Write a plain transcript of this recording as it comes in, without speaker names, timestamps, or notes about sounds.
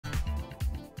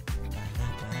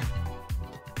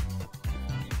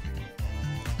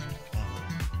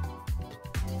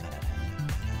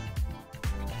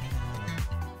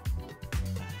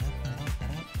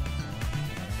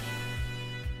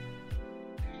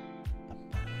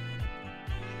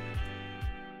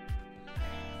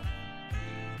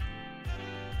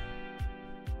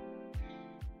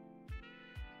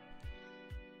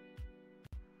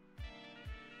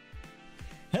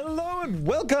Hello and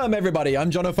welcome everybody. I'm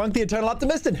Jono Funk, the Eternal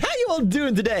Optimist, and how you all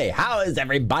doing today? How is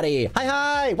everybody?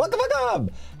 Hi, welcome.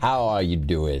 How are you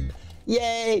doing?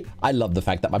 Yay! I love the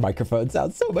fact that my microphone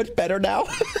sounds so much better now.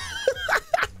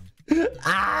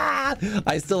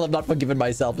 I still have not forgiven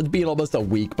myself. It's been almost a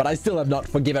week, but I still have not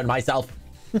forgiven myself.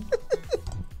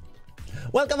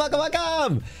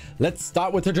 Welcome. Let's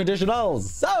start with the traditionals.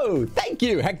 So, thank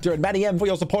you, Hector and Manny M, for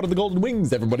your support of the Golden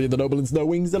Wings, everybody in the Noble and Snow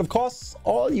Wings, and of course,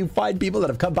 all you fine people that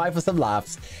have come by for some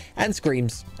laughs and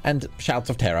screams and shouts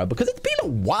of terror, because it's been a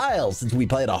while since we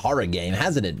played a horror game,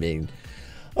 hasn't it been?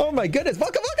 Oh my goodness,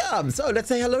 welcome. So let's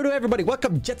say hello to everybody.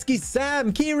 Welcome, Jetski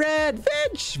Sam, Keyred,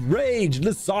 Finch, Rage,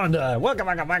 Lysandra. Welcome.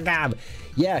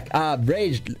 Yeah,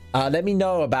 Rage, let me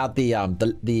know about the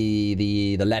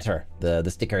letter, the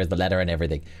stickers, the letter and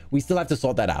everything. We still have to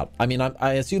sort that out. I mean,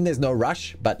 I assume there's no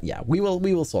rush, but yeah, we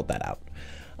will sort that out.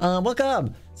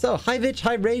 Welcome. So, hi Vitch,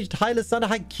 hi Rage, hi Lysandra,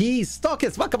 hi Key,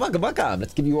 Stalkers. Welcome.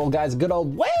 Let's give you all guys a good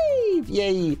old wave.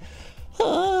 Yay.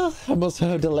 I'm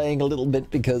also delaying a little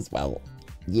bit because, well,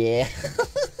 yeah.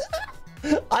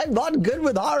 I'm not good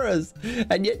with horrors,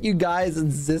 and yet you guys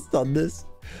insist on this.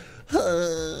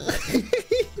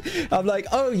 I'm like,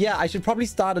 oh yeah, I should probably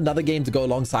start another game to go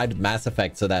alongside with Mass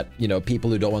Effect so that, you know, people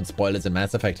who don't want spoilers in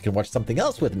Mass Effect can watch something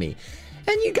else with me.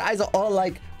 And you guys are all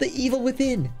like, The Evil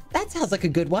Within. That sounds like a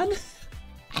good one.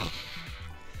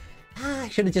 I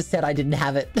should have just said I didn't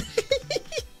have it.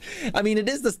 I mean, it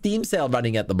is the Steam sale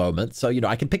running at the moment, so, you know,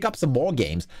 I can pick up some more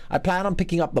games. I plan on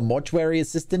picking up the Mortuary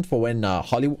Assistant for when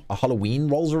Halloween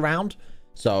rolls around.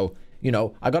 So, you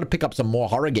know, I got to pick up some more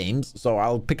horror games, so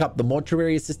I'll pick up the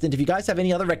Mortuary Assistant. If you guys have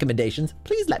any other recommendations,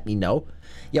 please let me know.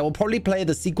 Yeah, we'll probably play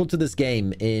the sequel to this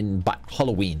game in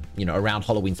Halloween, you know, around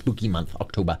Halloween spooky month,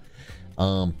 October.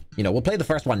 You know, we'll play the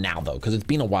first one now, though, because it's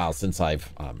been a while since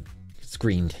I've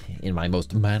screamed in my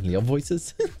most manly of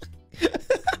voices.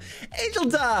 Angel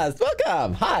Dust,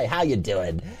 welcome. Hi, how you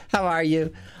doing? How are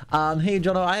you? Hey,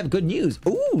 Jono, I have good news.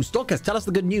 Ooh, Stalkers, tell us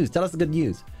the good news.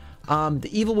 The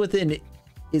Evil Within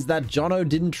is that Jono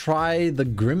didn't try the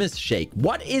Grimace Shake.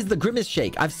 What is the Grimace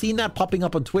Shake? I've seen that popping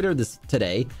up on Twitter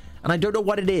today, and I don't know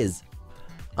what it is.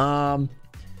 Jono,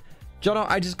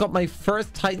 I just got my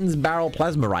first Titan's Barrel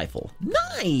Plasma Rifle.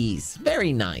 Nice,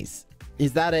 very nice.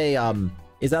 Is that a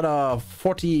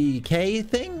 40K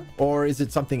thing, or is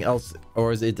it something else,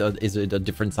 or is it a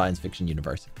different science fiction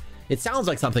universe? It sounds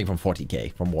like something from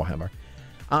 40K, from Warhammer.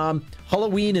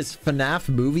 Halloween is FNAF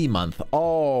movie month.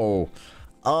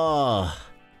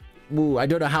 Ooh, I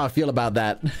don't know how I feel about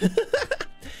that.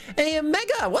 Hey,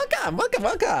 Mega,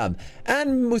 welcome.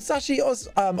 And Musashi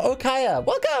Okaya,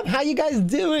 welcome. How you guys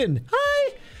doing?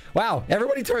 Hi. Wow,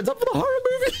 everybody turns up for the horror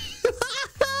movie.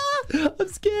 I'm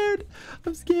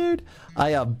scared.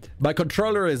 My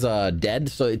controller is dead,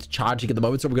 so it's charging at the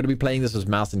moment, so we're going to be playing this with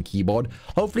mouse and keyboard.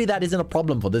 Hopefully that isn't a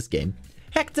problem for this game.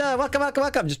 Hector,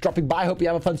 welcome. Just dropping by. Hope you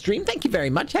have a fun stream. Thank you very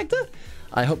much, Hector.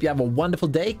 I hope you have a wonderful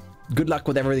day. Good luck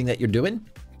with everything that you're doing.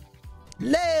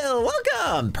 Lael,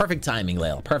 welcome. Perfect timing,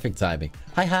 Lael. Perfect timing.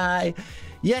 Hi.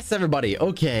 Yes, everybody.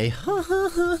 Okay.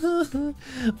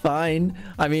 Fine.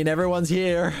 I mean, everyone's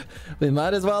here. We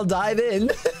might as well dive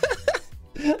in.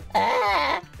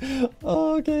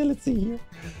 Okay, let's see here.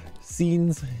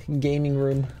 Scenes, gaming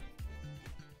room.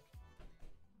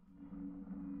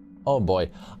 Oh boy,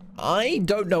 I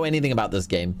don't know anything about this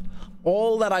game.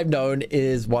 All that I've known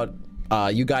is what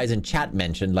you guys in chat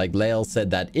mentioned. Like Lael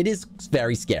said that it is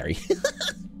very scary.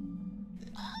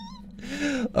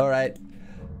 All right,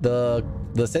 the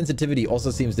sensitivity also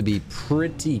seems to be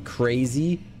pretty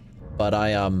crazy, but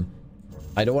I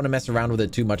don't want to mess around with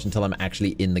it too much until I'm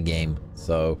actually in the game.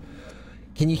 So,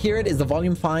 can you hear it? Is the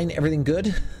volume fine? Everything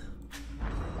good?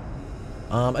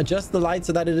 Adjust the light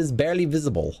so that it is barely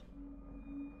visible.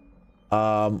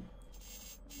 Oh,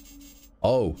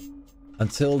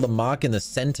 until the mark in the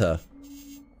center.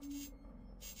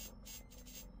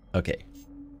 Okay,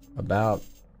 about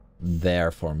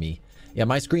there for me. Yeah,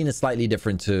 my screen is slightly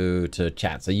different to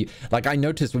chat. So I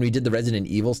noticed when we did the Resident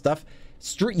Evil stuff,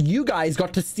 you guys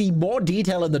got to see more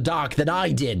detail in the dark than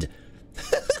I did.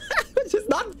 Which is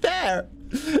not fair.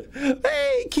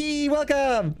 Hey, Key,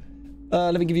 welcome.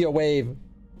 Let me give you a wave.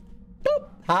 Boop.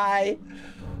 Hi.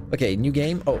 Okay, new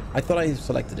game. Oh, I thought I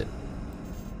selected it.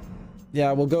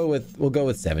 Yeah, we'll go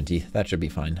with 70. That should be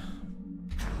fine.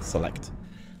 Select.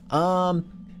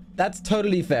 That's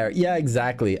totally fair. Yeah,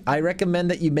 exactly. I recommend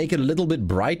that you make it a little bit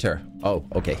brighter. Oh,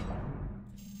 okay.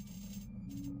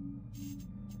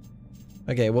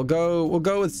 Okay, we'll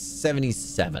go with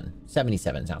 77.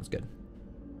 77 sounds good.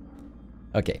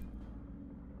 Okay.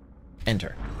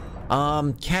 Enter.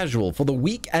 Casual for the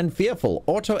weak and fearful.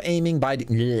 Auto aiming by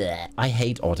I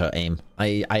hate auto aim.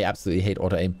 I absolutely hate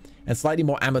auto aim. And slightly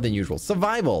more ammo than usual.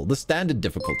 Survival, the standard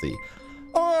difficulty.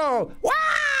 Oh, wow,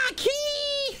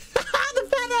 Key! The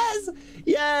feathers!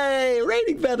 Yay,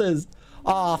 raining feathers.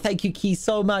 Oh, thank you, Key,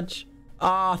 so much.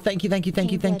 Oh, thank you.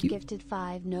 Gifted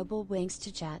 5 noble winks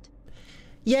to chat.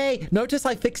 Yay! Notice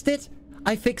I fixed it.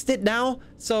 I fixed it now.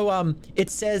 So it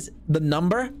says the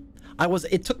number.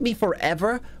 It took me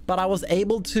forever, but I was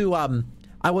able to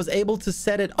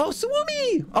set it. Oh,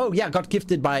 Suwumi! Oh yeah, got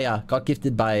gifted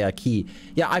by Key.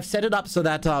 Yeah, I've set it up so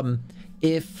that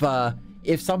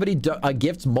if somebody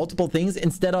gifts multiple things,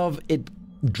 instead of it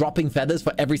dropping feathers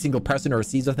for every single person or a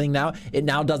Caesar thing now, it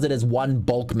now does it as one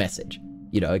bulk message.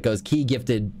 You know, it goes Key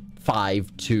gifted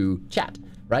 5 to chat,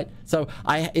 right? So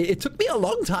it took me a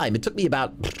long time. It took me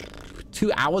about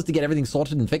 2 hours to get everything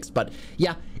sorted and fixed, but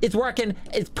yeah, it's working.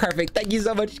 It's perfect. Thank you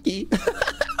so much, Key.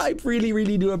 I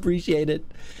really do appreciate it.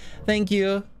 Thank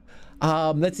you.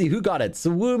 Let's see who got it.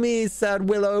 Sawumi, Sad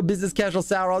Willow, Business Casual,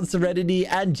 Sauron, Serenity,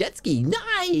 and Jetski.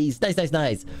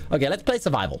 Nice. Okay, let's play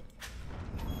survival.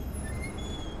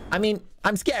 I mean,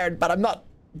 I'm scared, but I'm not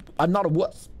a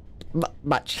wuss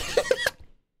much.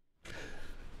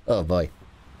 Oh boy.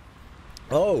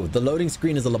 Oh, the loading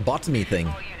screen is a lobotomy thing.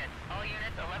 All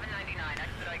units, 1199,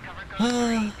 expedite cover code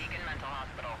 3, Beacon Mental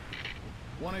Hospital.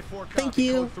 184 Thank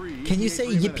you. Can you say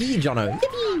yippee, Jono?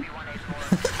 Yippee!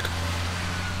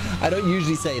 I don't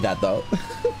usually say that though.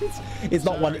 It's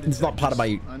not part of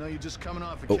my. I know you're just coming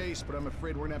off a case, but I'm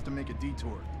afraid we're gonna have to make a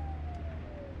detour.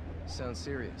 Sounds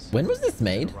serious. When was this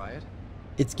made? Riot?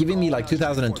 It's giving me like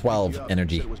 2012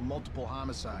 energy. It was multiple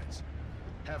homicides.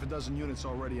 Half a dozen units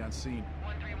already on scene.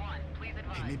 131, please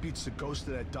advise. Maybe it's the ghost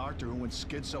of that doctor who went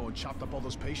schizo and chopped up all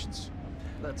those patients.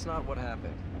 That's not what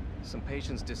happened. Some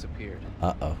patients disappeared.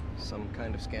 Uh-oh. Some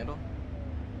kind of scandal?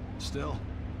 Still,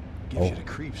 gives you the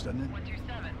creeps, doesn't it?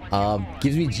 127,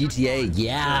 Gives me GTA.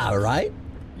 Yeah, right?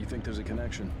 You think there's a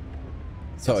connection?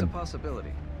 So It's a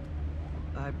possibility.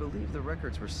 I believe the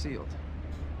records were sealed.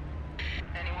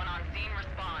 Anyone on scene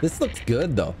respond. this looks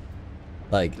good though.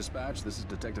 Like, Dispatch, this is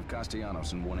Detective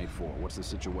Castellanos in 184. What's the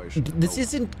situation? this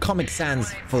isn't Comic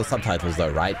Sans for the subtitles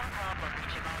though, right?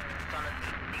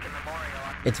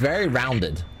 It's very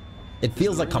rounded. It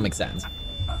feels like Comic Sans.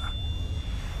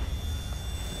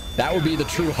 That would be the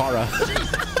true horror.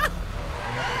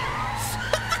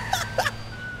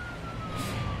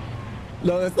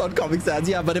 No, that's not Comic Sans.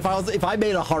 Yeah, but if I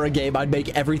made a horror game, I'd make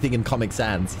everything in Comic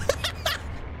Sans.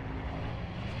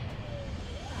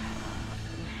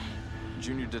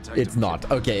 Junior Detective. It's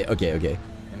not. Okay.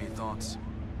 Any thoughts?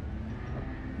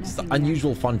 Just Nothing an yet.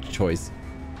 unusual font choice.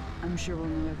 I'm sure we'll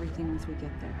know everything once we get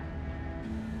there.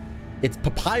 It's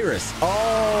Papyrus.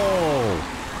 Oh.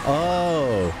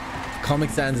 Comic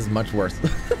Sans is much worse.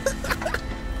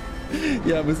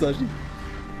 Yeah, Musashi.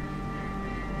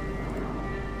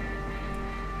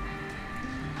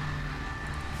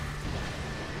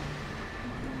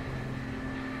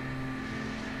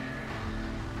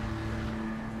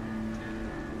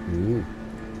 Ooh.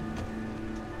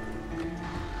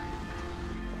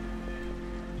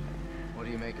 What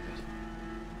do you make of it?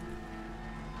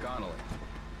 Connolly,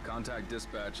 contact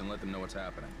dispatch and let them know what's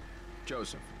happening.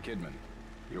 Joseph, Kidman,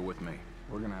 you're with me.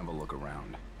 We're gonna have a look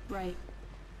around. Right.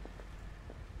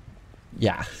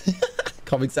 Yeah.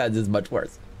 Comic Sans is much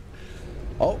worse.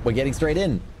 Oh, we're getting straight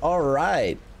in. All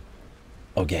right.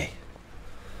 Okay.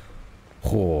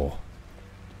 Oh.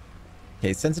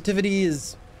 Okay, sensitivity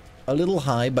is a little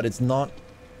high, but it's not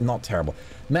terrible.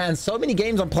 Man, so many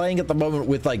games I'm playing at the moment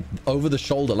with like over the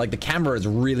shoulder. Like the camera is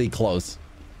really close.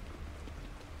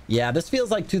 Yeah, this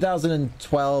feels like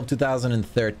 2012,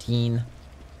 2013.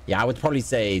 Yeah, I would probably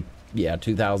say, yeah,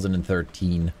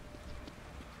 2013.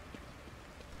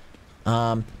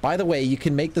 By the way, you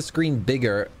can make the screen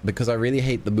bigger because I really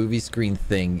hate the movie screen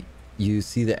thing. You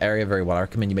see the area very well. I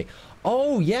recommend you make.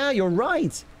 Oh yeah, you're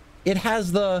right. It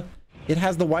has the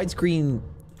widescreen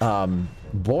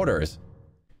borders.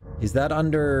 Is that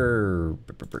under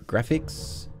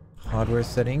graphics, hardware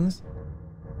settings?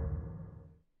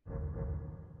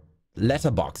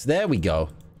 Letterbox. There we go.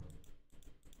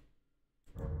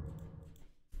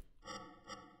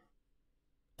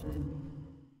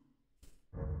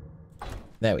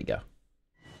 There we go.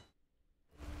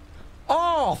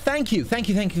 Oh, thank you.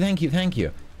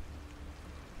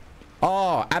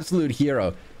 Oh, absolute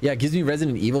hero. Yeah, it gives me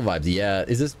Resident Evil vibes. Yeah,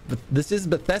 this is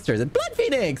Bethesda. Is it Blood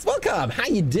Phoenix? Welcome. How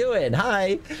you doing?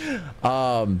 Hi.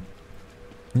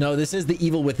 No, this is The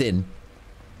Evil Within.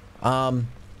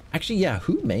 Actually, yeah,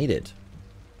 who made it?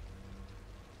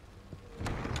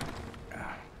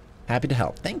 Happy to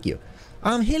help. Thank you.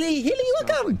 Hilly,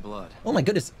 welcome. Like blood. Oh my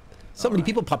goodness. So many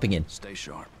people popping in. Stay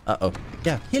sharp. Uh-oh.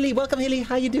 Yeah. Hilly, welcome, Hilly.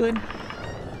 How you doing?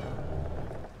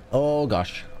 Oh,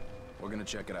 gosh. We're gonna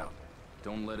check it out.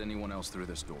 Don't let anyone else through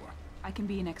this door. I can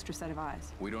be an extra set of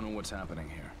eyes. We don't know what's happening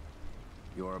here.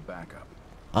 You're a backup.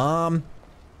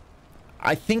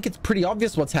 I think it's pretty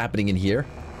obvious what's happening in here.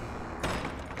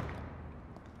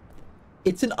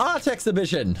 It's an art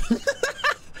exhibition.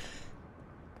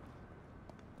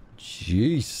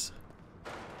 Jeez.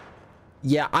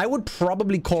 Yeah, I would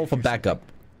probably call for backup.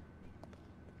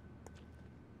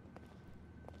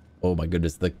 Oh my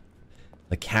goodness, the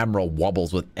camera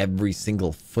wobbles with every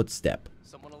single footstep.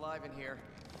 Someone alive in here.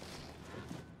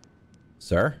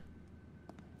 Sir?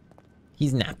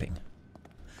 He's napping.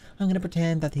 I'm gonna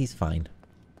pretend that he's fine.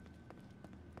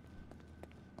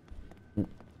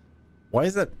 Why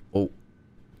is that? Oh.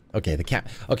 Okay,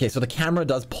 okay, so the camera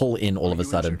does pull in all of a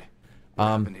sudden. What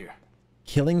happened here?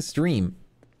 Killing stream.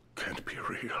 Can't be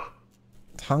real.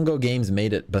 Tango Games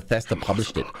made it. Bethesda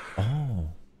published it. Oh.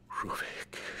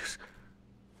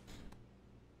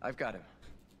 I've got him.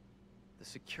 The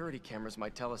security cameras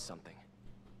might tell us something.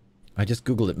 I just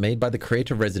googled it. Made by the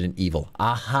creator of Resident Evil.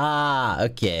 Aha!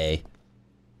 Okay.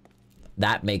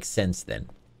 That makes sense then.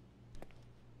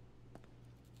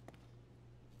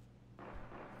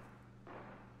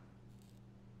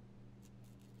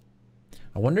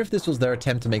 I wonder if this was their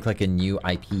attempt to make like a new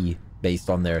IP based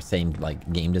on their same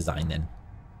like game design then.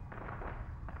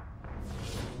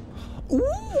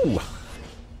 Ooh!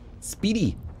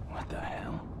 Speedy. What the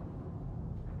hell?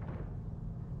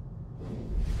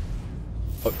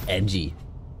 Oh, edgy.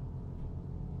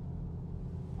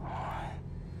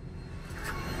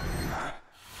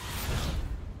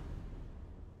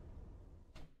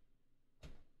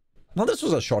 Well, this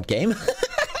was a short game.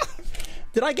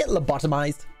 Did I get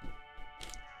lobotomized?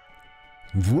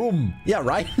 Vroom. Yeah,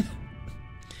 right?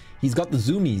 He's got the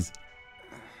zoomies.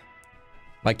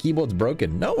 My keyboard's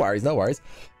broken. No worries, no worries.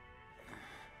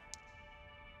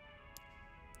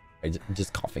 I'm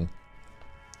just coughing.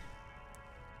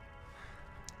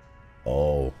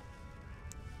 Oh.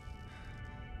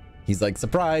 He's like,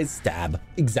 surprise, stab.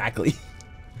 Exactly.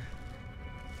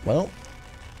 Well,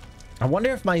 I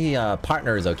wonder if my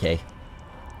partner is okay.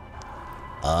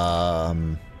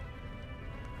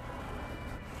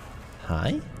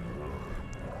 Hi?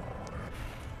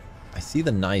 I see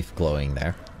the knife glowing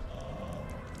there.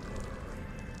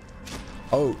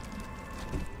 Oh.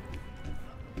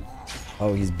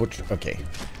 Oh, he's butcher. Okay.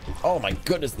 Oh my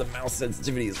goodness, the mouse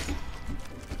sensitivity is...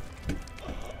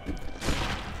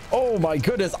 Oh my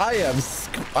goodness, I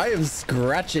am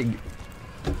scratching.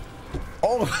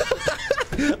 Oh.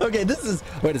 Okay, this is...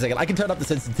 Wait a second, I can turn up the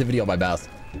sensitivity on my mouse.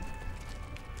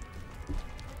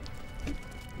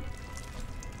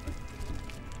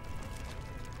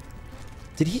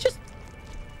 Did he just...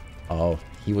 Oh,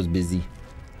 he was busy.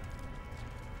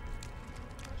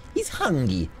 He's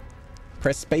hungry.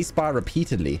 Press spacebar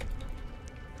repeatedly.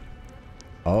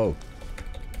 Oh.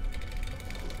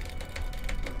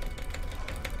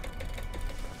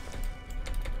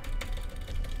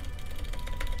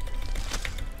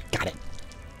 Got it.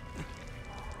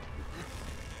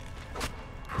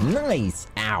 Nice.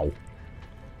 Ow.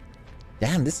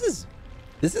 Damn, this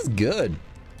is good.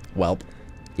 Welp.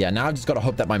 Yeah, now I've just got to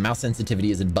hope that my mouse sensitivity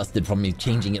isn't busted from me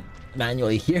changing it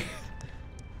manually here.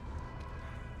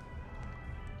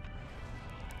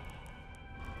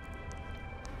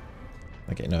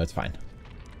 Okay, no, it's fine.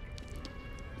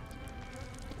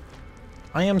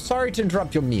 I am sorry to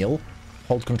interrupt your meal.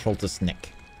 Hold control to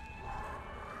snack.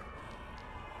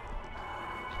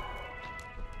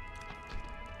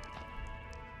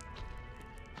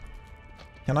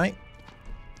 Can I?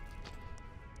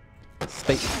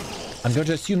 Space. I'm going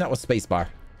to assume that was spacebar.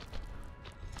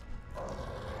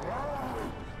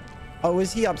 Oh,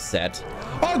 is he upset?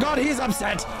 Oh god, he's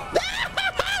upset!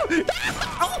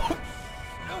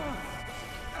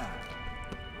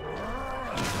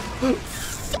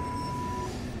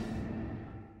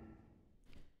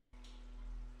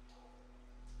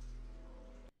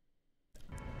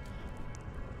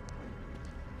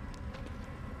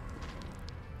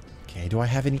 Okay, do I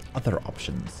have any other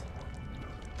options?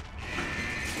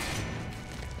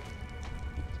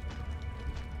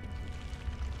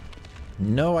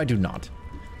 No, I do not.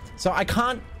 So I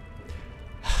can't...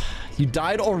 You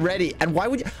died already. And why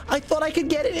would you... I thought I could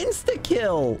get an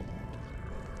insta-kill.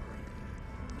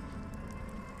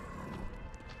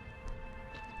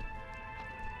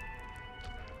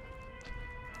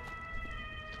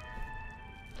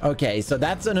 Okay, so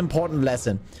that's an important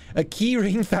lesson. A key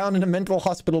ring found in a mental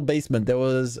hospital basement.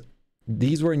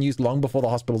 These were in use long before the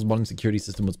hospital's modern security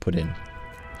system was put in.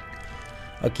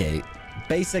 Okay,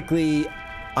 basically,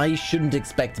 I shouldn't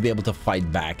expect to be able to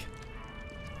fight back.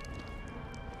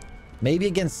 Maybe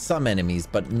against some enemies,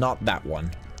 but not that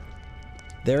one.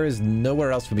 There is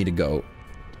nowhere else for me to go.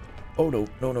 Oh, no,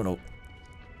 no, no, no.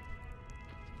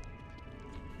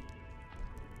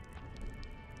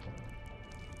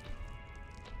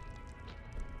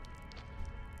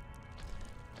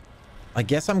 I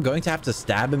guess I'm going to have to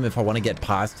stab him if I want to get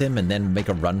past him and then make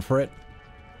a run for it.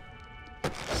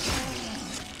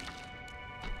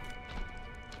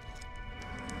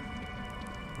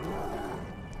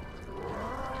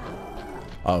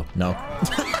 Oh, no.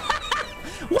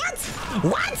 What?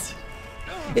 What?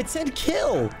 It said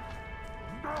kill.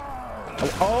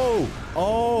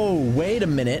 Oh, wait a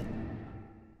minute.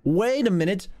 Wait a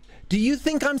minute. Do you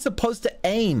think I'm supposed to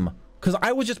aim? Because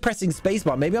I was just pressing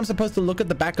spacebar. Maybe I'm supposed to look at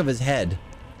the back of his head.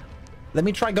 Let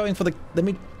me try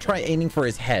aiming for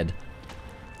his head.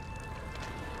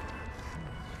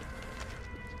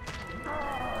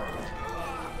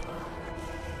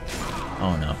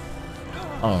 Oh no.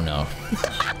 Oh no.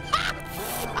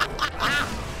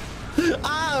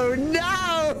 Oh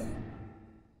no!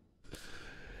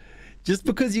 Just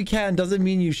because you can doesn't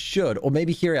mean you should. Or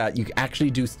maybe here out you actually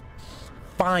do.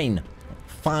 Fine.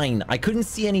 Fine. I couldn't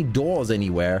see any doors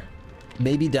anywhere.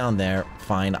 Maybe down there.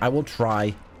 Fine. I will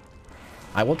try.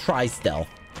 I will try stealth.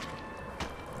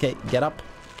 Okay, get up.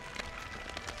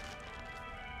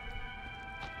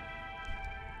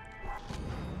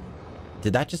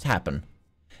 Did that just happen?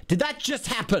 Did that just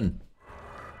happen?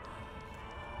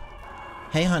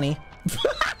 Hey, honey.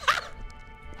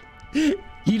 You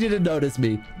didn't notice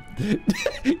me.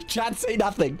 Chat, say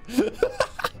nothing.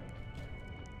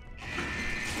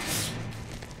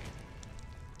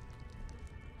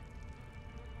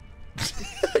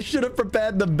 I should have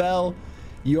prepared the bell.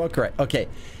 You are correct. Okay.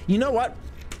 You know what?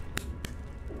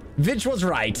 Vitch was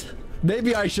right.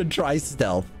 Maybe I should try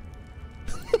stealth.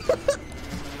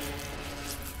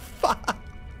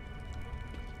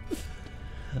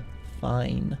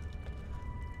 Fine.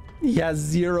 He has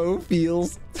 0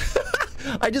 feels.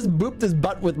 I just booped his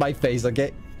butt with my face,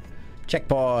 okay?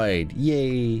 Checkpoint.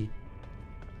 Yay.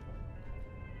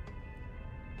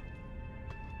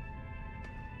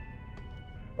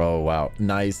 Oh, wow.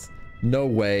 Nice. No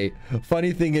way.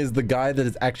 Funny thing is, the guy that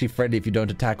is actually friendly if you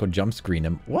don't attack or jump screen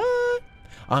him. What?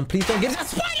 Please don't get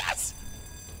spiders!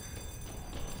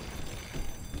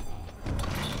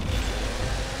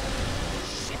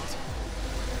 Shit.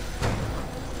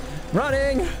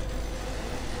 Running!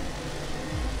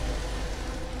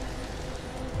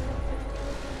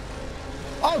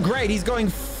 Oh, great. He's going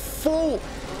full...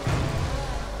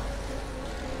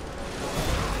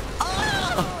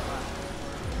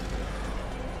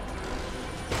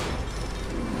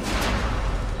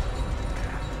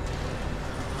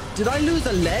 Did I lose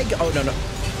a leg? Oh, no, no.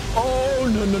 Oh,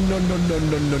 no, no, no, no, no,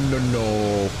 no, no, no,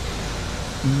 no.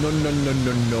 No, no, no,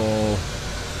 no, no.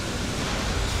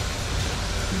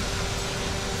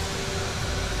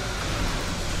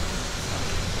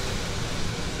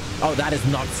 Oh, that is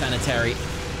not sanitary.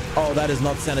 Oh, that is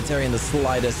not sanitary in the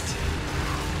slightest.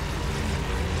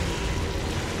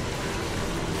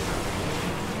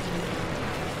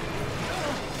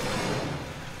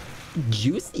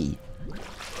 Juicy.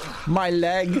 My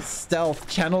leg, stealth,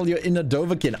 channel your inner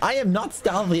Dovahkiin. I am not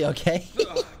stealthy, okay?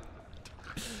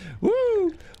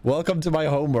 Woo! Welcome to my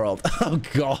homeworld. Oh,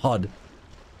 God.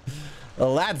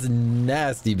 Well, that's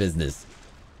nasty business.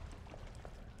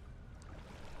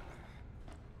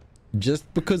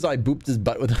 Just because I booped his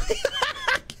butt with...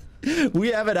 We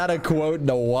haven't had a quote in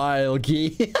a while,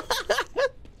 Key.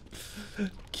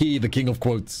 Key, the king of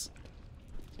quotes.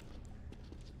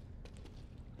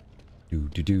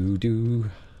 Do.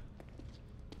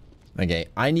 Okay,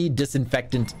 I need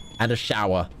disinfectant and a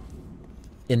shower.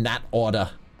 In that order.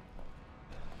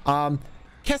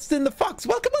 Keston the Fox,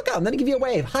 welcome. Let me give you a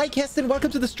wave. Hi, Keston,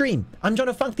 welcome to the stream. I'm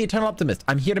Jono Funk, the Eternal Optimist.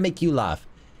 I'm here to make you laugh.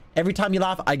 Every time you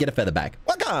laugh, I get a feather back.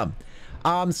 Welcome.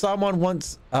 Someone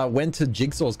once went to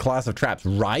Jigsaw's class of traps,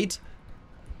 right?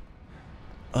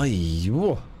 Is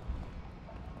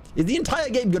the entire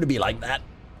game going to be like that?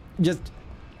 Just,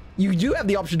 you do have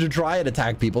the option to try and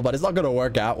attack people, but it's not going to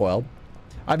work out well.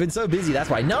 I've been so busy, that's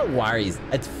why. No worries.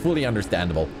 It's fully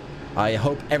understandable. I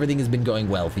hope everything has been going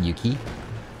well for you, Key.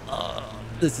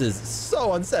 This is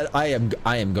so unsaid. I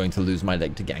am going to lose my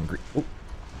leg to gangrene. Oh,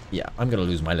 yeah, I'm going to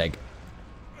lose my leg.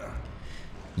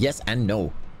 Yes and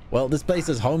no. Well, this place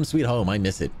is home sweet home. I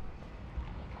miss it.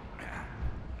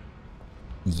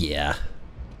 Yeah.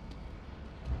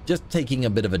 Just taking a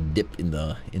bit of a dip in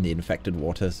the infected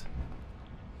waters.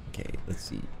 Okay, let's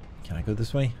see. Can I go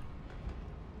this way?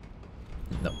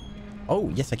 No. Oh,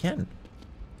 yes, I can.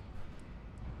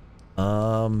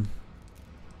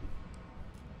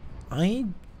 I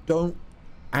don't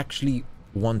actually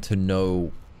want to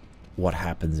know what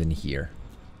happens in here.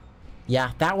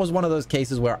 Yeah, that was one of those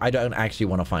cases where I don't actually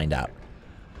want to find out.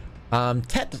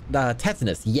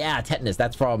 Tetanus. Yeah, tetanus.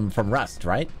 That's from Rust,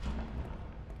 right?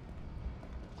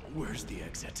 Where's the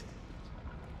exit?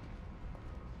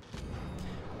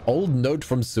 Old note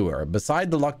from sewer. Beside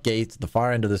the locked gate at the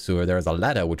far end of the sewer, there is a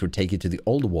ladder which would take you to the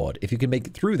old ward. If you can make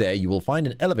it through there, you will find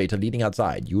an elevator leading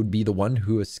outside. You would be the one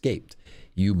who escaped.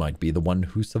 You might be the one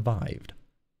who survived.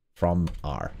 From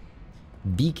R.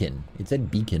 Beacon. It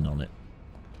said beacon on it.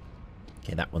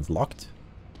 Okay, that one's locked.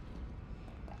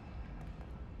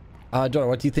 Jono,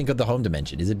 what do you think of the home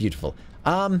dimension? Is it beautiful?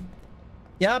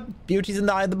 Yeah, beauty's in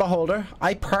the eye of the beholder.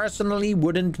 I personally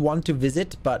wouldn't want to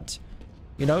visit, but,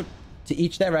 you know, to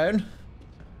each their own.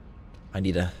 I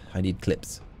need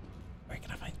clips. Where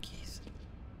can I find keys?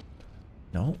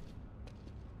 No?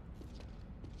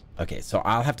 Okay, so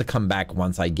I'll have to come back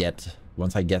once I get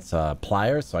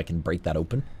pliers so I can break that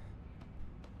open.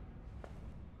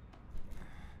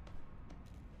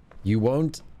 You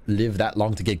won't live that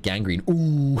long to get gangrene.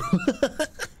 Ooh.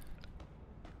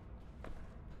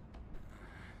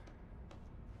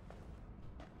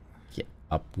 Yeah,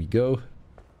 up we go.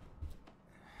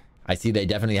 I see they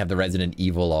definitely have the Resident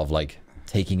Evil of like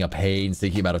taking a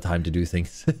painstaking amount of time to do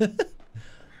things.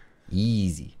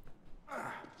 Easy.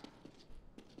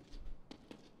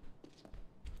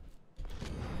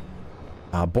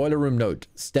 Boiler room note.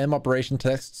 STEM operation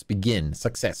tests begin.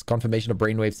 Success. Confirmation of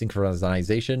brainwave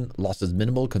synchronization. Loss is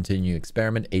minimal. Continue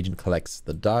experiment. Agent collects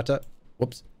the data.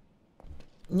 Whoops.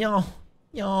 No.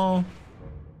 No.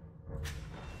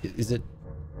 Is it...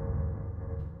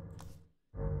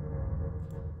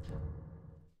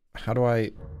 How do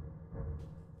I...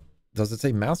 Does it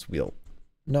say mouse wheel?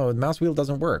 No, the mouse wheel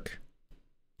doesn't work.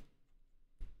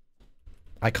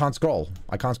 I can't scroll.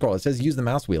 I can't scroll. It says use the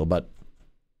mouse wheel, but...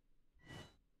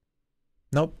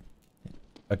 Nope.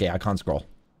 Okay, I can't scroll.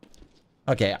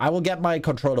 Okay, I will get my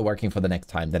controller working for the next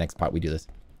time. The next part we do this.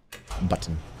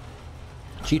 Button.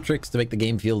 Cheat tricks to make the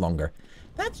game feel longer.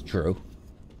 That's true.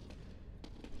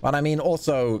 But I mean,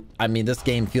 also, I mean, this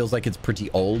game feels like it's pretty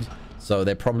old. So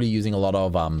they're probably using a lot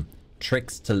of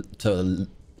tricks to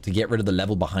get rid of the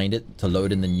level behind it, to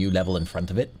load in the new level in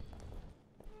front of it.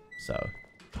 So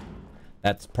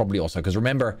that's probably also, because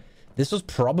remember, this was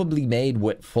probably made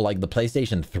for like the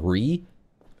PlayStation 3.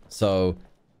 So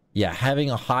yeah,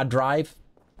 having a hard drive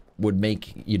would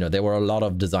make, you know, there were a lot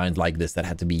of designs like this that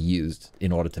had to be used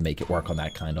in order to make it work on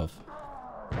that kind of...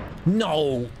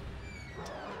 No!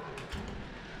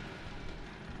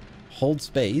 Hold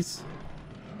space?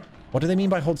 What do they mean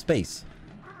by hold space?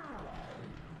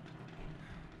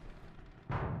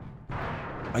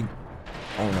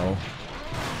 Oh no.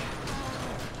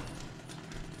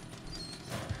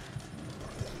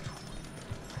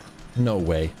 No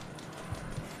way.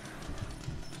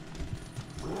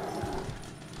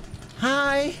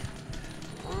 Hi.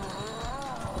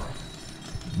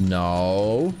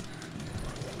 No.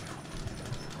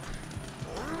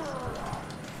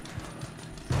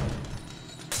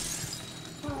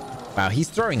 Wow, he's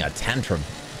throwing a tantrum.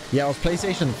 Yeah, it was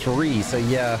PlayStation 3, so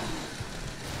yeah.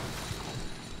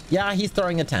 Yeah, he's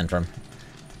throwing a tantrum.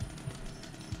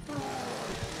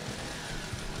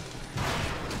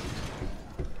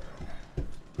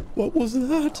 What was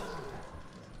that?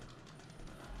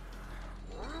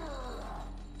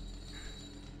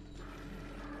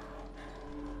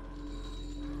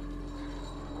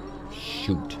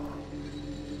 Shoot.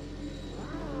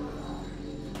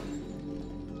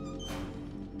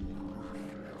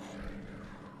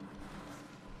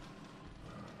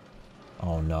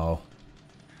 Oh no.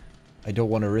 I don't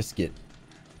want to risk it.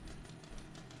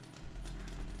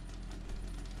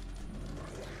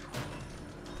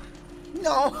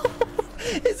 No!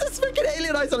 Is this freaking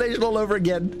Alien Isolation all over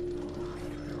again?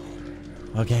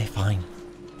 Okay, fine.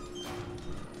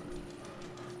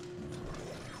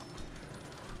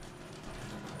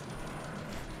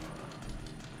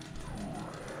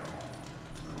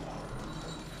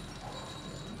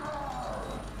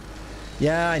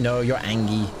 Yeah, I know, you're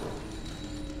angry.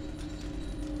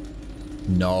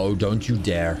 No, don't you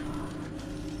dare.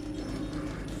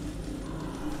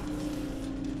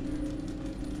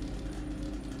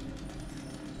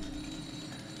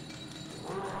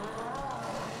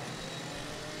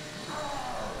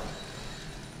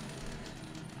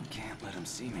 Can't let him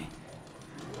see me.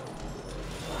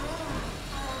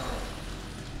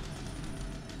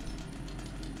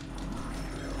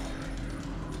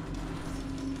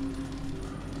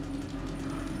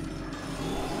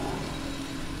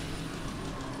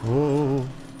 Whoa.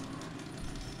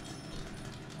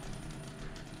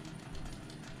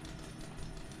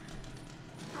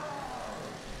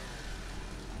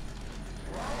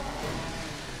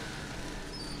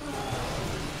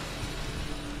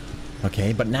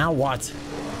 Okay, but now what?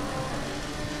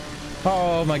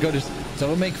 Oh my goodness.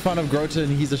 Don't make fun of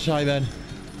Groton. He's a shy man.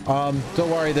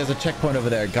 Don't worry. There's a checkpoint over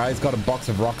there. Guy's got a box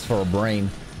of rocks for a brain.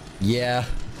 Yeah.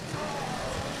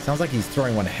 Sounds like he's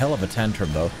throwing one hell of a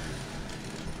tantrum, though.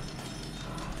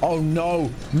 Oh,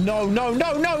 no. No, no,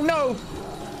 no, no, no.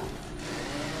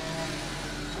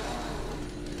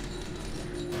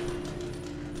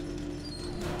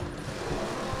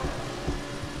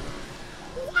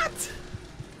 What?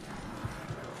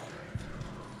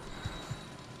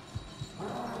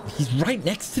 He's right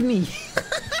next to me.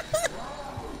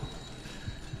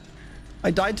 I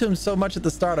died to him so much at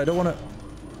the start. I don't want to...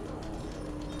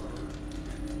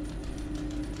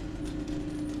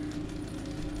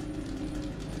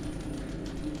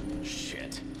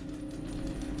 Shit.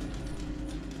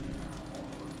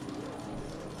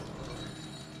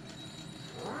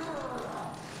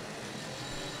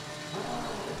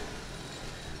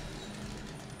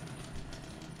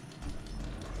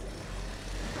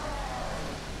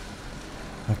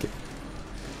 Okay.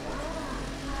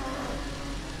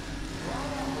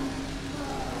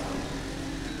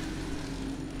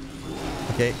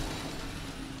 Okay.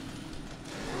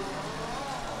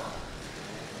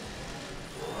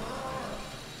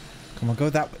 Come on, go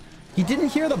that way. He didn't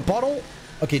hear the bottle?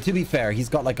 Okay, to be fair, he's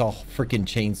got like a freaking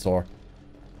chainsaw.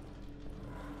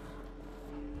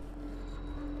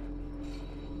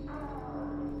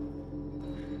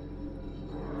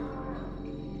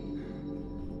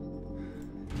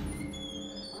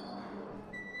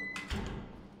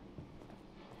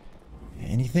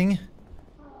 Anything?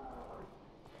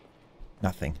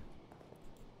 Nothing.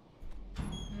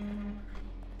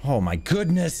 Oh my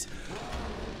goodness.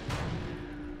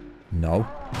 No.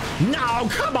 No,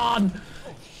 come on.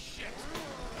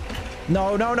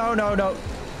 No, no, no, no, no.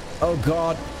 Oh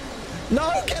God.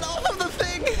 No, get off of the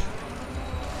thing.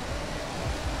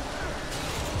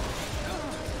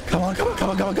 Come on, come on, come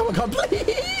on, come on, come on, come on,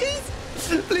 please.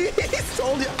 Please,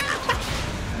 told you.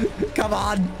 Come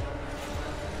on.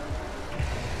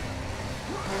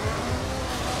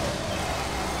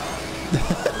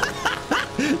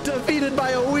 Defeated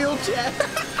by a wheelchair.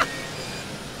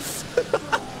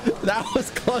 That was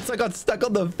close. I got stuck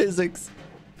on the physics.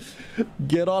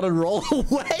 Get on and roll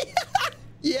away.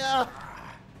 Yeah.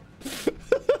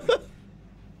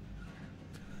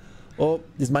 Oh,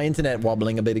 is my internet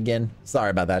wobbling a bit again? Sorry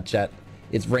about that, chat.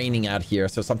 It's raining out here,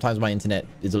 so sometimes my internet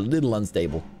is a little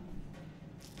unstable.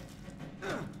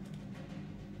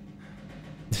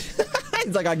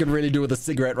 It's like I could really do with a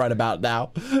cigarette right about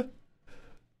now.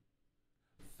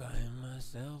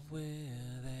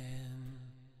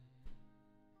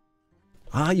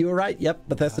 Ah, you were right. Yep,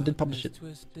 Bethesda did publish it.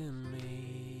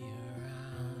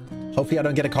 Hopefully I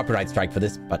don't get a copyright strike for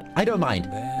this, but I don't mind.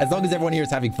 As long as everyone here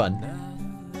is having fun.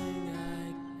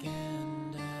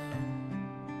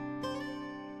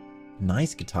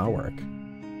 Nice guitar work.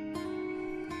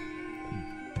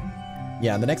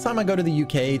 Yeah, the next time I go to the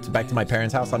UK, back to my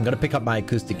parents' house, I'm going to pick up my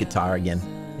acoustic guitar again.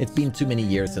 It's been too many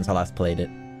years since I last played it.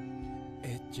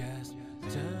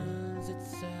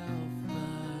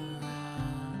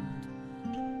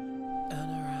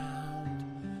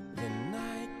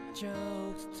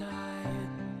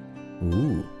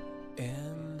 Ooh.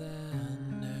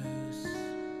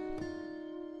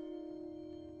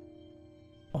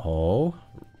 Oh,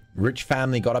 rich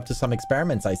family got up to some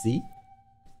experiments, I see.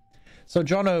 So,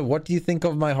 Jono, what do you think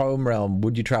of my home realm?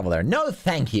 Would you travel there? No,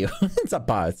 thank you. It's a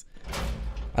pause.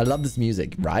 I love this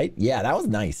music, right? Yeah, that was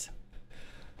nice.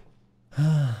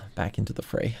 Back into the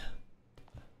fray.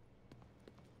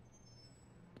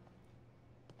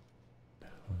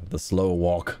 The slow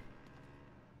walk.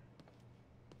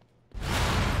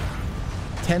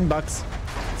 $10.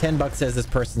 $10 says this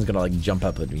person's gonna like jump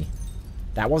up at me.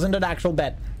 That wasn't an actual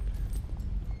bet.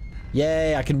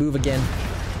 Yay, I can move again.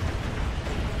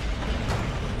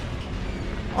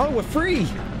 Oh, we're free.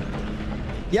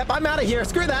 Yep, I'm out of here.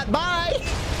 Screw that. Bye.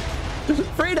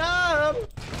 Freedom.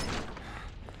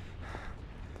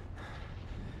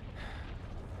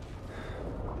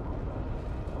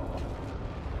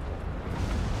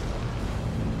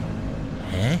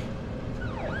 Huh?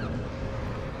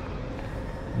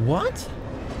 What?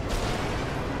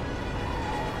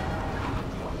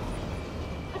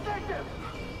 Detective!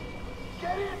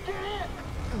 Get in, get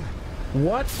in!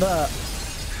 What the?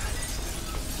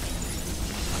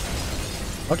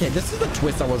 Okay, this is a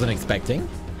twist I wasn't expecting.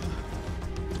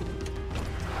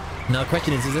 Now the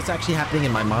question is this actually happening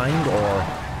in my mind or...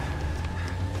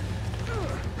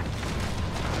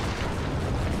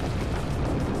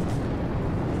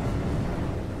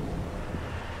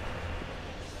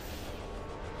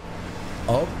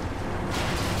 Oh.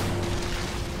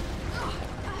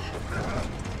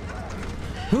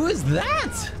 Who is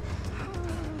that?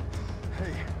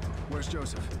 Hey, where's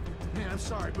Joseph? Man, I'm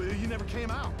sorry, but you never came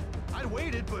out. I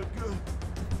waited, but...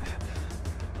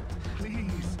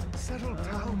 Please, settle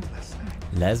down, Leslie.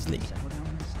 Leslie. Settle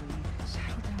down, Leslie.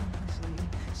 Settle down, Leslie.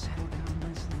 Settle down,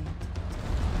 Leslie.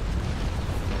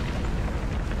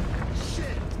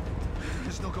 Shit!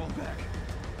 There's no going back.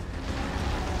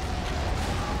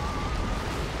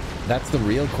 That's the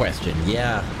real question.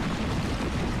 Yeah.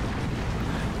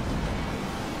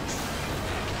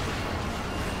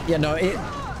 Yeah, no,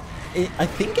 I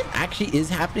think it actually is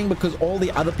happening because all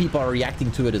the other people are reacting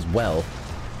to it as well.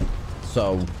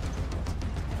 So...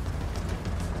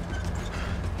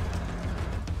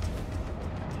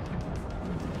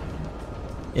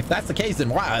 if that's the case, then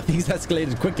wow, things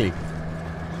escalated quickly.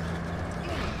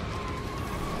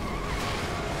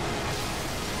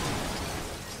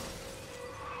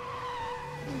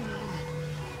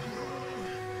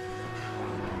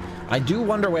 I do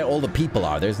wonder where all the people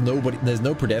are. There's nobody, there's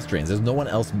no pedestrians. There's no one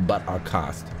else but our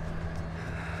cast.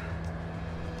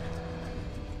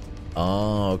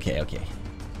 Oh, okay, okay.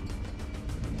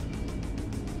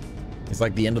 It's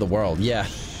like the end of the world. Yeah.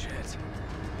 Shit.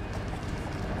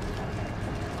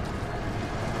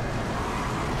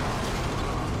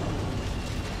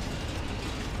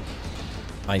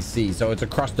 I see. So it's a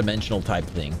cross-dimensional type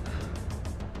thing.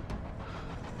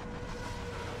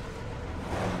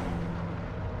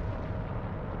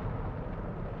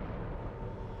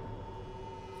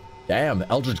 Damn, the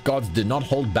Eldritch Gods did not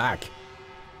hold back.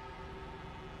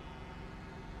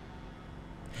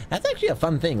 That's actually a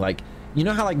fun thing. Like, you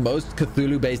know how like most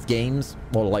Cthulhu-based games,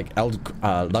 or like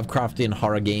Lovecraftian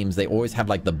horror games, they always have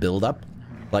like the build-up.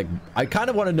 Like, I kind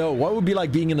of want to know what would be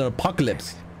like being in an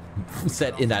apocalypse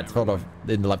set in that sort of,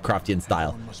 in the Lovecraftian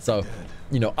style. So,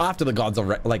 you know, after the gods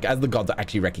are, like, as the gods are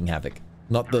actually wreaking havoc.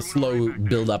 Not the slow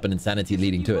build-up and insanity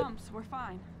leading to it. We're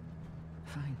fine.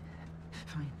 Fine.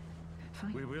 Fine.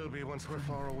 Fine. We will be once we're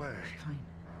far away. Fine.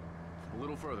 A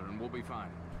little further and we'll be fine.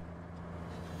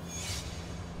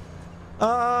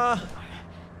 Fine. Fine.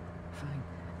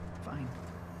 Fine.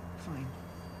 Fine.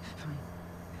 Fine.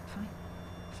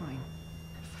 Fine.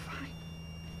 Fine.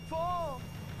 Fall!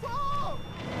 Fall!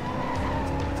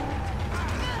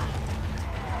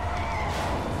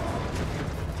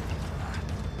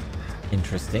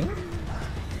 Interesting.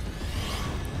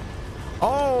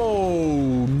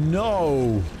 Oh,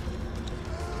 no.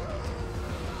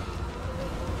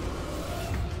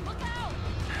 Fall!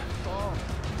 Fall!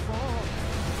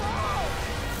 Fall!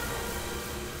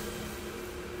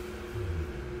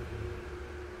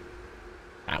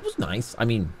 That was nice. I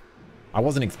mean, I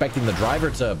wasn't expecting the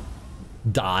driver to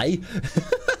die.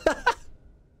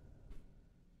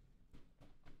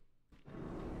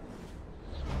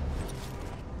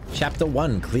 Chapter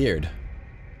 1 cleared.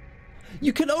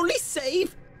 You can only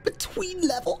save between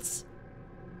levels.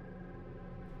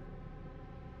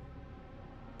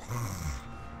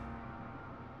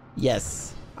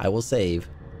 Yes, I will save.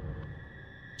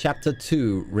 Chapter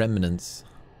 2 Remnants.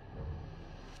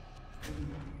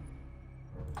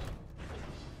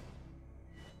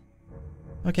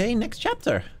 Okay, next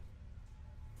chapter.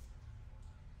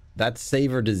 That's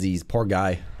Saver disease, poor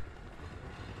guy.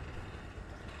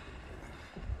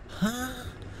 Huh?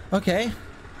 Okay.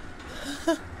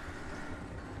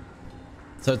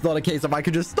 So it's not a case of I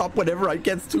could just stop whenever it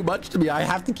gets too much to me. I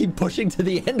have to keep pushing to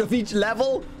the end of each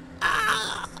level.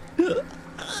 Ah!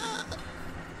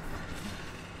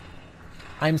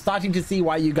 I'm starting to see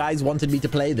why you guys wanted me to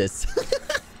play this.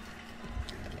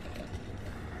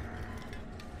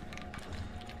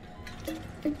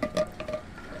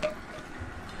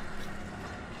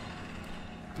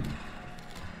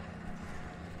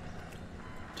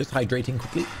 Just hydrating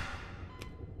quickly.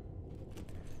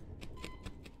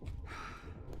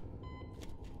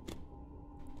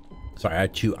 Sorry, I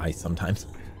chew ice sometimes.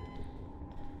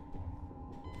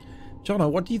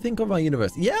 Jono, what do you think of my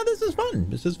universe? Yeah, this is fun.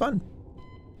 This is fun.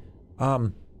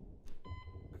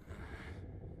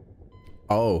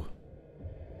 Oh.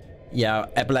 Yeah,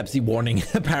 epilepsy warning.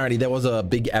 Apparently, there was a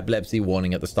big epilepsy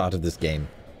warning at the start of this game.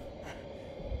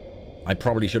 I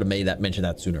probably should have mentioned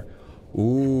that sooner.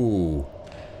 Ooh.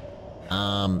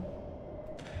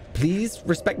 Please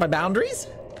respect my boundaries?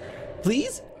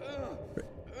 Please?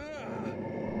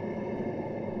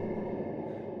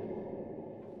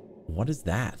 What is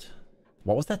that?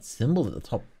 What was that symbol at the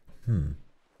top?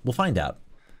 We'll find out.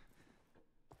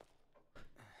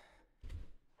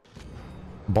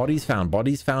 Bodies found.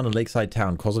 Bodies found in Lakeside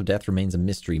Town. Cause of death remains a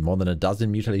mystery. More than a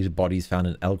dozen mutilated bodies found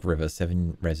in Elk River.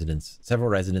 Several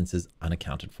residences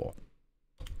unaccounted for.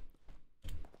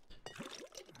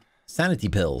 Sanity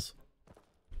pills.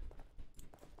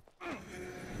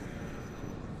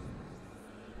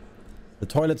 The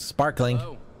toilet's sparkling.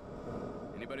 Hello?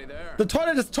 Anybody there? The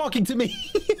toilet is talking to me.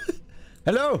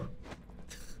 Hello.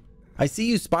 I see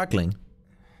you sparkling.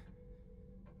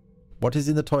 What is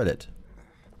in the toilet?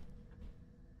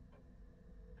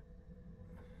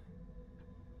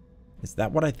 Is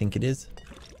that what I think it is?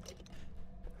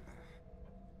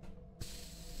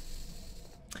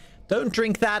 Don't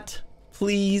drink that,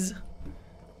 please.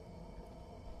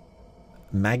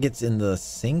 Maggots in the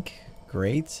sink.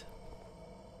 Great.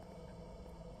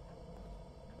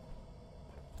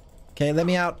 Okay, let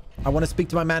me out. I want to speak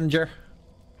to my manager.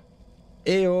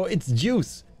 Ew, it's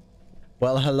Juice.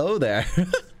 Well, hello there.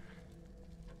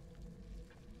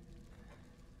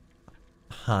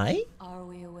 Hi? Are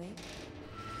we awake?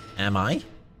 Am I?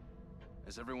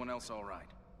 Is everyone else all right?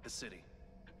 The city.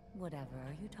 Whatever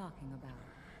are you talking about?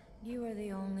 You are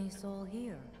the only soul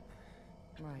here.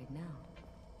 Right now.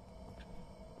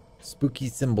 Spooky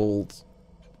symbols.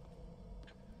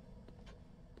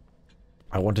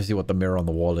 I want to see what the mirror on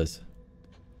the wall is.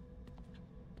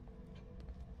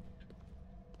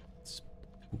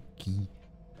 Spooky.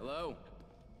 Hello?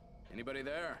 Anybody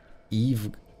there?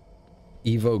 Evo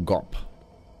Gop.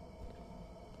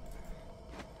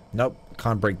 Nope,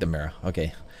 can't break the mirror.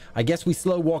 Okay. I guess we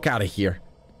slow walk out of here.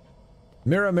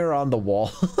 Mirror, mirror on the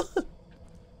wall.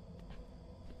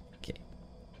 Okay.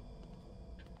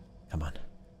 Come on.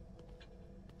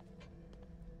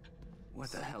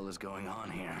 What the hell is going on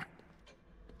here?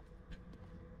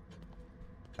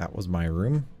 That was my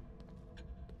room.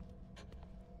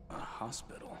 A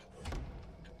hospital.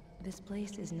 This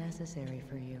place is necessary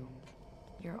for you.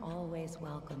 You're always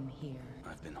welcome here.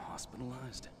 I've been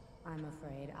hospitalized. I'm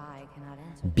afraid I cannot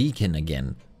answer. Beacon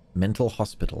again. Mental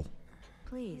hospital.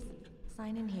 Please,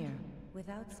 sign in here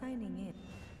without signing in.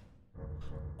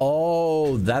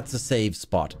 Oh, that's a save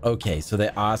spot. Okay, so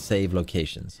there are save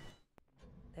locations.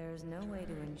 There's no way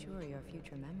to ensure your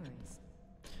future memories.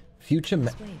 Future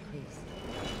This way, please.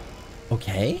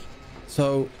 Okay.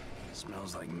 So It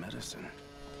smells like medicine.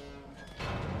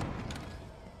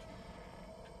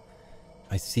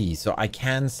 I see. So I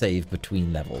can save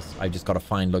between levels. I just got to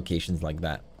find locations like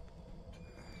that.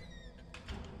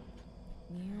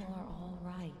 You are all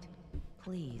right.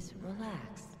 Please,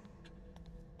 relax.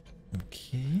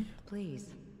 Okay. Please,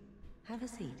 have a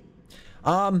seat.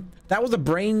 That was a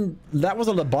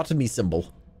lobotomy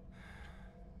symbol.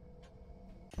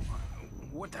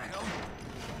 What the hell?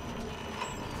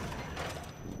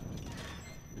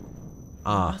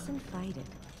 Ah. You mustn't fight it.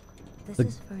 This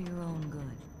is for your own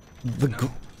good.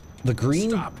 The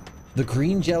green Stop. the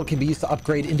green gel can be used to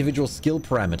upgrade individual skill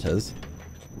parameters.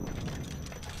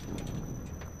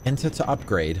 Enter to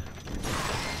upgrade.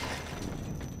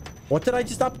 What did I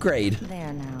just upgrade?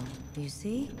 There now. You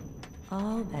see?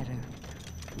 All better.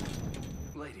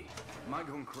 Lady, am I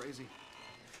going crazy?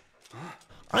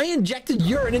 I injected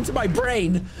urine into my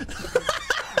brain. Now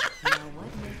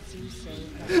what makes you say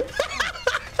that?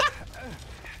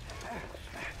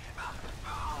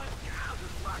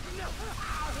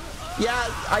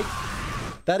 Yeah,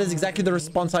 that is exactly the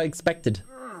response I expected.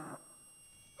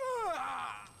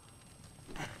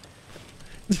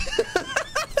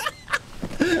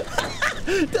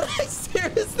 Did I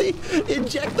seriously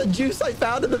inject the juice I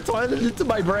found in the toilet into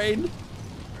my brain?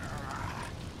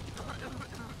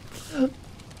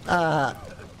 No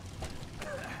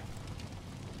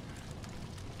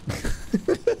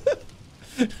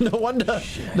wonder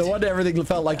everything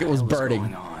felt like it was burning.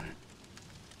 What's going on?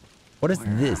 What is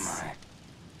Where this? am I?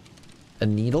 A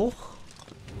needle?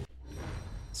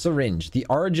 Syringe. The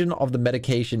origin of the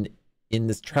medication in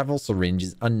this travel syringe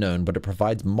is unknown, but it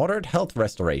provides moderate health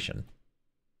restoration.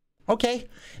 Okay.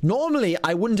 Normally,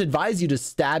 I wouldn't advise you to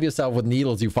stab yourself with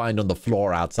needles you find on the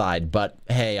floor outside, but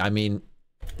hey, I mean,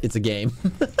 it's a game.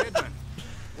 Kidman,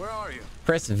 where are you?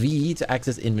 Press V to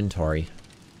access inventory.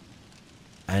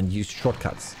 And use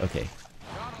shortcuts. Okay.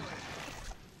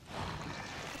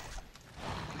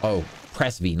 Oh,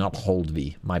 press V, not hold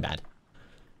V. My bad.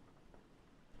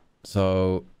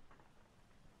 So...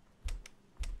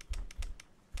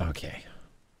 Okay.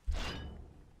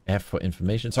 F for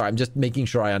information. Sorry, I'm just making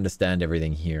sure I understand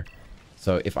everything here.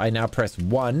 So if I now press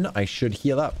 1, I should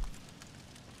heal up.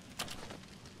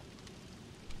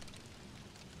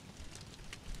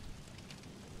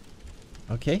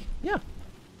 Okay, yeah.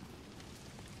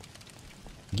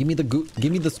 Give me the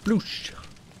sploosh.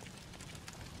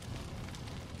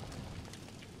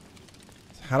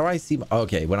 How do I see?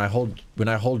 Okay, when I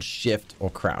hold shift or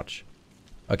crouch.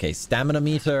 Okay, stamina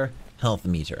meter, health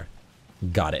meter.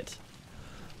 Got it.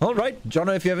 All right,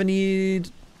 Jono, if you ever need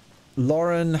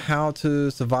Lauren how to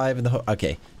survive in the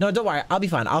okay. No, don't worry. I'll be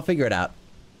fine. I'll figure it out.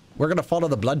 We're gonna follow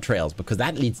the blood trails because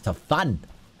that leads to fun.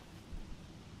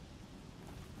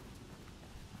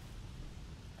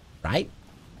 Right?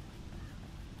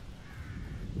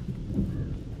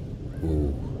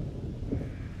 Ooh.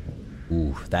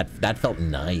 Ooh, that felt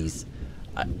nice.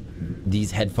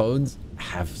 These headphones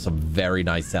have some very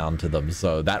nice sound to them,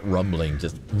 so that rumbling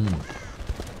just...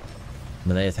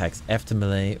 Melee attacks F to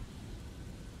melee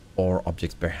or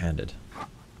objects barehanded.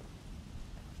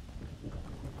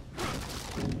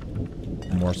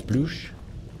 More sploosh.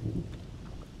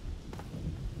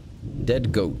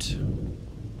 Dead goat.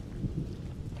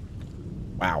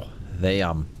 Wow. They,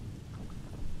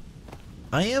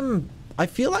 I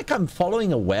feel like I'm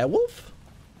following a werewolf.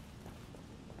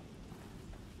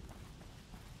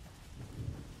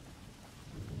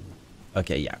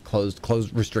 Okay, yeah. Closed,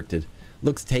 restricted.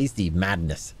 Looks tasty.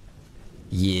 Madness.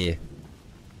 Yeah.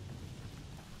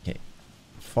 Okay.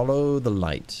 Follow the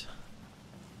light.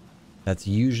 That's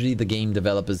usually the game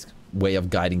developer's way of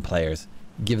guiding players.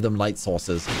 Give them light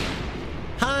sources.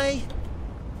 Hi!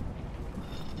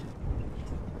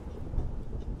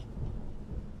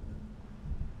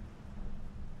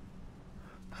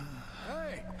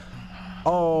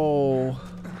 Oh.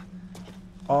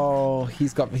 Oh,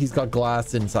 he's got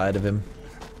glass inside of him.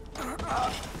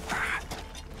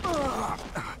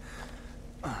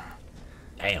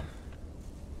 Damn.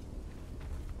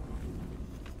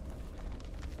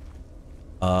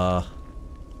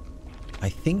 I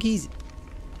think he's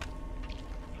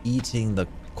eating the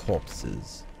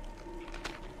corpses.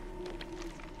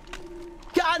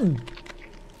 Gun!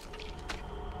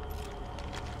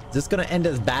 Is this gonna end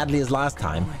as badly as last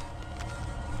time?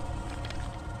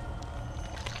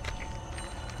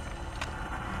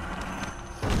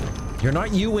 You're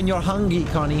not you when you're hungry,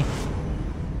 Connie.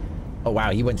 Oh, wow.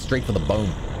 He went straight for the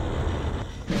bone.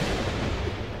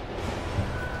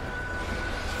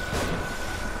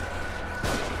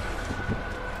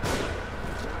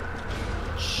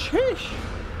 Sheesh.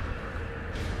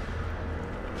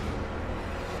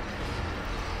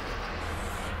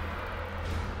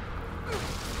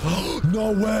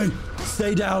 No way.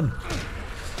 Stay down.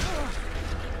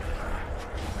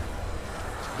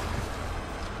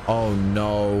 Oh,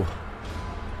 no.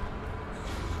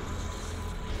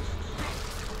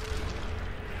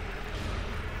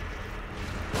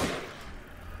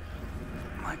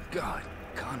 God,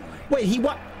 Conway. Wait, he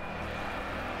what?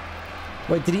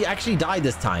 Wait, did he actually die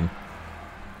this time?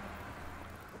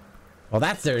 Well,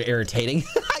 that's irritating.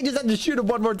 I just had to shoot him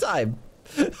one more time.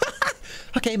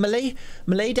 Okay,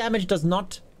 melee damage does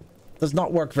not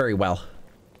work very well.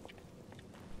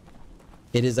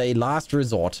 It is a last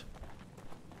resort.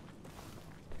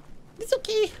 It's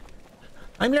okay.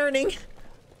 I'm learning.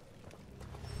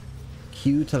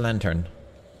 Q to lantern.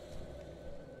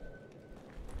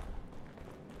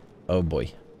 Oh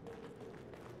boy.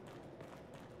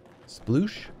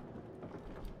 Sploosh.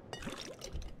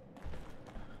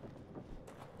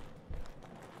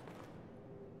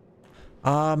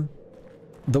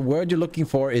 The word you're looking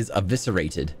for is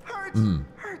eviscerated. Hurts.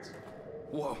 Hurts.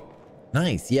 Whoa.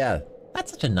 Nice, yeah.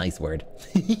 That's such a nice word.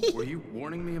 Were you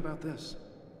warning me about this?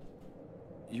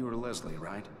 You are Leslie,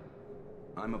 right?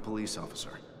 I'm a police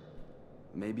officer.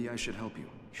 Maybe I should help you.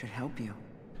 Should help you.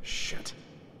 Shit.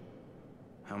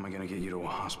 How am I gonna get you to a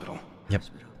hospital? Yep.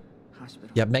 Hospital.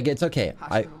 Yep, Mega, it's okay.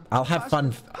 I'll have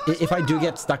fun. If I do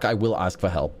get stuck, I will ask for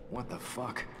help. What the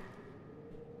fuck?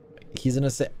 He's gonna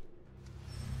say...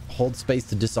 Hold space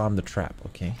to disarm the trap.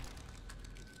 Okay.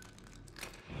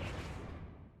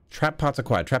 Trap parts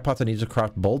acquired. Trap parts are needed to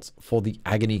craft bolts for the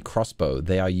agony crossbow.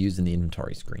 They are used in the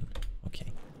inventory screen.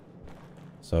 Okay.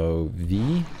 So,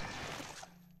 V.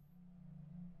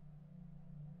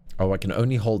 Oh, I can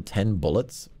only hold 10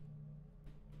 bullets.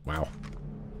 Wow.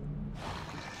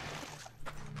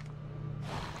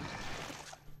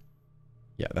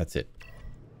 Yeah, that's it.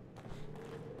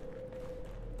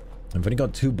 I've only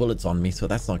got 2 bullets on me, so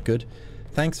that's not good.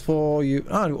 Thanks for you.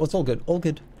 Oh, it's all good. All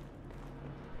good.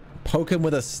 Poke him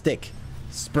with a stick.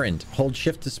 Sprint. Hold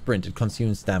shift to sprint. It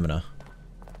consumes stamina.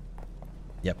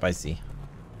 Yep, I see.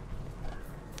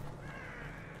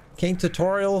 Okay,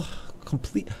 tutorial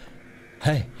complete.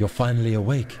 Hey, you're finally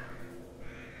awake.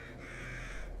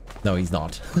 No, he's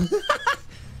not.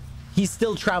 He's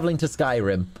still traveling to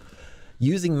Skyrim.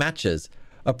 Using matches.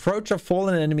 Approach a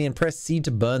fallen enemy and press C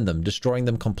to burn them, destroying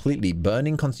them completely.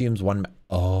 Burning consumes 1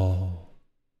 Oh,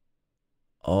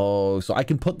 so I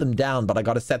can put them down, but I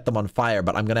gotta set them on fire,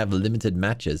 but I'm gonna have limited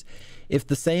matches. If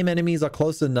the same enemies are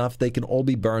close enough, they can all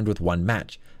be burned with 1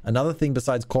 match. Other things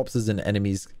besides corpses and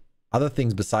enemies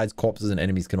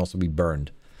can also be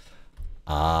burned.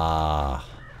 Ah,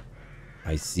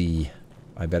 I see.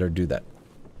 I better do that.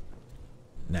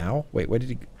 Now? Wait, where did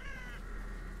he...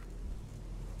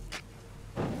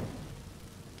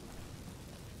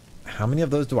 How many of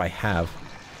those do I have?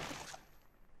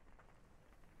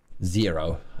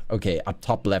 0. Okay, up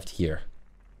top left here.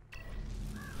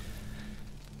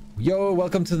 Yo,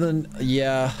 welcome to the...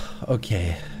 Yeah,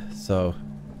 okay. So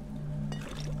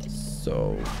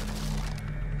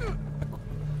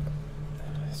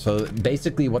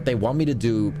basically what they want me to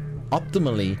do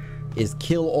optimally is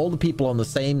kill all the people on the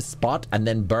same spot and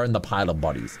then burn the pile of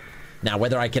bodies. Now,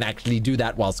 whether I can actually do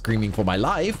that while screaming for my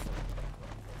life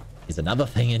is another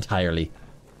thing entirely.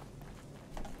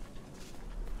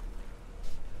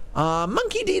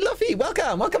 Monkey D. Luffy,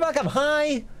 welcome.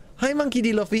 Hi, Monkey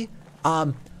D. Luffy.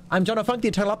 I'm Jono Funk, the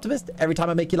Eternal Optimist. Every time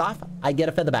I make you laugh, I get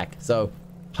a feather back. So,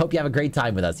 hope you have a great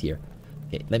time with us here.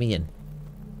 Okay, let me in.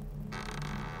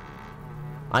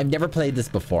 I've never played this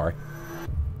before.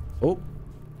 Oh,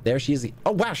 there she is.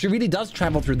 Oh, wow, she really does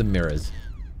travel through the mirrors.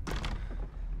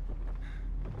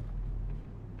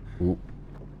 Ooh,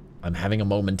 I'm having a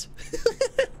moment.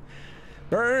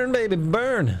 Burn, baby,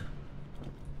 burn.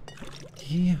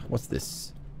 Yeah, what's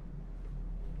this?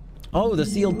 Oh, the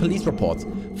sealed police reports.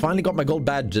 Finally got my gold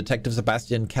badge, Detective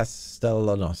Sebastian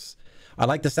Castellanos. I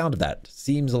like the sound of that.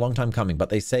 Seems a long time coming, but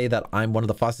they say that I'm one of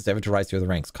the fastest ever to rise through the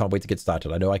ranks. Can't wait to get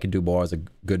started. I know I can do more as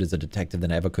good as a detective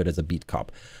than I ever could as a beat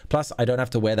cop. Plus, I don't have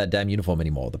to wear that damn uniform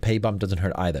anymore. The pay bump doesn't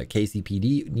hurt either.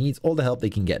 KCPD needs all the help they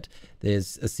can get.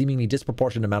 There's a seemingly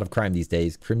disproportionate amount of crime these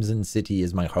days. Crimson City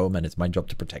is my home, and it's my job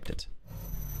to protect it.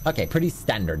 Okay, pretty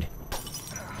standard.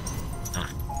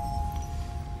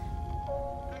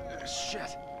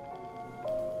 Shit.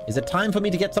 Is it time for me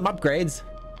to get some upgrades?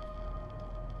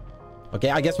 Okay,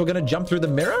 I guess we're gonna jump through the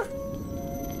mirror?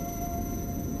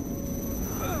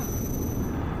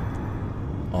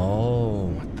 Oh.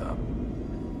 What the?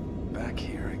 Back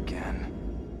here again.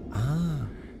 Ah.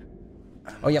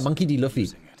 Oh yeah, Monkey D. Luffy.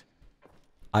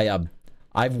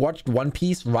 I've watched One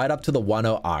Piece right up to the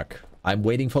Wano arc. I'm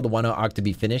waiting for the Wano arc to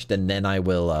be finished, and then I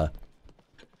will,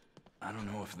 I don't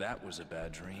know if that was a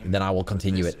bad dream. then I will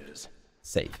continue it.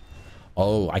 Save.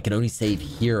 Oh, I can only save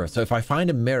here. So if I find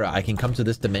a mirror, I can come to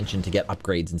this dimension to get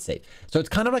upgrades and save. So it's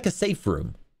kind of like a safe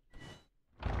room.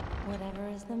 Whatever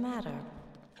is the matter?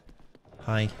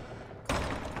 Hi.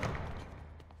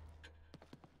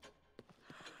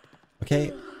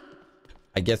 Okay.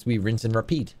 I guess we rinse and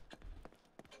repeat.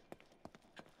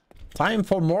 Time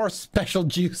for more special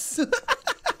juice.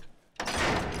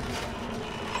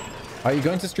 Are you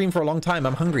going to stream for a long time?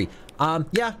 I'm hungry.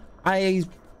 Yeah, I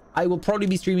will probably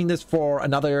be streaming this for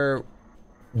another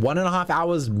 1.5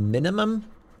 hours minimum.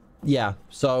 Yeah,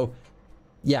 so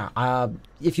yeah,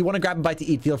 if you want to grab a bite to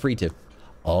eat, feel free to.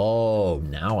 Oh,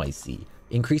 now I see.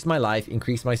 Increase my life,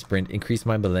 increase my sprint, increase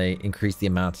my melee, increase the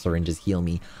amount of syringes, heal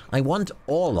me. I want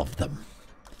all of them.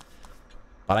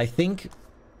 But I think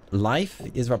life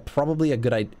is probably a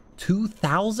good idea.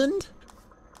 2,000?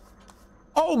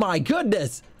 Oh my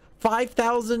goodness!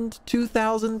 5,000,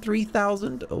 2,000,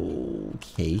 3,000.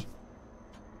 Okay.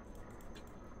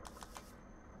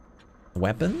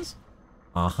 Weapons?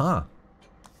 Uh-huh.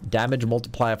 Damage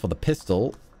multiplier for the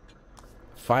pistol.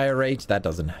 Fire rate, that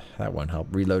won't help.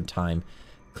 Reload time.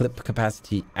 Clip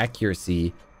capacity,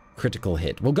 accuracy, critical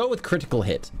hit. We'll go with critical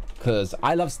hit, because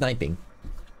I love sniping.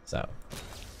 So.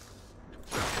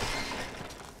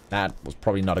 That was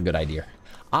probably not a good idea.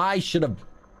 I should have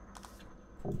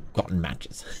gotten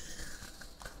matches.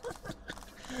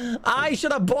 I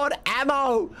should have bought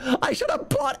ammo. I should have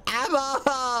bought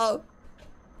ammo.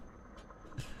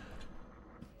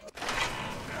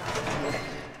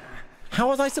 How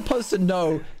was I supposed to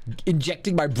know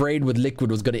injecting my brain with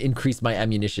liquid was going to increase my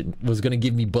ammunition, was going to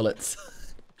give me bullets?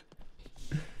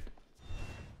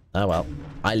 Oh well,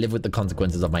 I live with the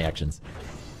consequences of my actions.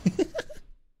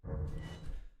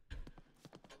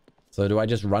 So do I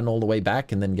just run all the way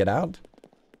back and then get out?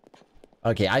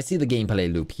 Okay, I see the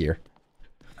gameplay loop here.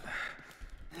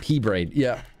 P-braid,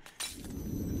 yeah.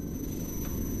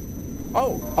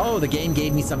 Oh, the game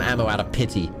gave me some ammo out of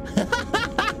pity.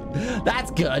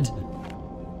 That's good.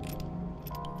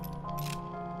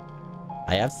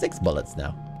 I have 6 bullets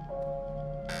now.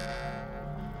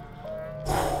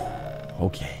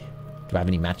 Okay. Do I have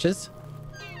any matches?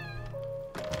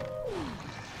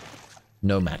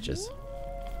 No matches.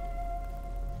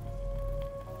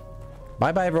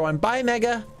 Bye-bye, everyone. Bye,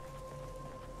 Mega.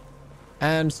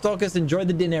 And Stalkers, enjoy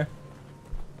the dinner.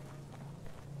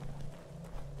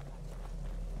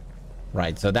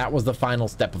 Right, so that was the final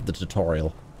step of the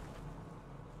tutorial.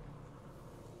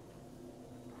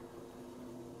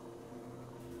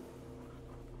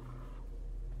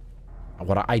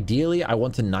 Ideally, I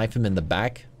want to knife him in the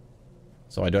back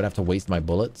So I don't have to waste my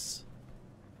bullets.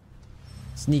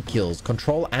 Sneak kills.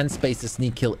 Control and space to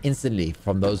sneak kill instantly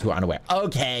from those who are unaware.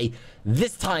 Okay,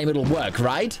 this time it'll work,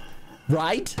 right?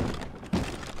 Right?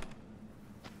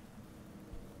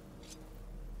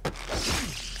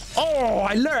 Oh,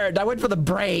 I learned. I went for the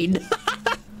brain.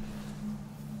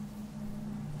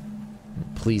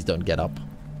 Please don't get up.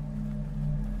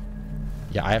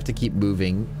 Yeah, I have to keep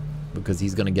moving because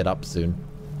he's gonna get up soon.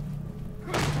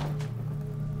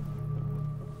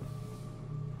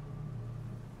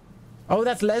 Oh,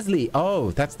 that's Leslie.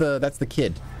 Oh, that's the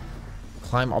kid.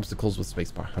 Climb obstacles with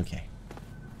spacebar. Okay.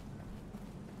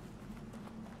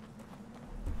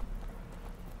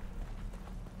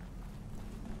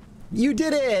 You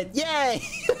did it! Yay!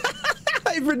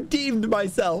 I've redeemed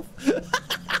myself.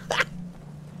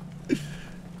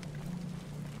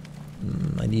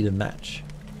 I need a match.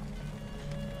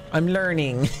 I'm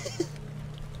learning.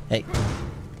 Hey.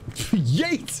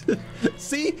 Yeet!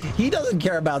 See? He doesn't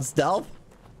care about stealth.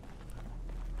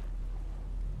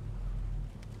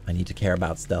 I need to care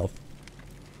about stealth.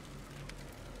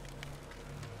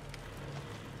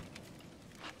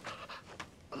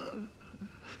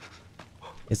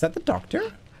 Is that the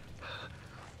doctor?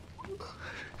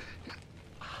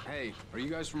 Hey, are you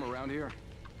guys from around here?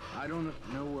 I don't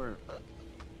know where...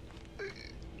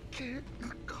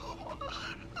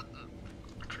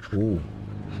 Ooh.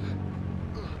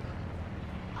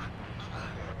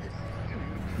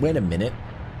 Wait a minute.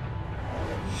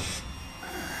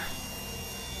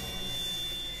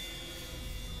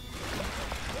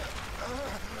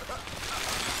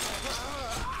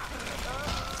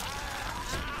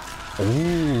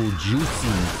 Ooh, juicy.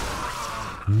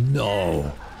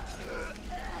 No.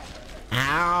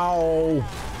 Ow.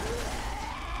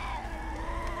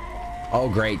 Oh,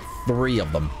 great. 3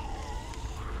 of them.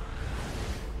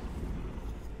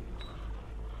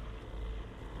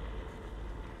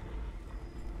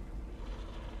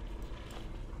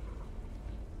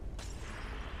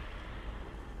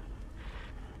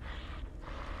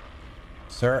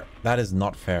 Sir, that is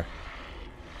not fair.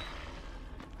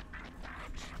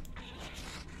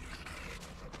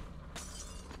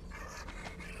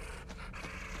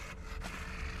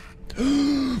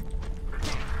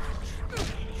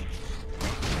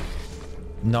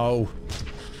 No.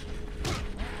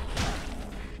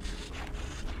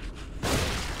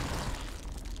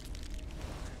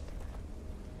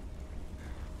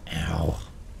 Ow.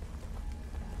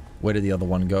 Where did the other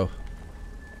one go?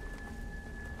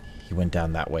 He went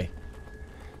down that way.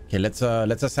 Okay, let's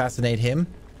assassinate him.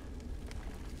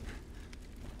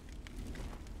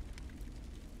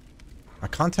 I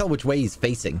can't tell which way he's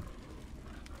facing.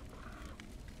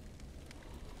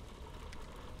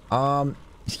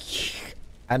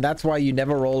 And that's why you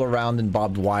never roll around in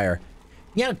barbed wire.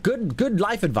 Yeah, good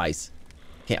life advice.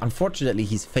 Okay, unfortunately,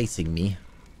 he's facing me.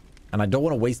 And I don't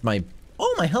want to waste my...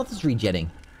 Oh, my health is regenning.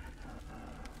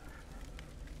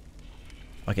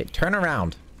 Okay, turn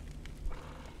around.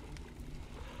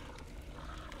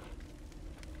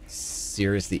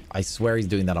 Seriously, I swear he's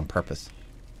doing that on purpose.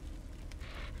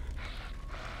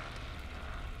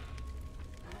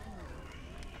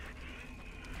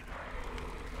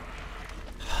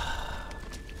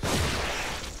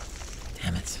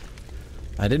 Damn it.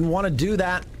 I didn't want to do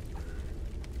that.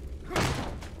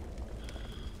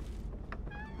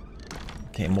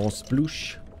 Okay, more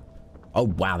sploosh. Oh,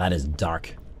 wow, that is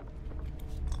dark.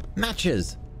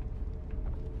 Matches.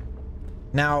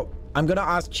 Now, I'm gonna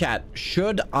ask chat,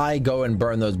 should I go and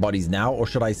burn those bodies now, or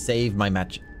should I save my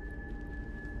match?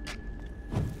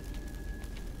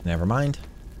 Never mind.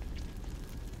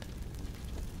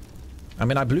 I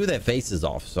mean, I blew their faces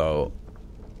off, so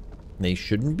they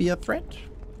shouldn't be a threat.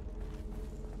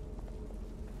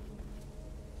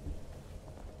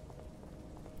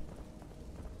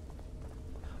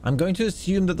 I'm going to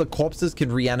assume that the corpses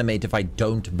can reanimate if I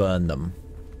don't burn them.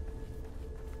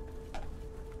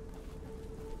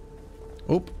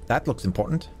 Oop, that looks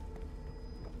important.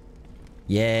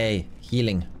 Yay,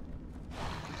 healing.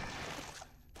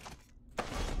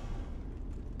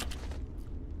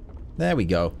 There we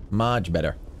go. Much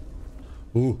better.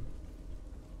 Ooh.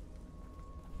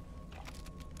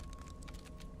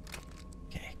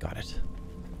 Okay, got it.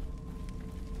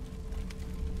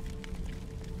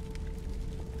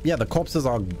 Yeah, the corpses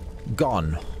are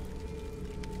gone.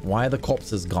 Why are the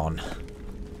corpses gone?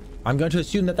 I'm going to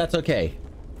assume that that's okay.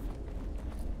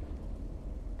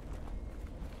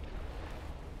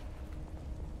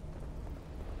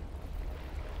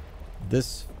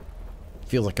 This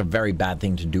feels like a very bad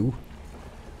thing to do.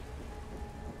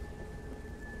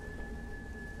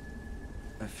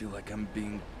 I feel like I'm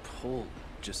being pulled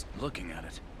just looking at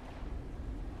it.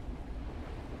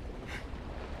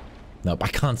 Nope, I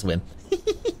can't swim.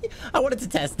 I wanted to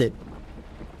test it.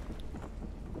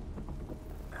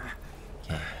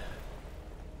 Okay.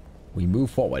 We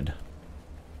move forward.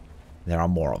 There are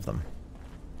more of them.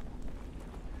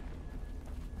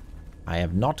 I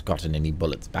have not gotten any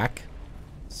bullets back.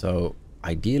 So,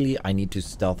 ideally, I need to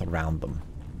stealth around them.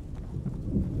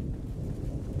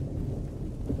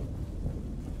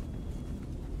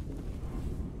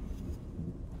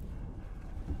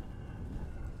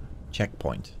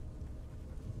 Checkpoint.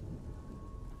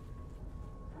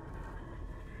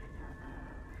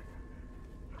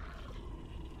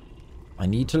 I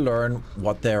need to learn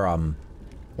what their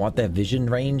vision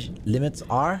range limits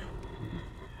are.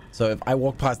 So if I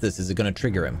walk past this, is it going to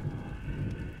trigger him?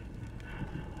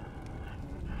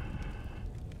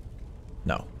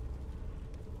 No.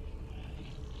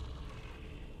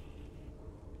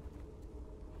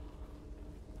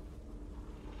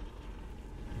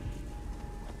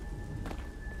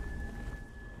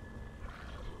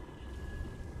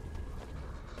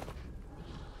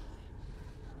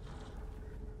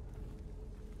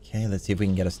 Okay, let's see if we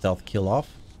can get a stealth kill off.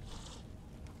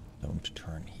 Don't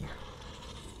turn here.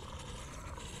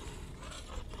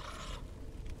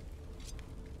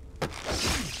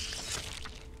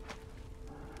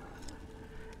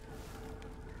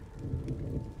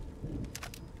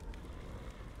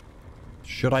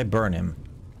 Should I burn him?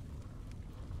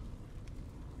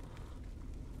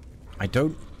 I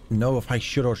don't know if I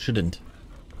should or shouldn't.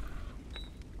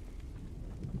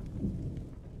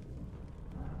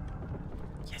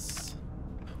 Yes.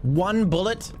 One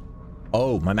bullet?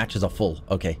 Oh, my matches are full.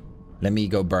 Okay. Let me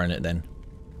go burn it then.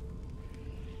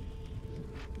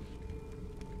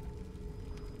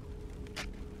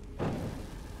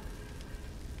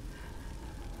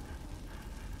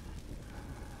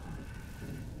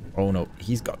 Oh no,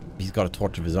 he's got a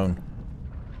torch of his own.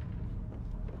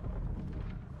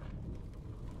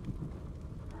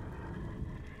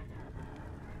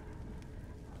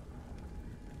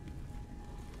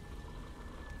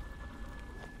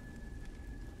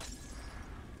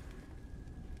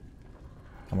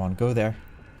 Come on, go there.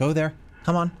 Go there.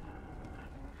 Come on.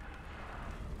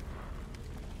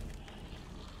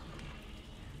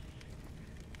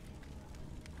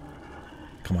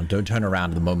 Come on, don't turn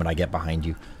around the moment I get behind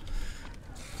you.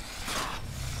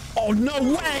 Oh, no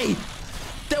way!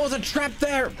 There was a trap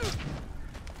there!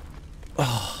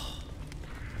 Oh.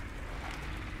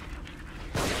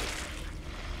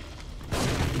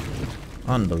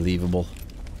 Unbelievable.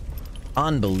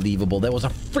 Unbelievable. There was a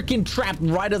freaking trap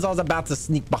right as I was about to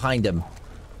sneak behind him.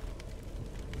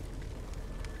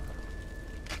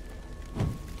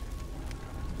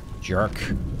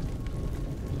 Jerk.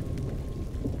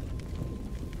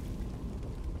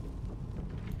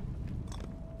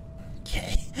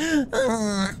 Okay.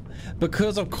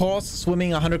 Because, of course,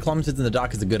 swimming 100 kilometers in the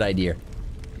dark is a good idea.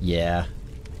 Yeah.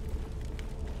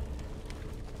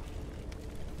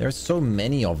 There's so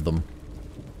many of them.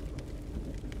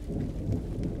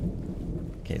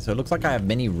 Okay, so it looks like I have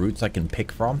many routes I can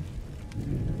pick from.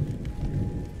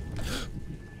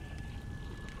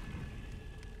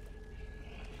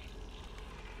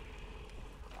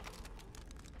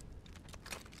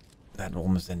 That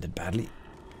almost ended badly.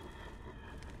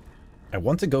 I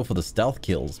want to go for the stealth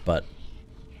kills, but...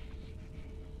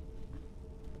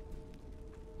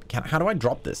 How do I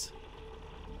drop this?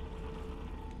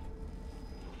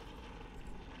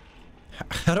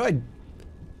 How do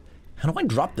I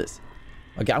drop this?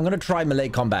 Okay, I'm gonna try melee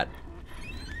combat.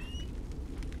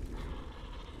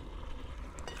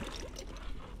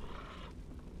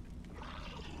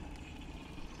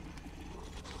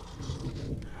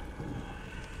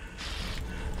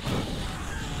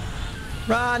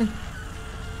 Run!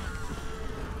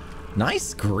 Nice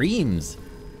screams.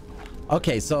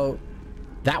 Okay, so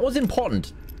that was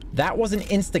important. That was an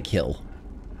insta-kill.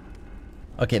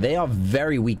 Okay, they are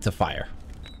very weak to fire.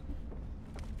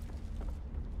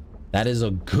 That is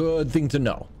a good thing to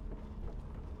know.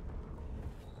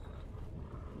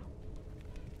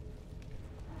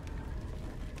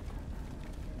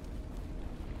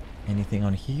 Anything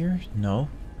on here? No.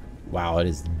 Wow, it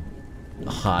is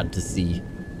hard to see.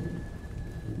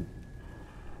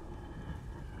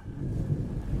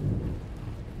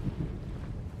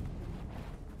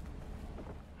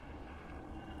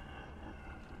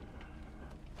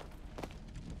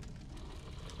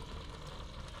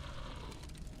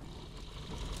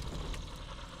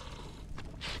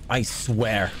 I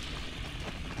swear.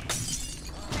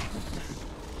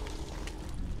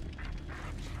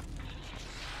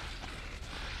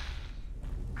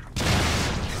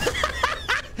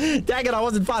 Dang it, I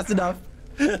wasn't fast enough.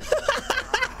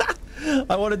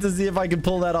 I wanted to see if I could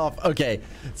pull that off. Okay,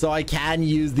 so I can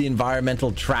use the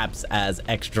environmental traps as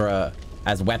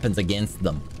weapons against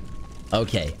them.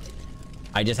 Okay.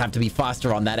 I just have to be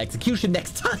faster on that execution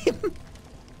next time.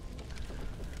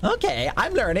 Okay,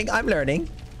 I'm learning.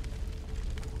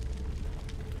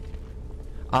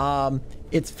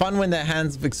 It's fun when their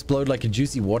hands explode like a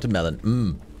juicy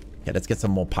watermelon. Okay, let's get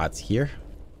some more parts here.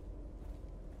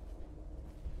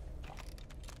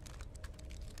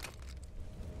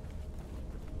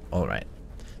 All right.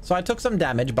 So I took some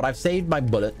damage, but I've saved my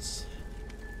bullets.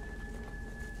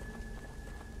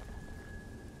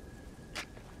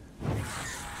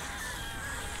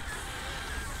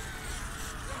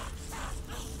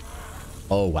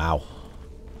 Oh, wow.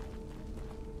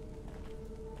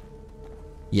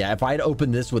 Yeah, if I'd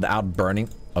opened this without burning...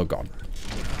 Oh, God.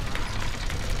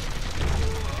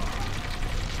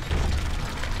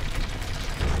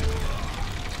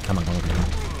 Come on.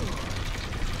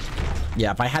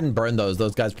 Yeah, if I hadn't burned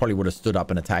those guys probably would have stood up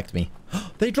and attacked me.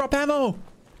 They drop ammo!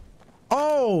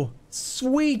 Oh,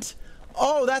 sweet!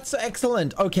 Oh, that's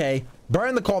excellent. Okay,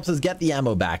 burn the corpses, get the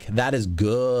ammo back. That is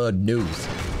good news.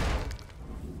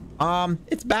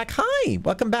 It's back. Hi,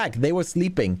 welcome back. They were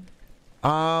sleeping.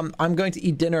 I'm going to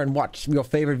eat dinner and watch your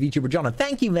favorite VTuber, Jono.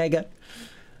 Thank you, Mega.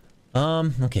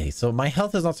 Okay, so my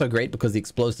health is not so great because the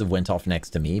explosive went off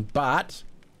next to me, but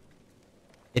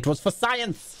it was for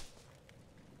science.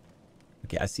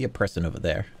 Okay, I see a person over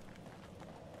there.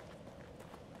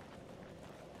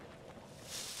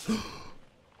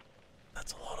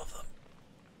 That's a lot of them.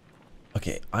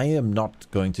 Okay, I am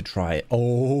not going to try it.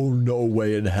 Oh, no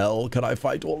way in hell can I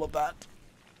fight all of that.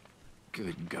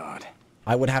 Good God.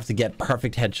 I would have to get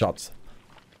perfect headshots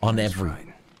on That's every...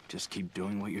 right. Just keep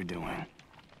doing what you're doing.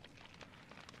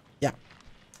 Yeah.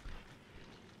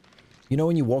 You know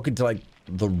when you walk into, like,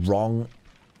 the wrong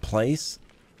place?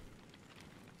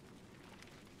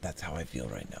 That's how I feel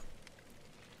right now.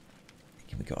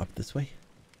 Can we go up this way?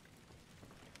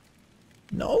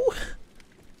 No?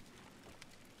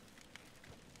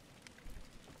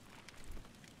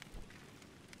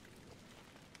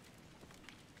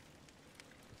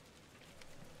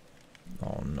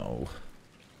 Oh, no.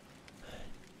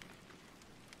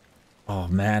 Oh,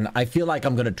 man. I feel like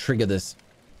I'm going to trigger this.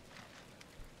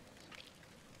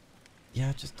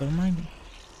 Yeah, just don't mind me.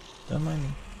 Don't mind me.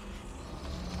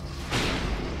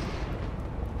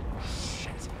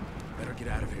 Shit. Better get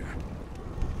out of here.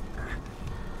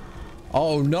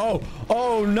 Oh, no.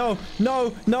 Oh, no.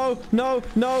 No, no, no,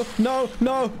 no, no,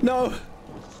 no, no.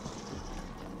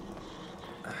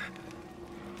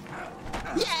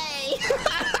 Yay!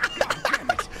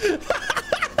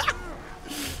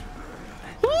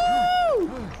 Woo!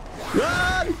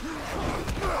 Run!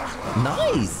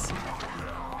 Nice.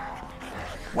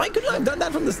 Why couldn't I have done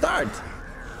that from the start?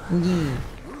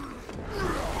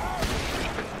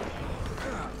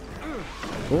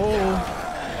 Oh.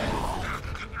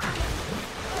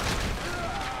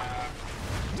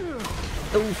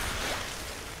 Oof.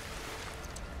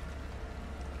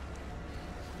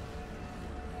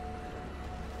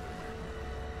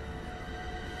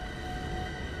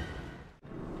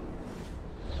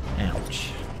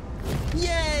 Ouch.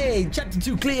 Yay! Chapter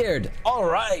 2 cleared. All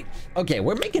right. Okay,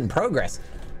 we're making progress.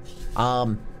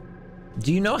 Do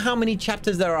you know how many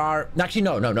chapters there are? Actually,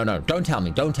 no. Don't tell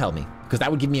me. Don't tell me. Because that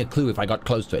would give me a clue if I got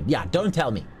close to it. Yeah, don't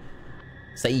tell me.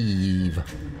 Save.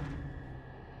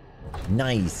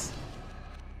 Nice.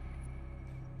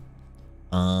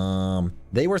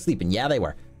 They were sleeping. Yeah, they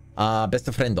were. Best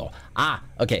friendo. Ah,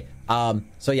 okay.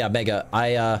 So yeah, Mega,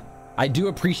 I do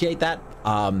appreciate that.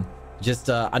 Just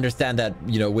understand that,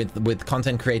 you know, with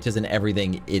content creators and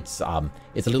everything, it's a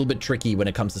little bit tricky when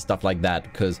it comes to stuff like that,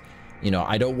 because, you know,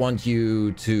 I don't want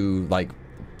you to like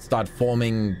start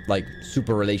forming like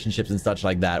super relationships and such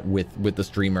like that with the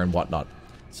streamer and whatnot.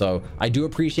 So I do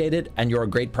appreciate it, and you're a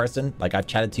great person. Like, I've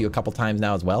chatted to you a couple times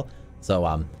now as well.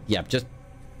 So yeah, just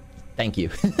thank you.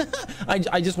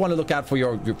 I just want to look out for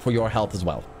your health as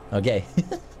well. Okay.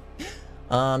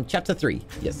 Chapter 3.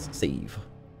 Yes, save.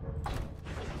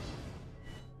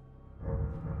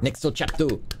 Next to chapter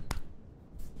 2.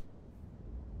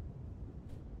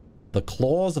 The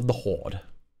claws of the horde.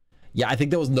 Yeah, I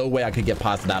think there was no way I could get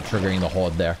past without triggering the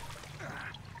horde there.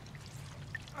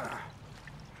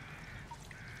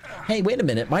 Hey, wait a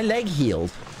minute. My leg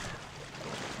healed.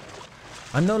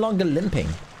 I'm no longer limping,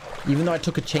 even though I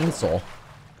took a chainsaw.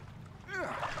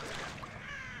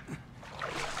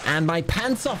 And my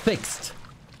pants are fixed.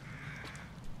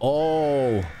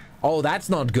 Oh, that's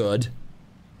not good.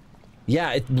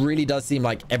 Yeah, it really does seem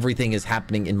like everything is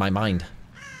happening in my mind.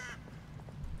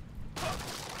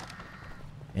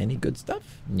 Any good stuff?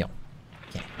 No.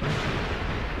 Okay.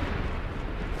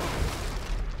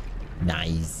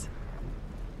 Nice.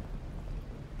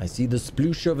 I see the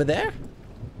sploosh over there.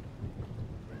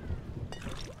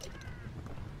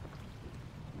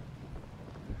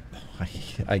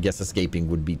 I guess escaping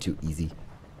would be too easy.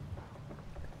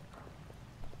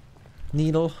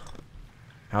 Needle.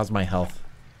 How's my health?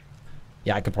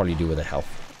 Yeah, I could probably do with a health.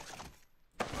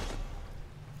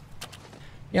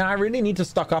 Yeah, I really need to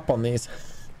stock up on these.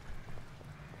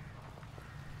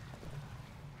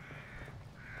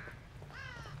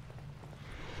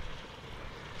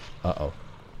 Uh-oh.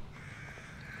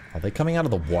 Are they coming out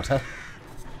of the water?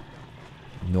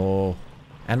 No.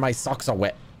 And my socks are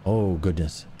wet. Oh,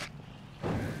 goodness.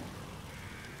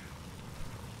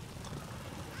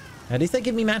 At least they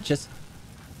give me matches.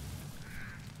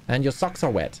 And your socks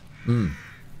are wet.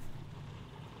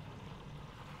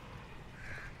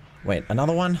 Wait,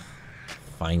 another one?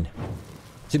 Fine.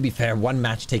 To be fair, one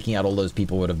match taking out all those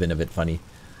people would have been a bit funny.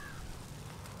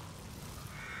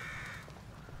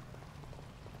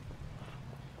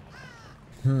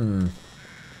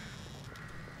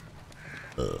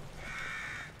 Ugh.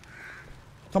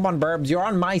 Come on, Burbs, you're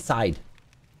on my side.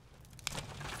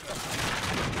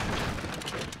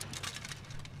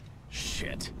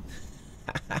 Shit.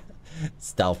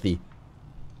 Stealthy.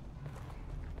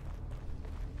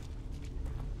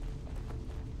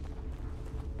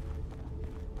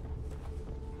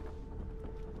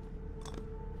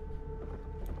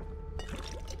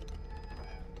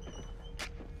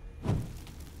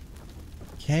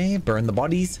 Okay, burn the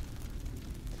bodies.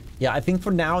 Yeah, I think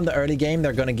for now in the early game,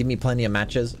 they're going to give me plenty of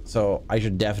matches. So I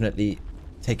should definitely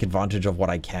take advantage of what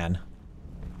I can.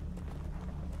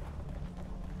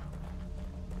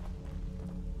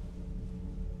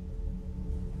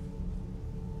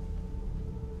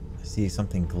 I see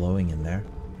something glowing in there.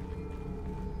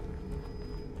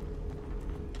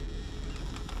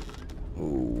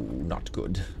 Oh, not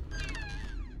good.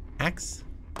 Axe?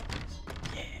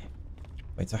 Yeah.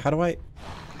 Wait, so how do I...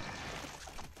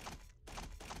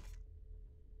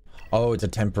 Oh, it's a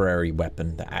temporary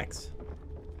weapon, the axe.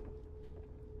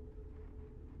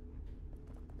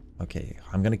 Okay,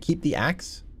 I'm gonna keep the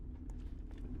axe.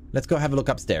 Let's go have a look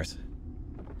upstairs.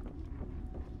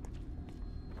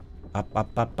 Up,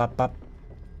 up, up, up, up.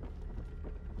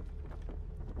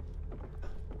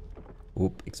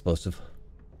 Oop, explosive.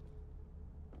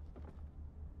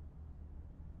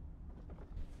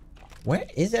 Where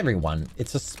is everyone?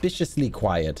 It's suspiciously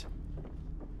quiet.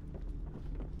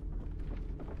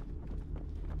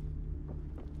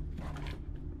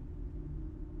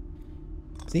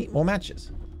 See, more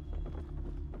matches.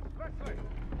 Leslie,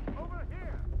 over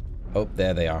here. Oh,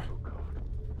 there they are.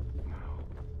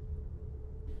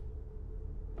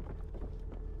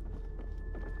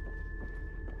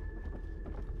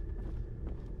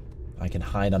 I can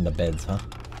hide under beds, huh?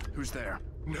 Who's there?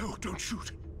 No, don't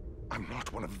shoot. I'm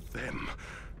not one of them.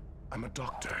 I'm a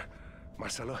doctor.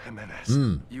 Marcelo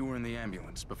Jimenez. You were in the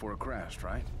ambulance before it crashed,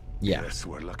 right? Yeah. Yes,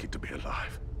 we're lucky to be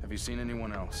alive. Have you seen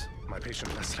anyone else? My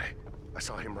patient Leslie. I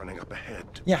saw him running up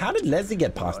ahead. Yeah, how did Leslie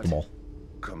get past them all?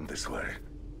 Come this way.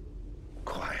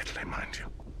 Quietly, mind you.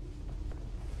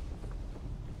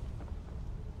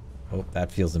 Oh, that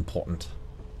feels important.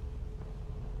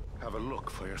 Have a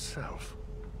look for yourself.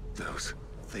 Those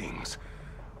things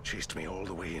chased me all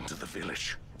the way into the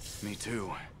village. Me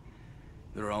too.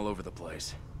 They're all over the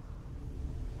place.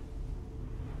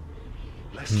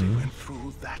 Leslie went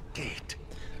through that gate.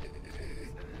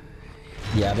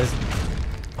 Yeah, this...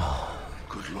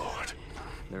 Good Lord.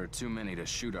 There are too many to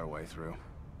shoot our way through.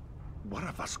 One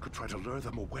of us could try to lure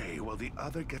them away while the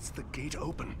other gets the gate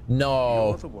open. No.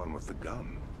 You're the one with the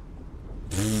gun.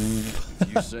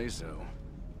 If you say so.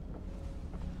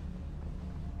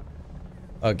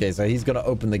 Okay, so he's gonna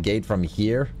open the gate from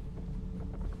here.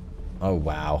 Oh,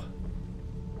 wow.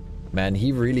 Man,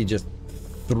 he really just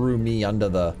threw me under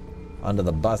the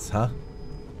bus, huh?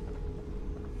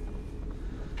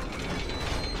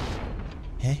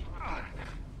 Hey?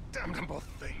 Damn them both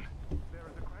thing. There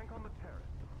is a crank on the terrace.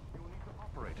 You will need to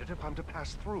operate it if I'm to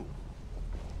pass through.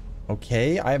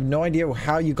 Okay, I have no idea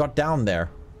how you got down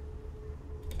there.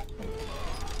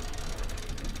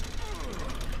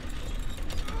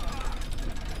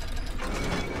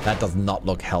 That does not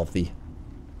look healthy.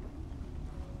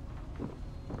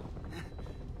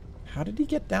 How did he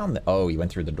get down there? Oh, he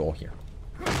went through the door here.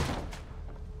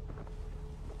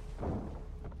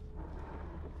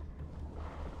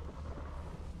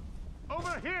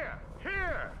 Over here!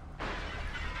 Here!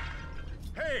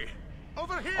 Hey!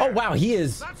 Over here! Oh, wow, he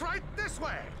is... That's right, this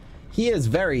way! He is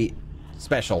very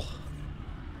special.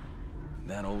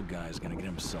 That old guy's gonna get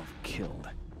himself killed.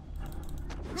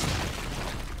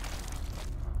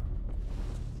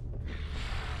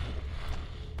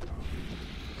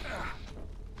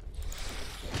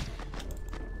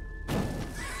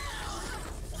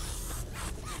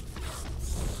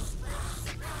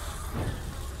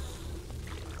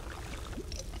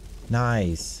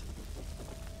 Nice.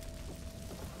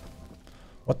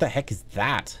 What the heck is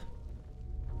that?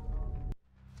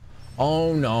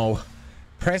 Oh no.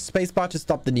 Press spacebar to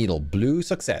stop the needle. Blue,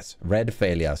 success. Red,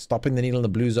 failure. Stopping the needle in the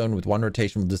blue zone with one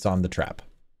rotation will disarm the trap.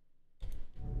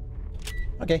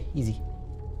 Okay, easy.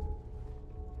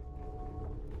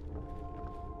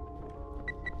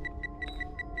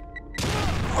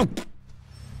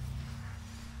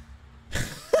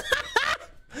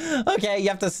 Okay, you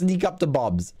have to sneak up to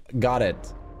Bob's. Got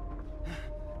it.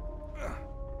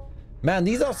 Man,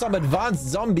 these are some advanced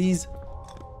zombies.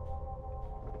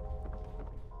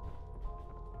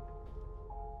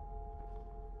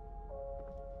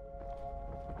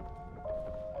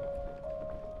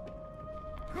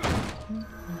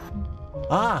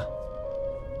 Ah.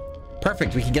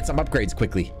 Perfect, we can get some upgrades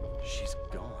quickly. She's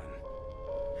gone.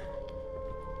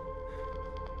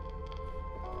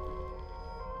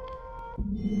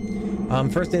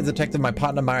 First day as a detective, my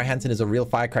partner Mara Hansen is a real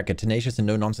firecracker, tenacious and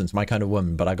no nonsense, my kind of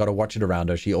woman, but I gotta watch it around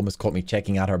her. She almost caught me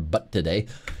checking out her butt today.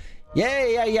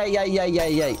 Yay, yay, yay, yay, yay,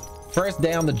 yay, yay. First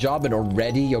day on the job and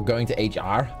already you're going to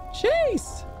HR?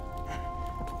 Jeez.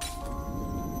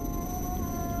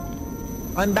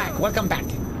 I'm back, welcome back.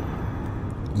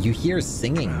 You hear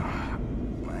singing.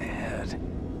 My head.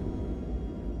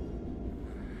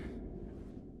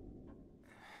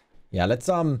 Yeah, let's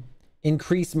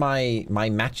increase my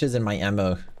matches and my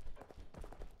ammo.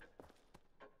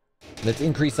 Let's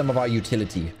increase some of our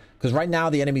utility. Because right now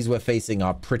the enemies we're facing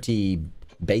are pretty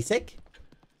basic.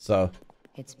 So.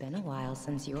 It's been a while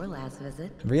since your last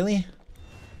visit. Really?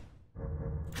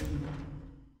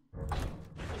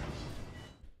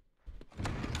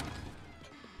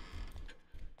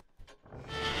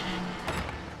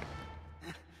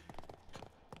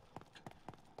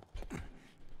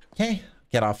 Okay,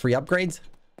 get our free upgrades.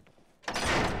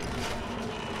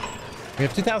 We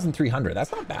have 2,300.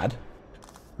 That's not bad.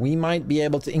 We might be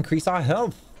able to increase our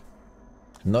health.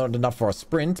 Not enough for a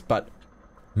sprint, but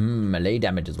melee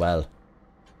damage as well.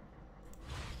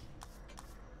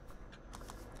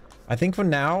 I think for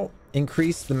now,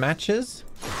 increase the matches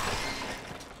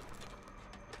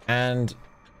and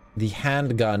the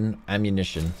handgun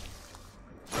ammunition.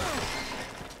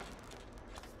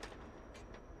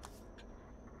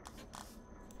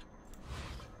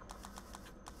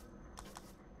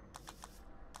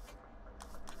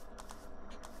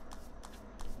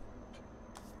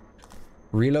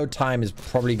 Reload time is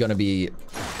probably going to be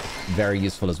very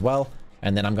useful as well.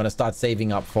 And then I'm going to start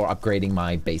saving up for upgrading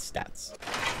my base stats.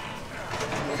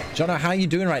 Jono, how are you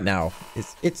doing right now?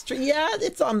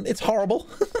 It's horrible.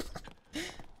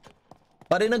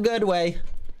 But in a good way.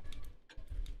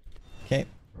 Okay,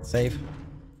 save.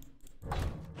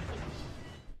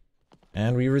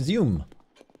 And we resume.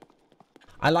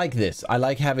 I like this. I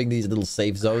like having these little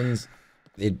save zones.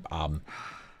 It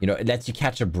you know, it lets you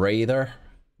catch a breather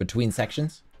between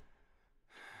sections.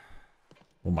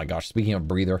 Oh my gosh, speaking of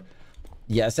breather.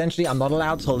 Yeah, essentially I'm not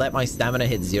allowed to let my stamina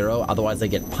hit 0, otherwise I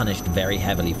get punished very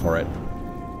heavily for it.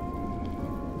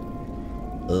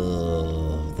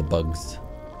 Ugh, the bugs.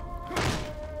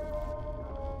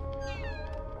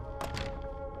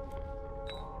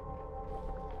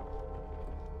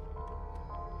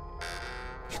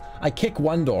 I kick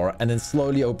one door and then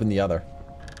slowly open the other.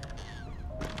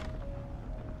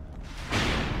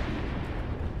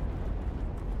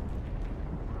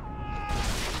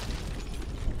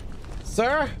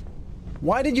 Sir?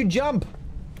 Why did you jump?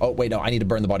 Oh, wait, no, I need to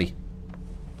burn the body.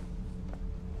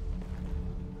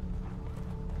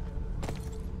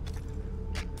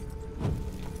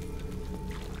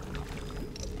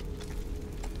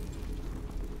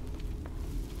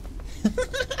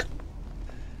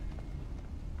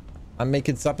 I'm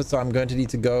making supper, so I'm going to need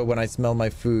to go when I smell my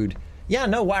food. Yeah,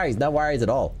 no worries at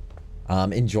all.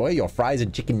 Enjoy your fries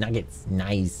and chicken nuggets.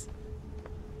 Nice.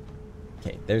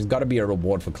 Okay, there's got to be a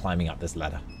reward for climbing up this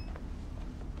ladder.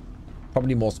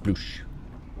 Probably more sploosh.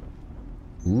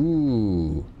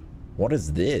 Ooh, what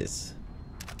is this?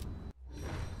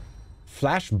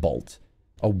 Flash bolt.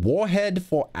 A warhead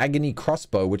for agony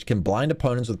crossbow, which can blind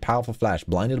opponents with powerful flash.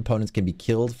 Blinded opponents can be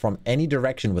killed from any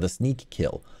direction with a sneak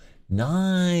kill.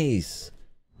 Nice.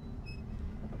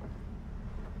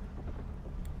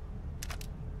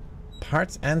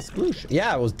 Parts and sploosh.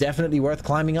 Yeah, it was definitely worth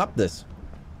climbing up this.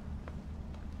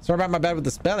 Sorry about my bad with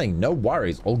the spelling. No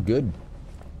worries. All good.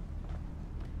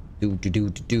 Do.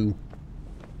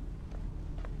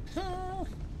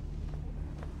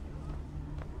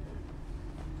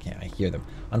 Okay, I hear them.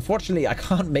 Unfortunately, I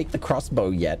can't make the crossbow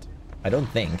yet. I don't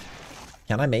think.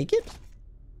 Can I make it?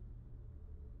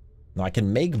 No, I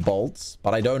can make bolts,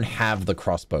 but I don't have the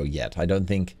crossbow yet. I don't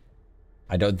think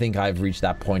I don't think I've reached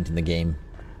that point in the game.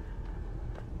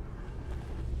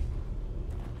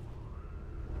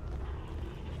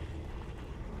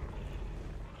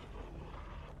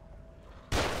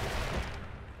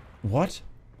 What?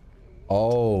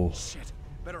 Oh. Shit.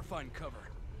 Better find cover.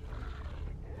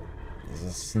 There's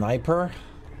a sniper?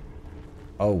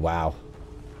 Oh, wow.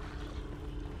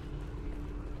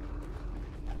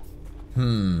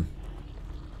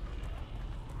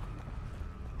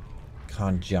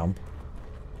 Can't jump.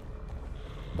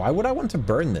 Why would I want to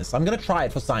burn this? I'm gonna try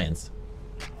it for science.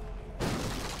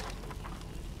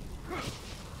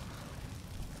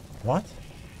 What?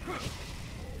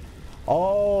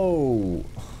 Oh.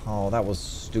 Oh, that was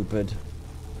stupid.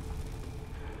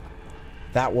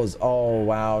 That was... Oh,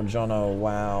 wow, Jono,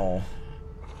 wow.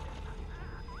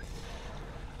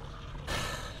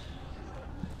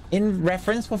 In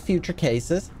reference for future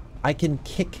cases, I can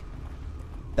kick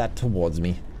that towards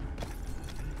me.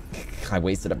 I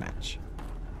wasted a match.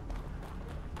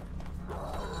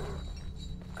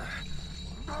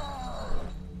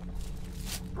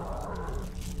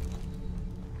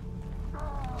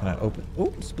 Can I open? Oh,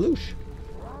 sploosh.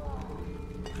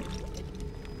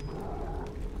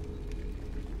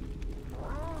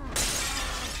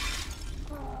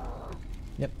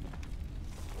 Yep.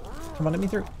 Come on, let me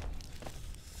through.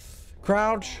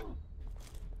 Crouch.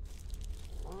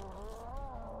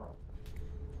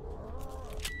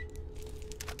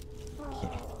 Okay.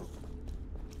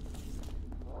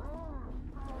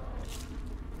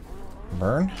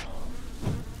 Burn.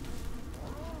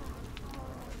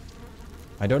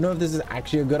 I don't know if this is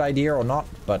actually a good idea or not,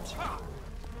 but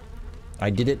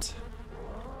I did it.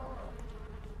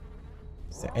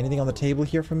 Is there anything on the table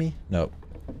here for me? No.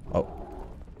 Oh.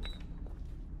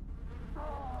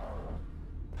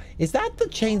 Is that the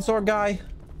chainsaw guy?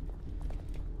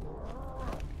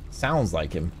 Sounds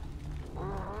like him.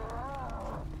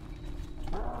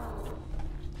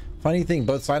 Funny thing,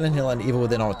 both Silent Hill and Evil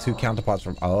Within are two counterparts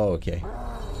from... Oh, okay.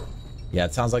 Yeah,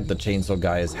 it sounds like the chainsaw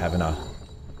guy is having a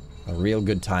real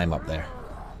good time up there.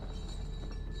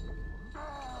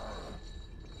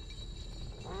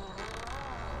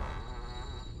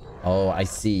 Oh, I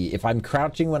see. If I'm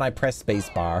crouching when I press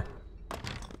spacebar,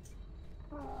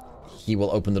 he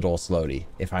will open the door slowly.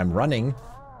 If I'm running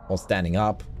or standing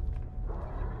up...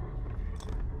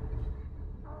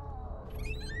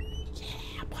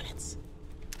 Yeah, bullets.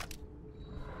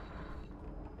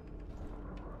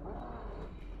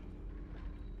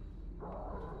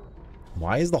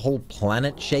 Why is the whole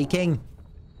planet shaking?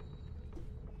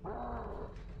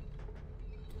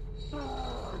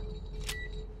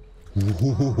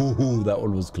 Ooh, that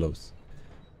one was close.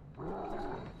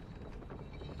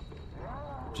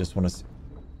 Just want to see.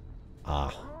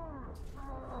 Ah.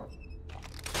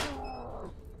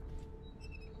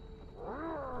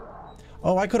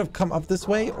 Oh, I could have come up this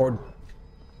way, or...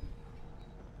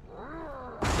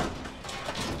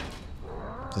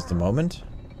 Just a moment.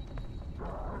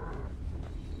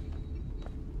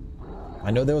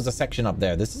 I know there was a section up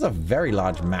there. This is a very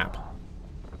large map.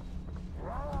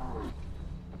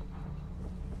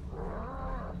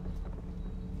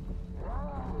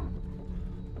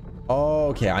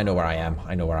 Okay, I know where I am.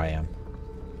 I know where I am.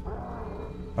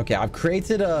 Okay, I've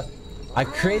created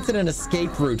an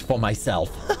escape route for myself.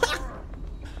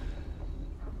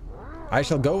 I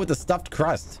shall go with the stuffed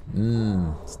crust.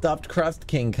 Stuffed crust,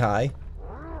 King Kai.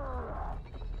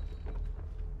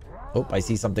 Oh, I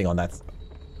see something on that.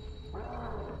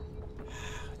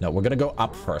 No, we're gonna go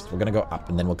up first. We're gonna go up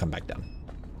and then we'll come back down.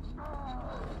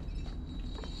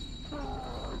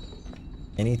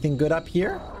 Anything good up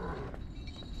here?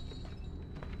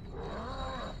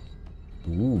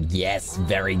 Ooh, yes,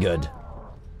 very good.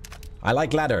 I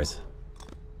like ladders.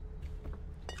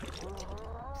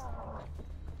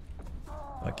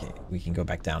 Okay, we can go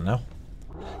back down now.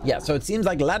 Yeah, so it seems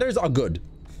like ladders are good.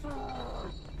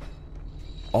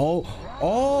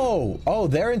 Oh,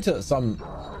 they're into some...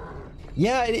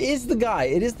 Yeah, it is the guy.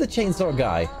 It is the chainsaw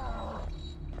guy.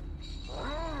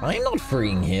 I'm not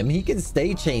freeing him. He can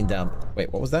stay chained down.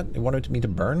 Wait, what was that? It wanted me to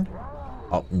burn?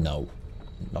 Oh, no.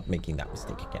 I'm not making that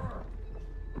mistake again.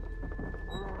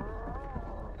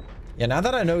 Yeah, now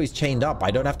that I know he's chained up, I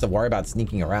don't have to worry about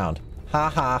sneaking around.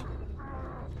 Haha.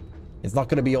 It's not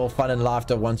going to be all fun and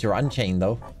laughter once you're unchained,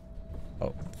 though.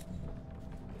 Oh.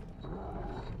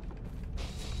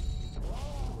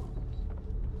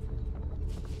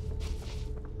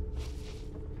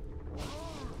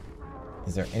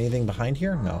 Is there anything behind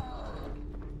here? No.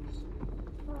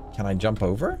 Can I jump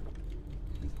over?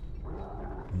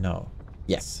 No.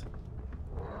 Yes.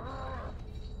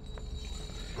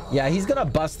 Yeah, he's gonna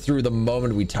bust through the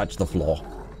moment we touch the floor.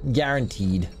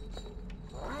 Guaranteed.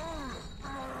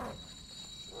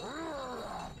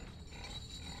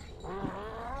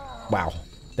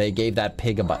 They gave that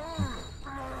pig a button.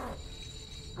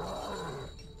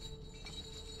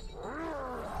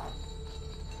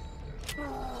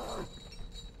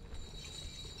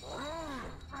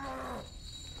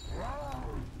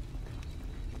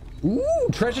 Ooh,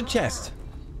 treasure chest.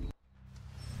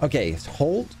 Okay,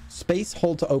 hold space,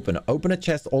 hold to open. Open a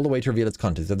chest all the way to reveal its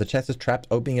contents. If the chest is trapped,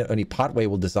 opening it only part way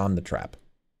will disarm the trap.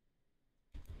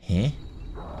 Huh?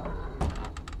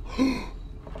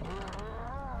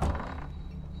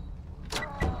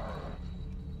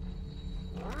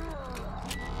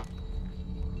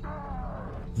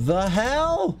 The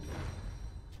hell?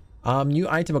 New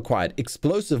item acquired.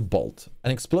 Explosive bolt.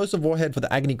 An explosive warhead for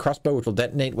the agony crossbow which will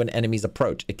detonate when enemies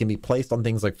approach. It can be placed on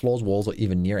things like floors, walls, or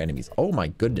even near enemies. Oh my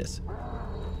goodness.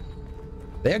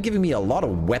 They are giving me a lot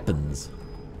of weapons.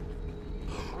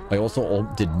 I also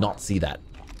did not see that.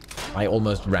 I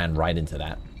almost ran right into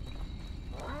that.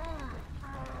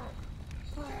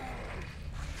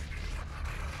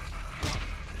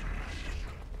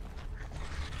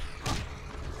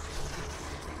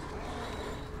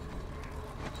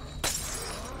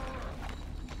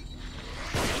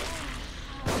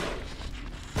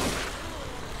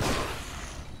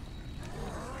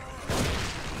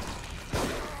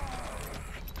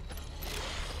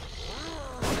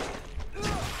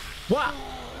 What?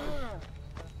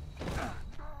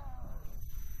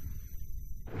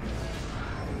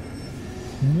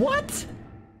 What?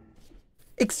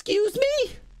 Excuse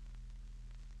me?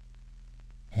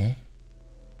 Huh?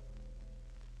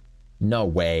 No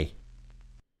way.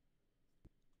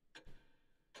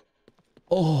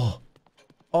 Oh.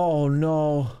 Oh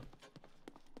no.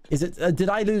 Is it, did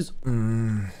I lose?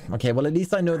 Okay, well at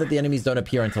least I know that the enemies don't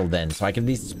appear until then, so I can at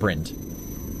least sprint.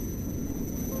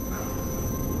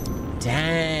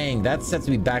 Dang, that sets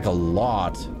me back a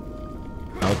lot.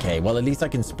 Okay, well at least I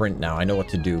can sprint now. I know what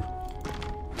to do.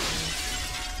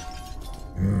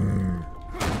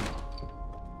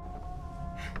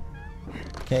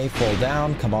 Okay, fall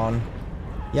down. Come on.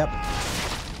 Yep.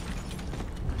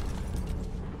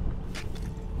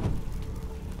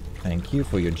 Thank you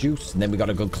for your juice. And then we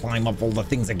gotta go climb up all the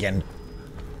things again.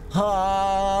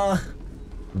 Wow,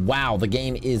 the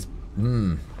game is...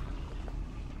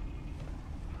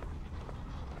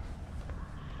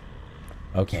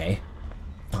 Okay.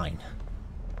 Fine.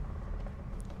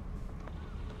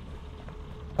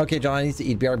 Okay, John needs to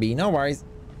eat BRB. No worries.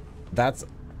 That's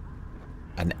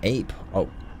an ape. Oh.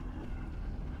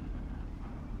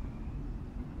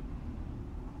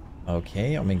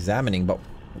 Okay, I'm examining, but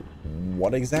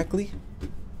what exactly?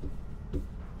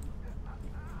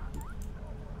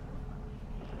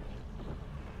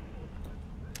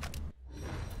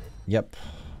 Yep.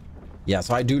 Yeah,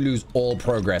 so I do lose all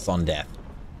progress on death.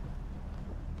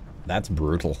 That's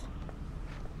brutal.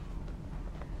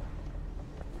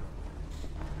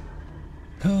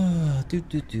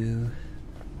 Okay,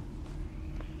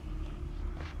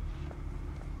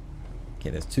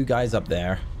 there's two guys up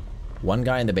there. One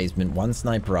guy in the basement, one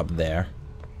sniper up there.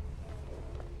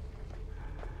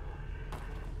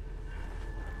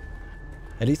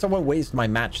 At least I won't waste my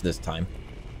match this time.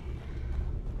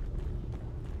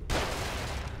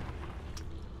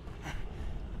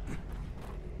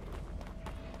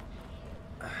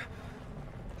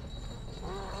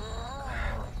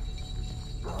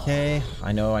 Okay,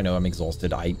 I know, I'm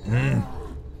exhausted.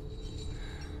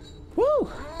 Woo!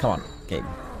 Come on. Okay,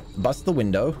 bust the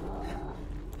window.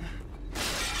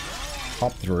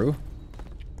 Hop through.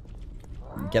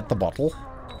 Get the bottle.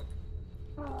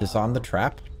 Disarm the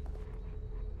trap.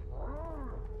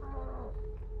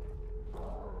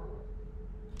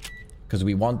 Because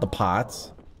we want the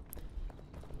parts.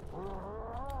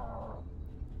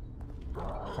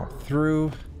 Hop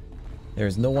through.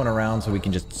 There's no one around, so we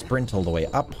can just sprint all the way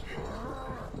up.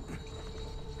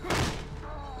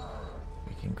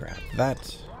 We can grab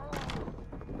that.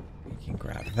 We can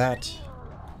grab that.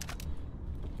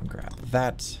 We can grab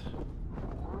that.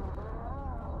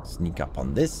 Sneak up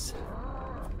on this.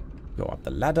 Go up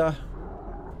the ladder.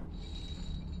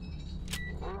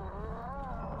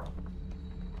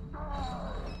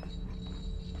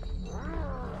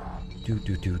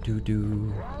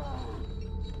 Do.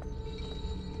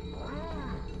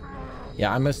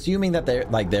 Yeah, I'm assuming that there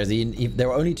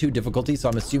are only two difficulties, so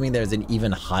I'm assuming there's an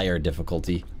even higher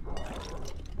difficulty.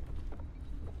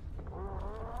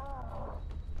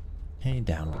 Okay,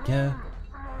 down we go.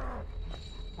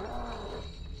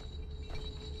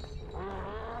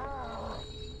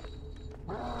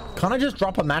 Can't I just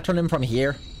drop a match on him from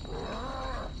here?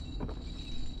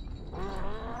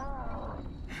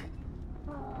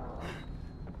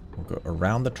 We'll go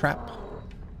around the trap.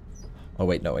 Oh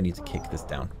wait, no, I need to kick this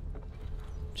down.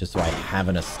 Just so I have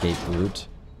an escape route.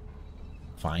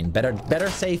 Fine. Better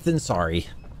safe than sorry.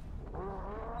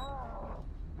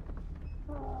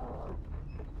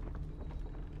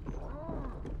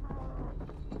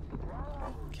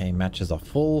 Okay, matches are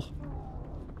full.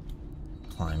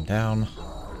 Climb down.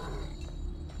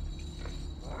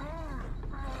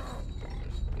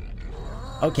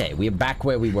 Okay, we're back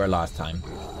where we were last time.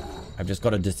 I've just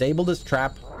got to disable this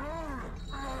trap.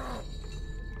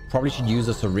 Probably should use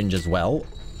a syringe as well.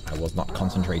 I was not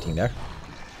concentrating there.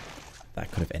 That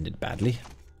could have ended badly.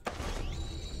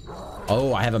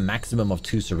 Oh, I have a maximum of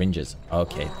 2 syringes.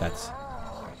 Okay, that's...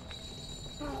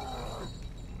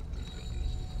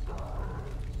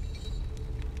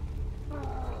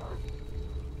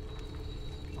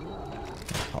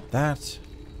 Pop that.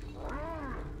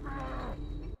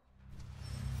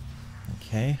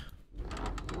 Okay.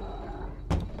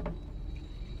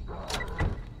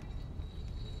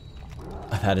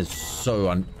 That is so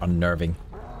unnerving.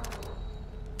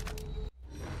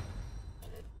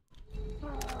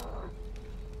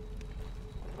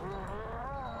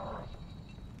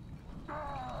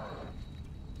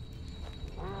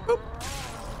 Boop.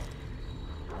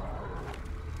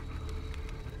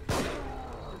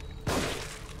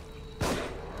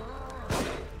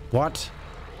 What?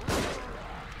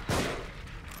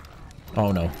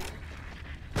 Oh no.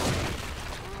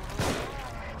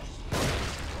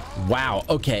 Wow,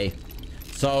 okay.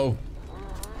 So,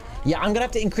 yeah, I'm gonna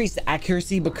have to increase the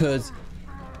accuracy because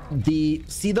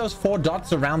see those 4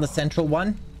 dots around the central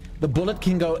one? The bullet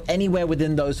can go anywhere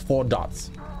within those 4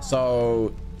 dots.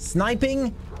 So,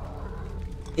 sniping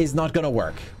is not gonna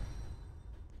work.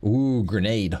 Ooh,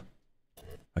 grenade.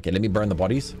 Okay, let me burn the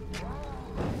bodies.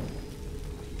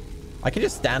 I can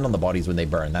just stand on the bodies when they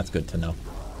burn. That's good to know.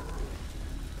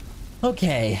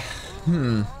 Okay.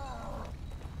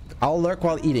 I'll lurk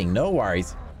while eating. No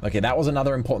worries. Okay, that was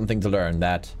another important thing to learn.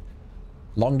 That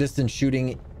long distance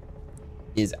shooting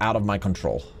is out of my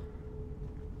control.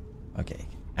 Okay.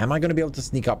 Am I going to be able to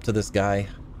sneak up to this guy?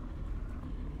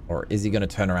 Or is he going to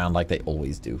turn around like they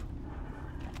always do?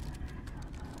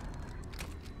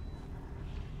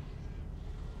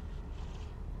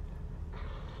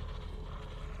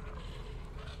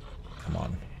 Come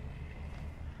on.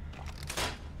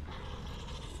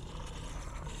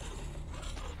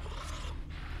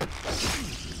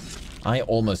 I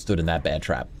almost stood in that bear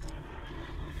trap.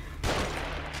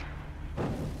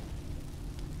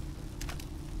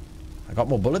 I got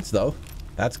more bullets though.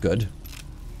 That's good.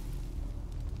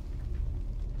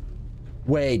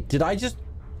 Wait, did I just...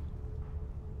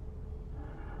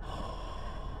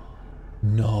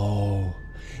 No.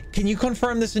 Can you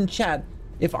confirm this in chat?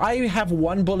 If I have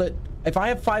 1 bullet, if I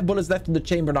have 5 bullets left in the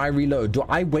chamber and I reload, do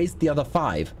I waste the other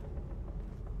 5?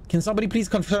 Can somebody please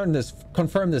confirm this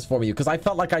for me? Because I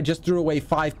felt like I just threw away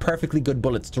 5 perfectly good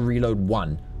bullets to reload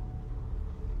 1.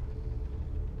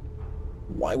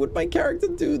 Why would my character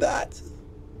do that?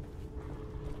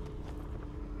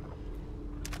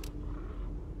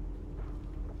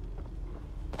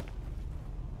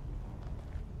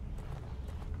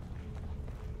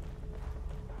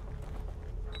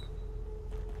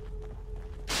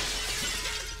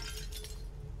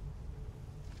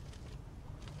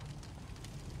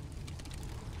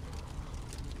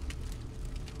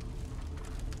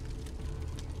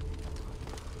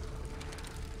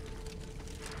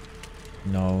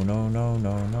 No, no, no,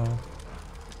 no, no.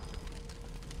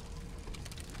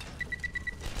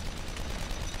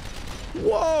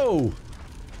 Whoa!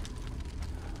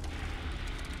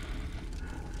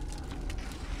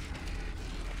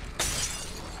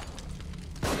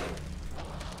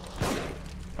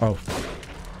 Oh.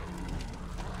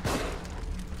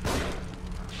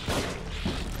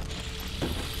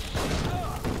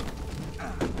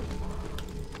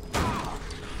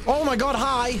 Oh my god,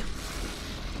 hi!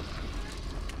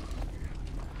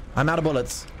 I'm out of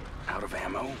bullets. Out of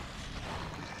ammo?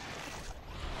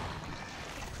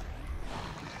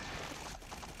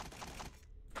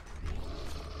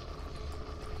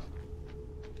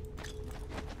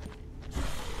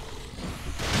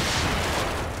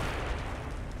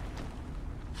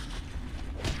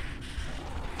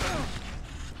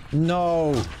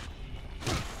 No.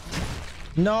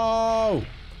 No.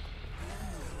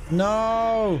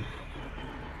 No.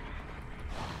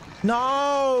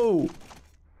 No.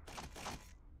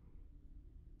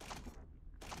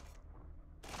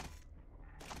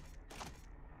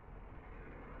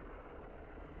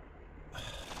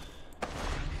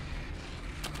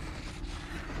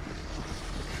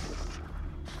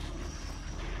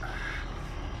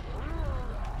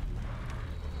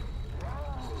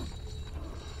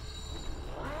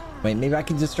 Wait, maybe I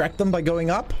can distract them by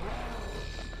going up?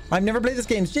 I've never played this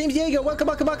game. James Diego, welcome,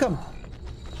 welcome, welcome.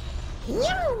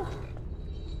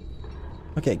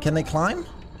 Okay, can they climb?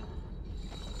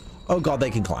 Oh god, they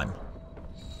can climb.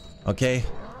 Okay.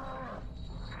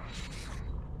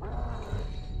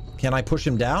 Can I push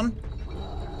him down?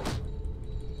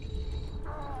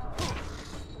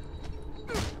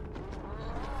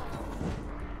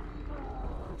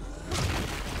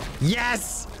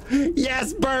 Yes!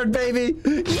 Yes, bird baby!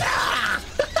 Yeah!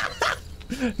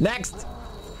 Next!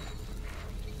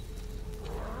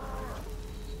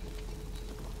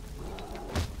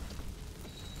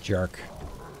 Jerk.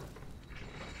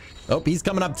 Oh, he's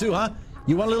coming up too, huh?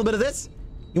 You want a little bit of this?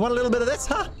 You want a little bit of this,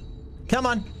 huh? Come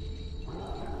on.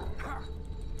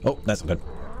 Oh, that's not good.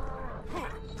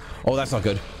 Oh, that's not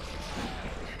good.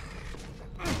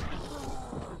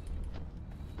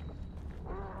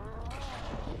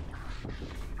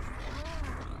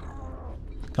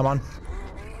 Come on.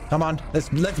 Come on.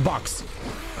 Let's box.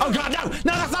 Oh god, no!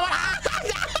 No, that's not what.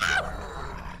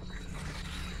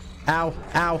 Ow,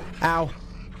 ow, ow.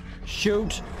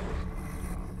 Shoot.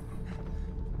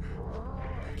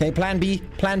 Okay, plan B.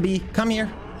 Plan B. Come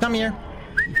here. Come here.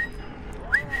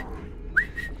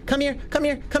 Come here. Come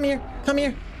here. Come here. Come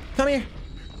here. Come here.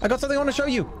 I got something I want to show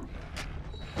you.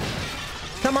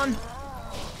 Come on.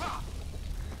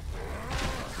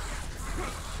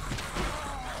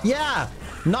 Yeah.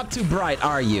 Not too bright,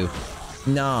 are you?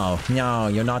 No, no,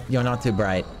 you're not too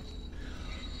bright.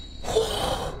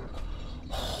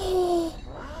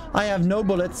 I have no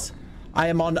bullets. I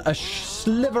am on a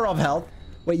sliver of health.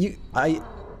 Wait,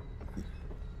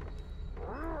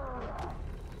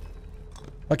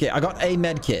 okay, I got a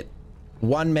med kit.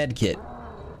 One med kit.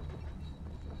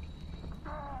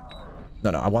 No,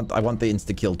 I want the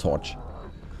insta-kill torch.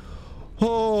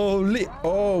 Holy!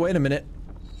 Oh, wait a minute.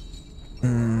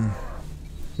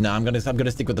 No, I'm gonna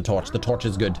stick with the torch. The torch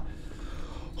is good.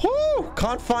 Whoo!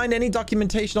 Can't find any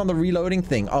documentation on the reloading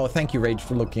thing. Oh, thank you, Rage,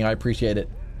 for looking. I appreciate it.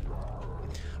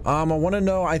 I want to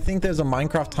know. I think there's a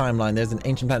Minecraft timeline. There's an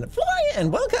ancient planet.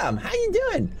 Florian, welcome. How you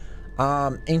doing?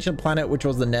 Ancient planet, which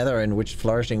was the Nether, and which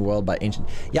flourishing world by ancient.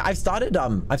 Yeah, I've started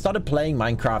playing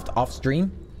Minecraft off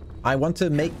stream. I want to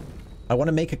make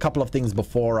a couple of things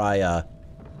before I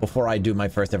do my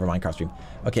first ever Minecraft stream.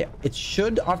 Okay, it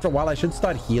should, after a while, I should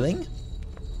start healing.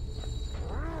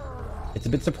 It's a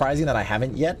bit surprising that I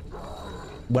haven't yet.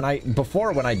 When I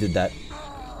did that.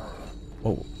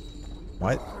 Oh,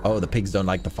 what? Oh, the pigs don't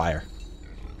like the fire.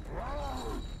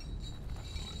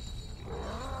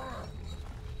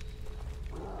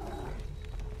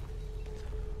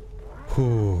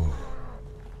 Whew.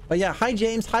 But yeah, hi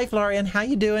James, hi Florian, how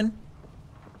you doing?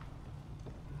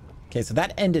 Okay, so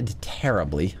that ended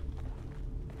terribly.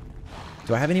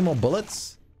 Do I have any more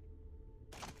bullets?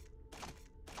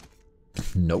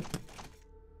 Nope.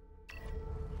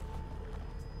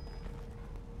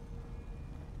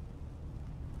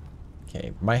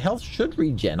 Okay, my health should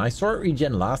regen. I saw it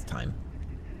regen last time.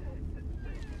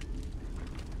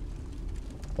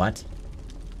 What?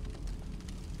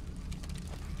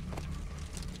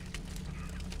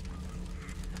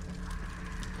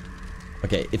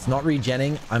 Okay, it's not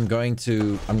regenning. I'm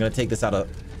gonna take this out of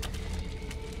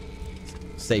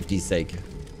safety's sake.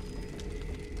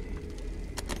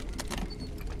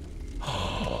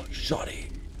 Oh, shoddy.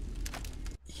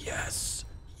 Yes.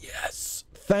 Yes.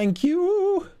 Thank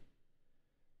you.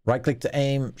 Right click to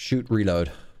aim, shoot,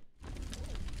 reload.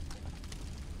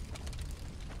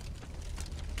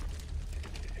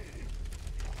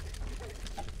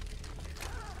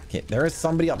 Okay, there is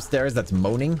somebody upstairs that's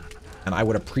moaning, and I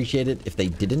would appreciate it if they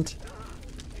didn't.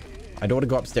 I don't want to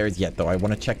go upstairs yet, though. I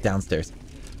want to check downstairs.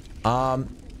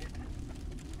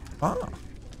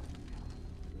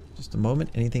 Just a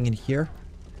moment. Anything in here?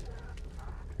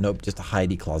 Nope, just a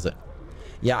hidey closet.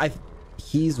 Yeah,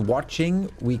 he's watching.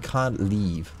 We can't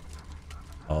leave.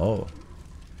 Oh.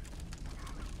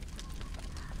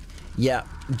 Yeah,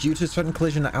 due to a certain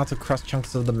collision, the outer crust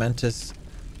chunks of the mantis.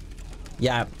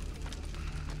 Yeah.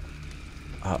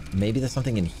 Maybe there's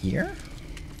something in here?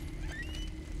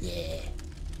 Yeah.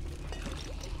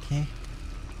 Okay.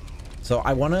 So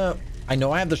I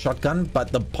know I have the shotgun,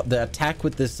 but the attack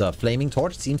with this flaming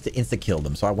torch seems to insta-kill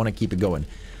them, so I want to keep it going.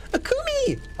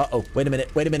 Akumi! Uh-oh, wait a minute,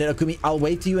 Akumi. I'll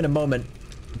wait to you in a moment.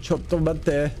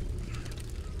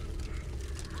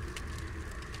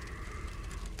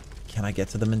 Can I get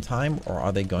to them in time, or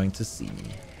are they going to see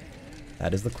me?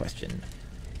 That is the question.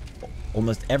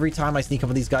 Almost every time I sneak up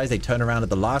on these guys, they turn around at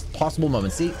the last possible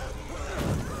moment. See?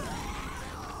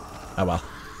 Oh well.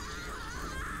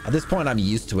 At this point, I'm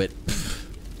used to it.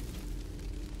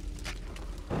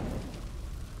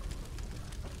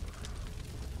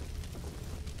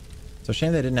 So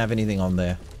shame they didn't have anything on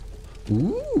there.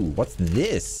 Ooh, what's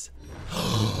this?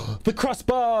 The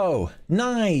crossbow!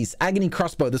 Nice! Agony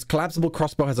crossbow. This collapsible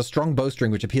crossbow has a strong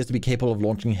bowstring which appears to be capable of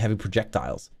launching heavy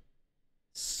projectiles.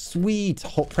 Sweet!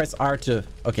 Press R to...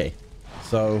 Okay.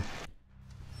 So...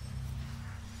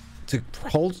 To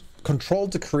hold... Control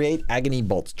to create agony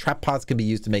bolts. Trap parts can be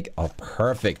used to make... Oh,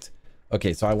 perfect.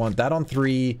 Okay, so I want that on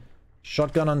 3.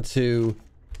 Shotgun on 2.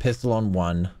 Pistol on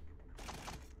 1.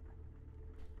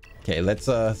 Okay, let's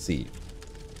see.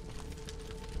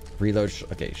 Reload.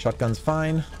 Okay, shotgun's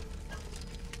fine.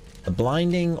 The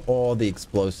blinding or the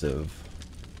explosive?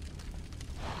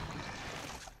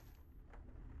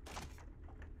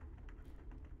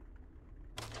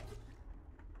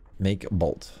 Make a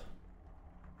bolt.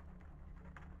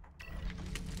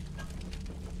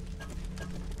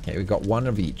 Okay, we got 1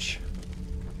 of each.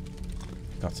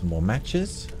 Got some more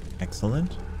matches.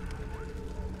 Excellent.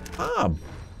 Ah!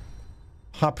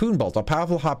 Harpoon bolt. A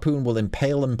powerful harpoon will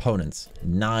impale opponents.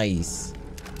 Nice.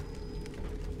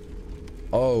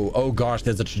 Oh gosh,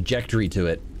 there's a trajectory to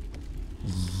it.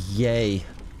 Yay.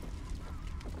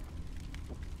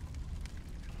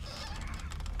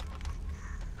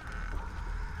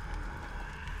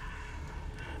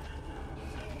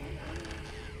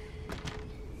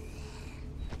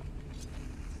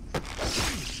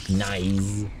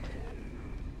 Nice.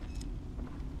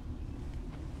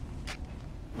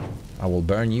 I will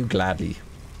burn you gladly.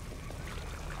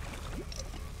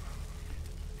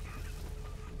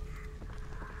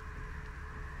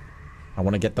 I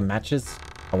want to get the matches.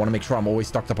 I want to make sure I'm always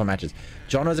stocked up on matches.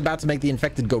 Jono's about to make the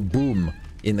infected go boom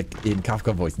in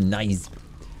Kafka voice. Nice.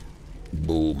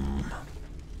 Boom.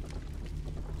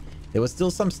 There was still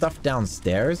some stuff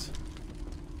downstairs.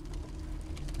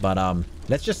 But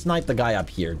let's just snipe the guy up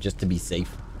here just to be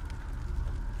safe.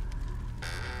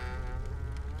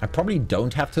 I probably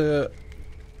don't have to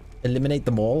eliminate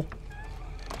them all.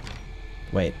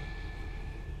 Wait.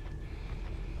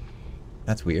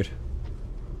 That's weird.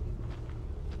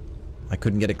 I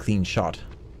couldn't get a clean shot.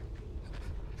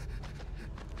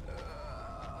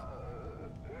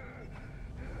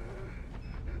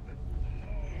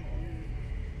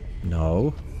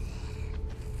 No.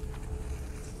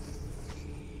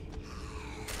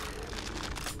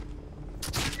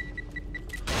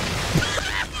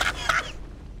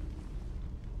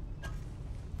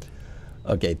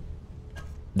 Okay,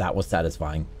 that was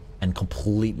satisfying and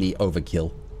completely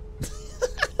overkill.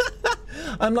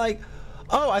 I'm like,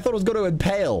 oh, I thought it was going to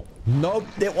impale. Nope,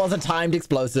 it was a timed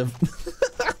explosive.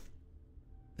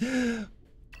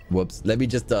 Whoops. Let me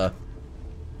just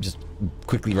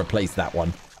quickly replace that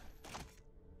one.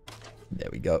 There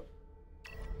we go.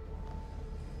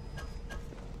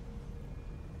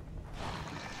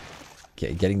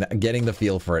 Okay, getting the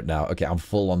feel for it now. Okay, I'm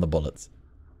full on the bullets.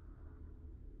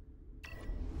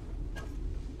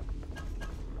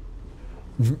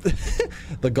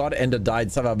 The god Ender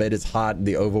died, somehow made his heart in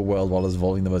the overworld while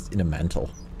evolving the most inner mantle.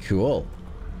 Cool.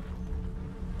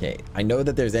 Okay, I know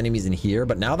that there's enemies in here,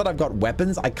 but now that I've got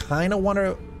weapons, I kind of want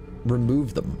to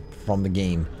remove them from the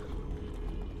game.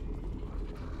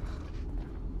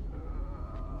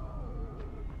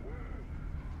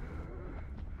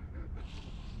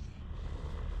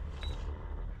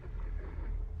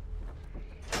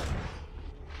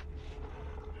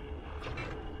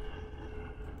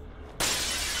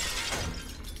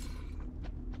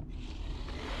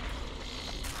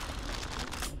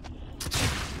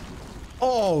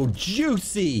 Oh,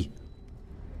 juicy.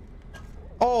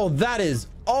 Oh, that is...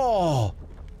 Oh,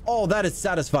 that is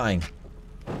satisfying.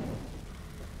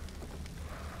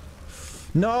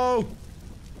 No.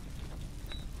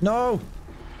 No.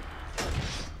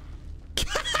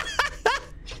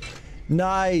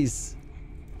 Nice.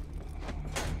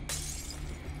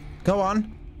 Go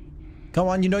on. Go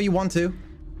on, you know you want to.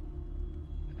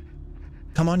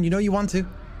 Come on, you know you want to.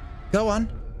 Go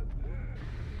on.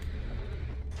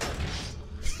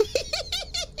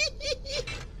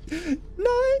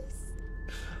 Nice.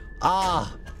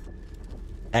 Ah,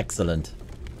 excellent.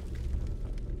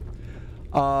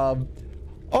 Oh,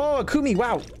 Akumi,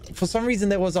 wow. For some reason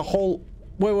there was a whole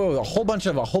a whole bunch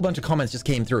of comments just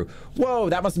came through. Whoa,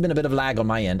 that must have been a bit of lag on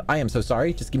my end. I am so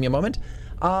sorry. Just give me a moment.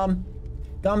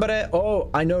 Gambare. Oh,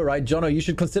 I know, right? Jono, you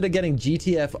should consider getting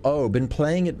GTFO. Been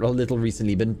playing it a little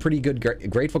recently. Been pretty good.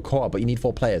 Great for co-op, but you need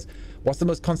 4 players. What's the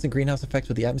most constant greenhouse effect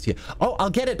with the atmosphere? Oh,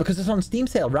 I'll get it because it's on Steam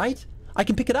sale, right? I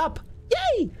can pick it up.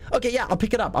 Yay! Okay, yeah, I'll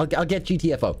pick it up. I'll get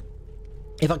GTFO.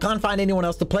 If I can't find anyone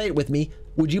else to play it with me,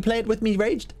 would you play it with me,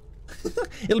 Raged?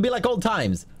 It'll be like old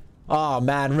times. Oh,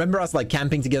 man. Remember us, like,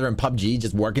 camping together in PUBG,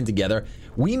 just working together?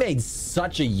 We made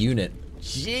such a unit.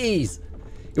 Jeez.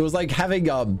 It was like having,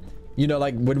 You know,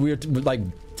 like when we were like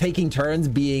taking turns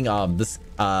being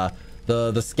the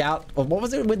scout, or what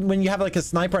was it when you have like a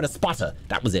sniper and a spotter?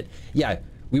 That was it. Yeah,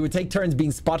 we would take turns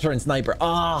being spotter and sniper.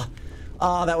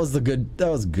 That was that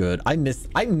was good. I miss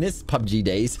PUBG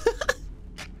days.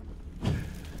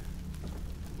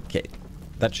 Okay,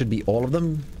 that should be all of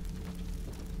them.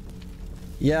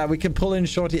 Yeah, we can pull in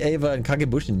Shorty Ava and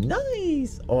Kagebushi.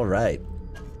 Nice. All right.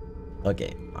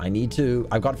 Okay,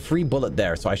 I've got free bullet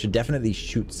there, so I should definitely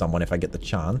shoot someone if I get the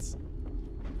chance.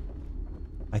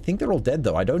 I think they're all dead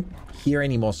though. I don't hear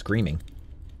any more screaming.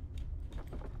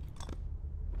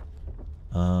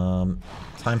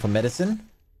 Time for medicine.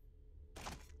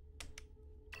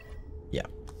 Yeah.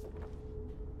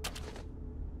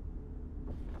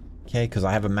 Okay, because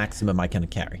I have a maximum I can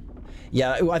carry.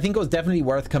 Yeah, I think it was definitely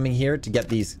worth coming here to get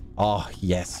these. Oh,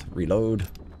 yes. Reload.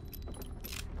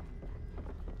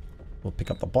 We'll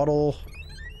pick up the bottle.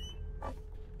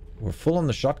 We're full on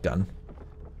the shotgun.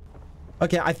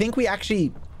 Okay, I think we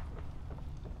actually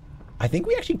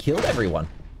killed everyone.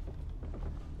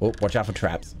 Oh, watch out for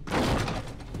traps.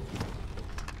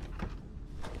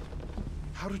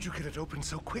 How did you get it open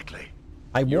so quickly?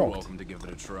 I walked. You're welcome to give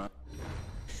it a try.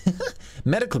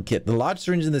 Medical kit. The large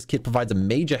syringe in this kit provides a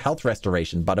major health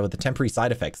restoration, but with the temporary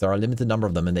side effects. There are a limited number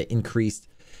of them, and they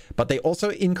also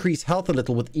increase health a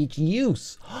little with each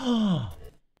use.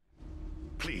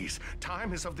 Please,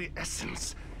 time is of the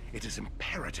essence. It is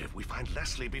imperative we find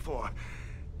Leslie before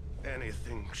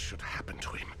anything should happen to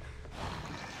him.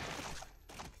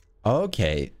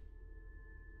 Okay.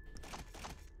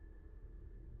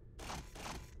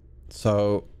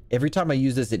 So every time I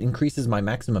use this, it increases my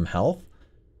maximum health.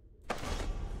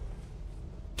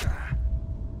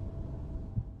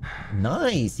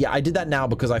 Nice. Yeah, I did that now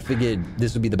because I figured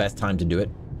this would be the best time to do it.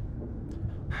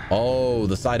 Oh,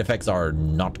 the side effects are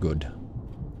not good.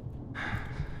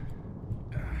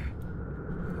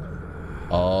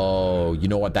 Oh, you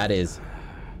know what that is?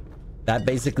 That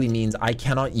basically means I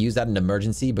cannot use that in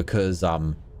emergency because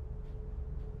I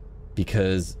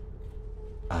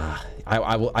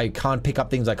can't pick up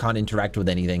things. I can't interact with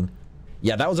anything.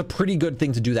 Yeah, that was a pretty good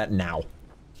thing to do that now.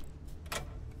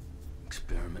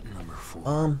 Experiment number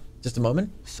 4. Just a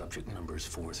moment. Subject numbers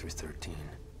 4 through 13.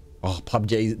 Oh,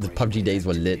 the PUBG days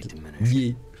were lit.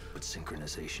 Yeah. But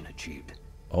synchronization achieved.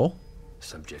 Oh?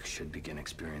 Subjects should begin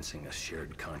experiencing a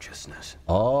shared consciousness.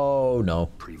 Oh, no.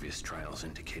 Previous trials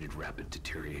indicated rapid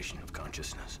deterioration of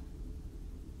consciousness.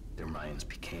 Their minds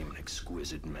became an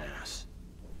exquisite mass.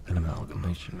 An amalgam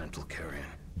of mental carrion.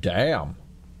 Damn.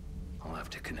 I'll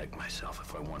have to connect myself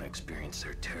if I want to experience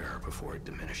their terror before it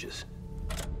diminishes.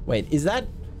 Wait, is that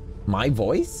my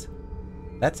voice?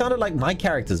 That sounded like my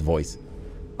character's voice.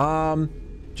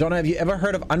 Jono, have you ever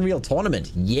heard of Unreal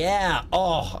Tournament? Yeah.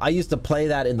 Oh, I used to play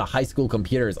that in the high school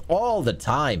computers all the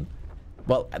time.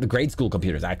 Well, the grade school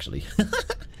computers, actually.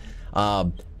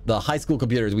 The high school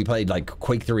computers, we played like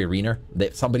Quake 3 Arena.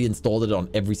 Somebody installed it on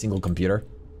every single computer.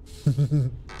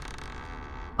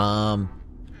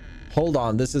 Hold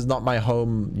on. This is not my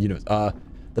home universe.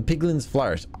 The piglins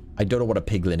flourish. I don't know what a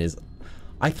piglin is.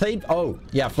 I played... Oh,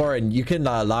 yeah, Florin, you can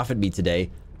laugh at me today.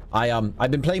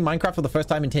 I've been playing Minecraft for the first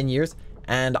time in 10 years,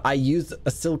 and I used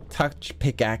a Silk Touch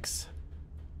pickaxe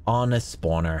on a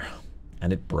spawner,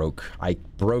 and it broke. I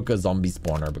broke a zombie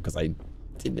spawner because I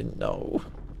didn't know.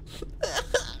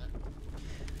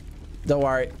 Don't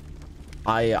worry.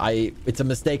 It's a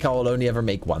mistake I will only ever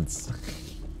make once.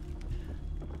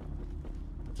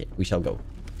 Okay, we shall go.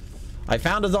 I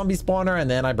found a zombie spawner, and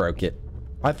then I broke it.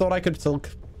 I thought I could Silk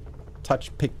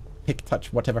Touch, pick,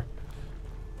 touch, whatever.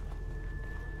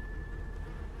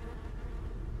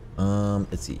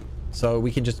 Let's see. So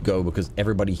we can just go because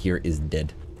everybody here is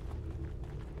dead.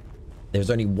 There's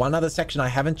only one other section I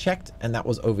haven't checked, and that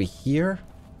was over here.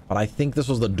 But I think this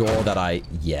was the door that I...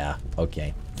 Yeah,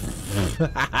 okay.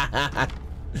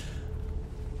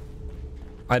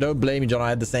 I don't blame you, John. I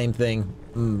had the same thing.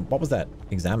 What was that?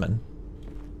 Examine.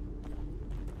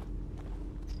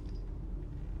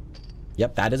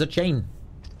 Yep, that is a chain.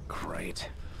 Great.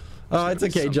 Oh, it's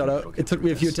okay, Jono. It took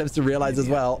me a few attempts to realize as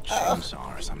well.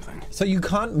 Chainsaw or something. So you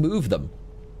can't move them.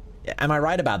 Am I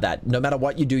right about that? No matter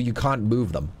what you do, you can't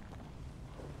move them.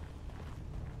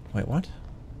 Wait, what?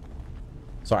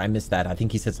 Sorry, I missed that. I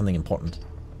think he said something important.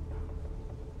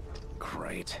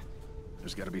 Great.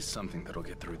 There's got to be something that'll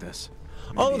get through this.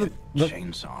 Oh, Maybe the a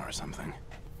chainsaw or something.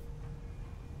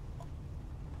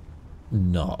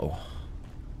 No.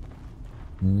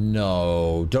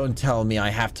 No, don't tell me I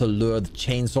have to lure the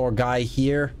chainsaw guy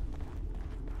here.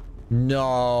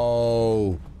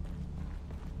 No.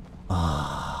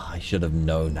 Ah, I should have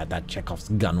known that Chekhov's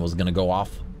gun was gonna go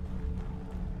off.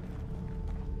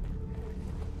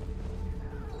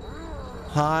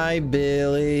 Hi,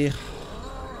 Billy.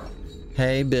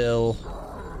 Hey, Bill.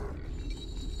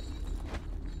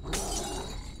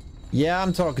 Yeah,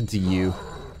 I'm talking to you.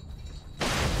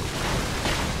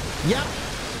 Yep.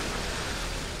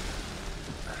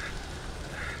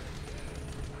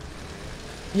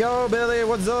 Yo, Billy,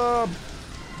 what's up?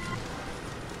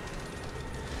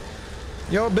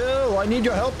 Yo, Bill, I need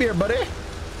your help here, buddy.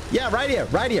 Yeah, right here,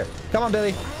 right here. Come on,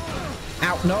 Billy.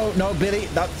 Ow, no, no, Billy.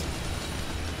 That's...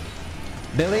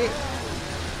 Billy.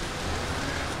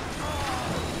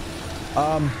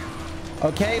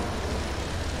 Okay.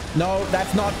 No,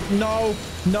 that's not... No,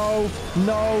 no,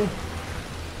 no.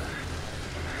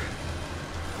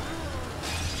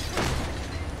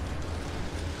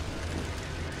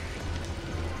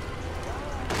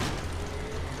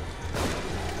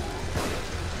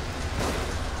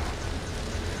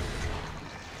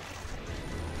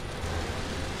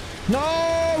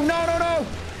 No, no, no, no.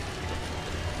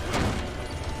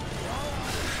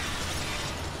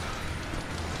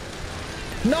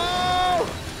 No!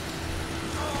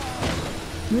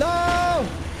 No!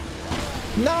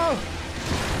 No!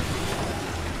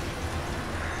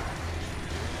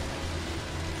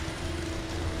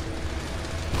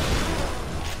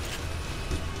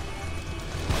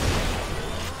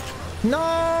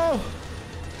 No!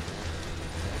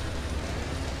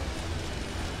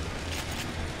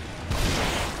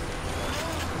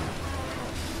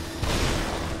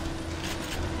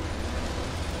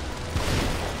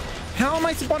 How am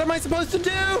I, what am I supposed to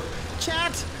do?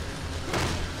 Chat!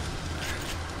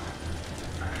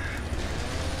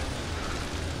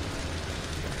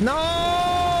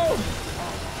 No!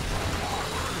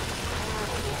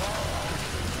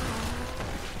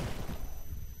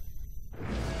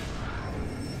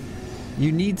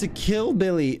 You need to kill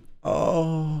Billy.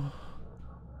 Oh.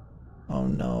 Oh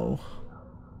no.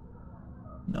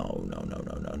 No, no, no,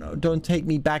 no, no, no. Don't take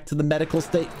me back to the medical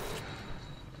state.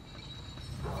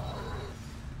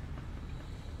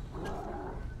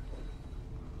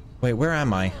 Wait, where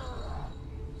am I?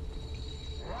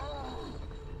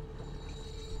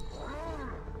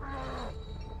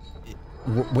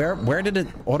 Where did it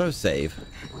autosave?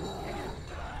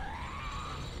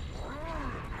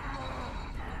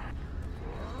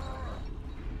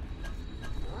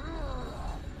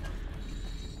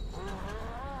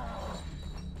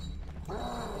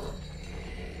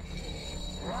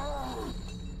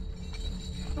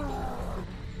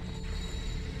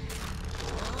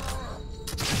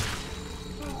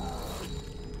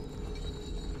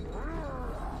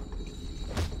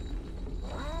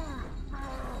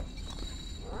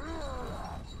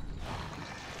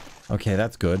 Okay,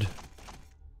 that's good.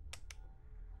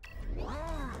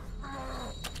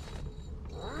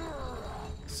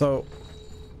 So,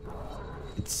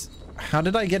 it's... How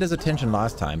did I get his attention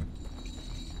last time?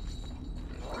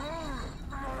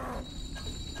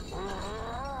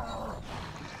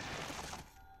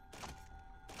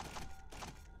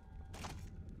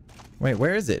 Wait,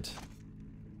 where is it?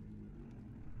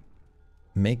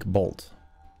 Make bolt.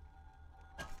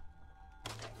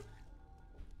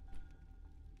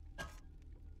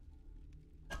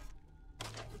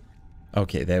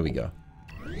 Okay, there we go.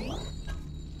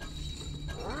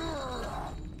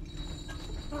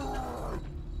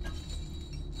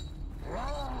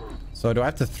 So do I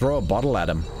have to throw a bottle at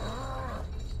him?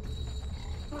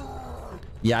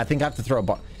 Yeah, I think I have to throw a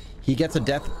bottle. He gets a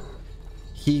death...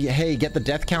 Hey, get the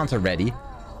death counter ready.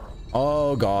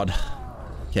 Oh, God.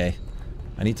 Okay.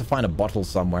 I need to find a bottle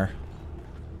somewhere.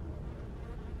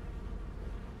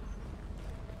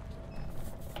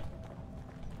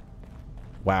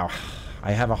 Wow.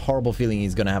 I have a horrible feeling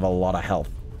he's going to have a lot of health.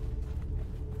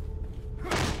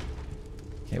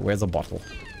 Okay, where's a bottle?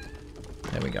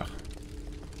 There we go.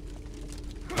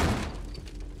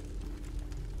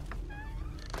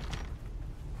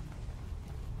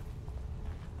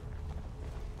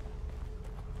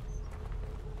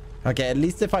 Okay, at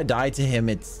least if I die to him,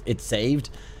 it's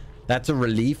saved. That's a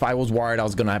relief. I was worried I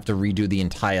was going to have to redo the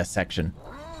entire section.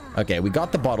 Okay, we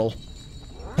got the bottle.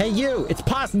 Hey, you! It's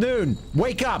past noon!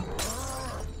 Wake up!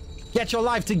 Get your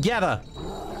life together!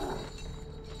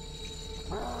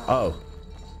 Oh.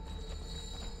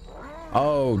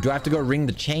 Oh, do I have to go ring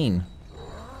the chain?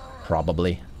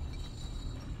 Probably.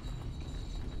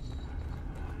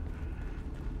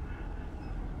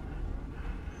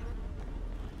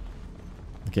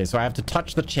 Okay, so I have to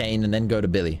touch the chain and then go to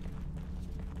Billy.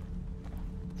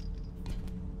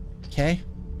 Okay.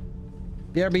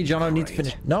 BRB, Jono needs to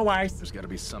finish. No worries. There's got to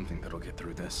be something that'll get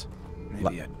through this.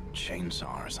 Maybe a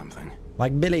chainsaw or something.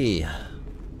 Like Billy.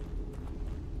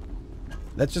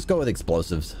 Let's just go with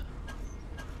explosives.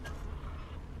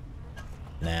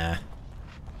 Nah.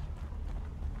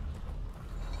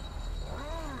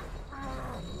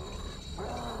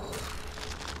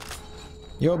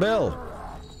 Yo, Bill.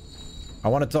 I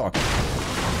want to talk.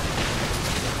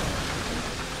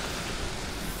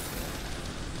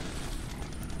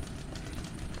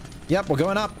 Yep, we're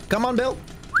going up. Come on, Bill.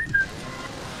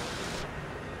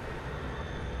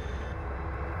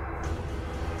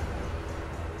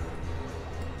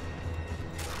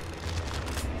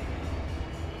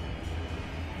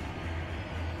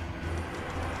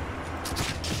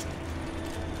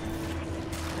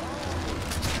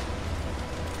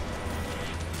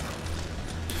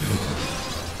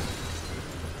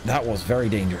 That was very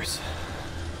dangerous.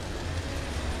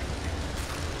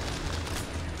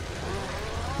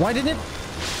 Why didn't it?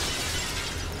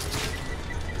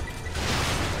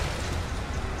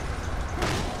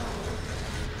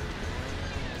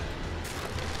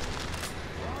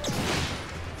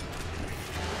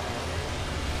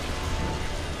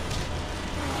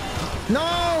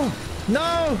 No!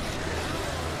 No!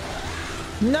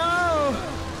 No!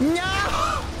 No!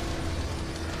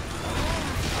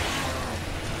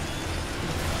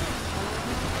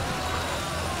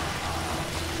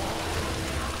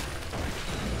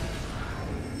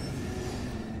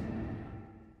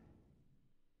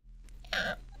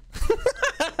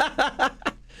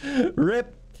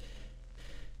 Rip.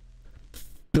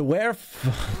 Beware.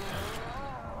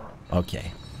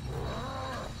 Okay.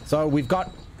 So we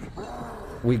got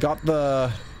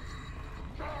the...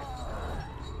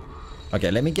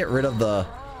 Okay, let me get rid of the...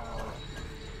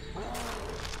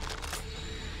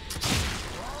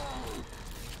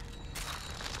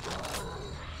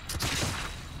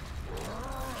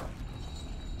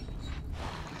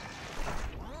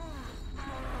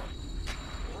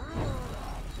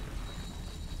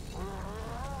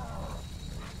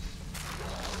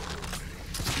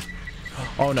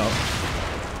 Oh no.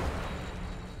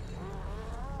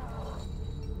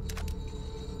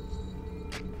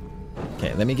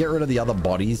 Okay, let me get rid of the other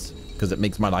bodies because it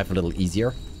makes my life a little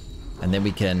easier. And then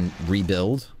we can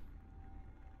rebuild.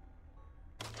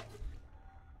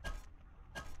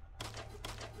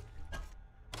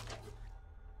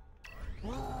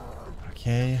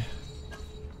 Okay.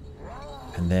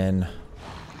 And then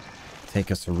take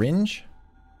a syringe.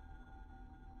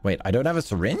 Wait, I don't have a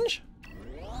syringe?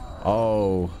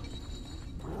 Oh.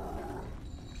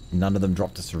 None of them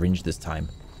dropped a syringe this time.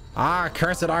 Ah,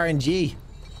 cursed RNG.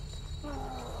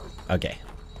 Okay.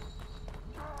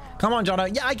 Come on, Jono.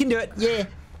 Yeah, I can do it. Yeah.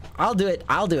 I'll do it.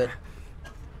 I'll do it.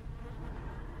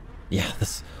 Yeah,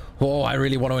 this... Oh, I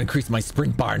really want to increase my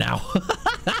sprint bar now.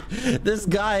 This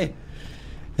guy...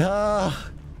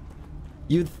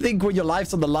 you'd think when your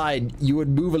life's on the line, you would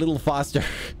move a little faster.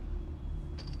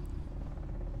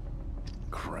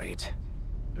 Great.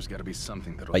 There's got to be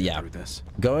something that'll But get yeah, through this.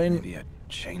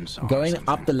 going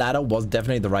up the ladder was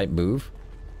definitely the right move.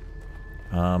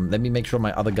 Let me make sure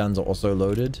my other guns are also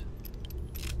loaded.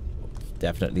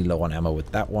 Definitely low on ammo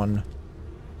with that one.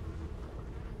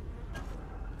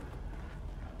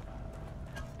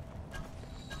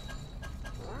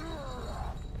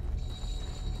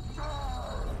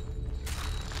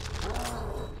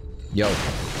 Yo.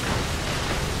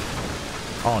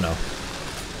 Oh no.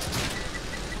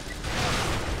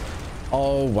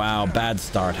 Oh wow, bad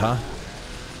start, huh?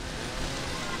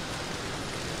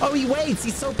 Oh, he waits.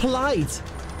 He's so polite.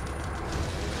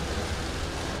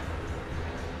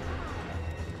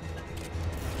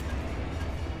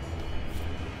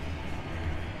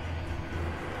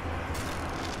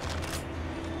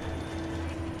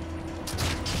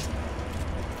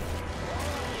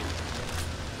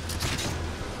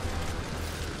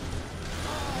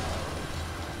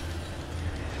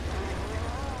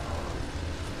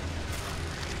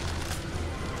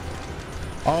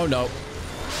 Oh no.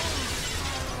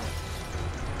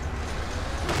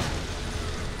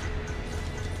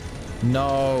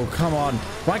 No, come on.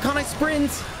 Why can't I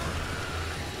sprint?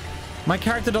 My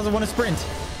character doesn't want to sprint.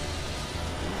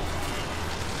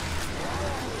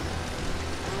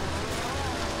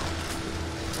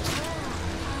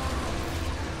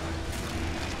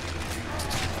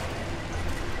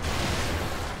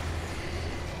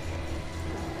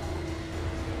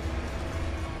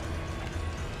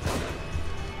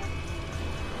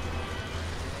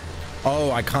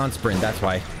 Oh, I can't sprint, that's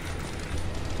why.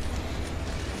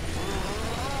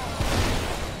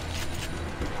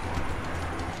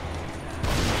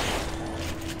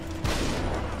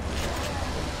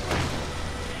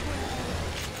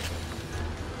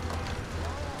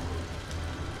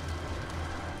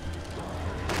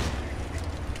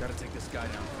 Gotta take this guy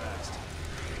down fast.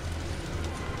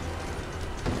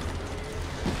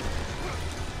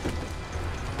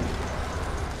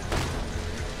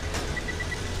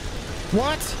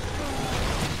 What?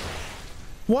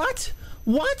 What?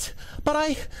 What? But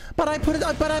I put it,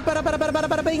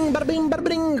 bada bing, bada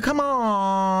bing, come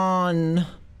on.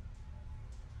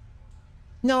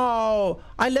 No,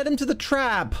 I led him to the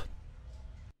trap.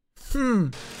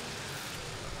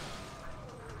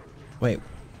 Wait,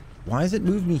 why does it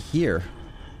move me here?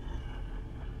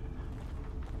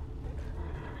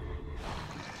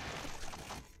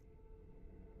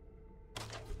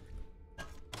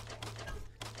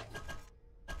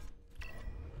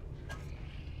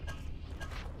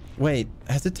 Wait,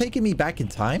 has it taken me back in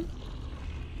time?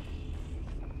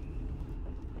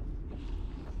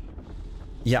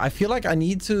 Yeah, I feel like I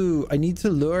need to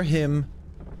lure him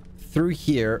through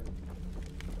here.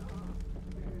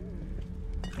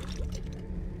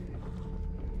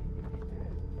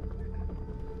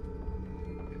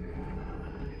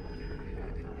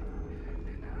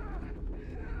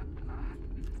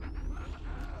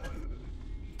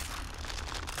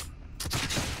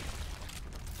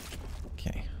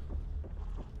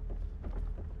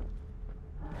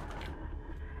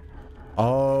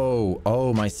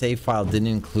 Oh, my save file didn't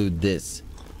include this.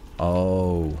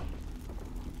 Oh.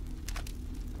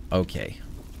 Okay.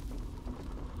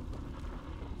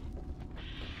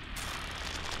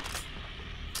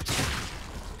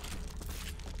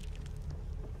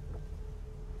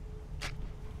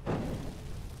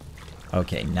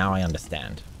 Okay, now I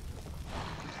understand.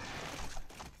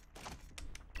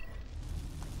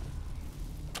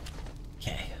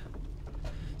 Okay.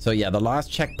 So yeah, the last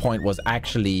checkpoint was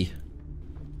actually...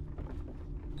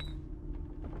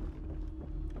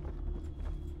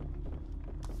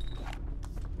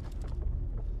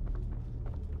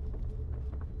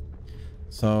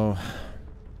 So,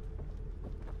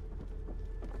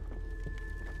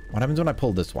 what happens when I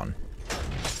pull this one?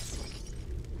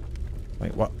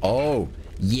 Wait, what? Oh,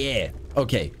 yeah.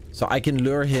 Okay, so I can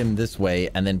lure him this way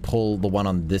and then pull the one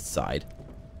on this side.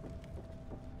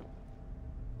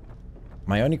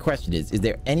 My only question is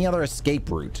there any other escape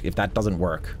route if that doesn't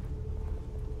work?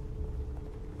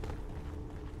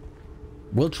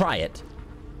 We'll try it.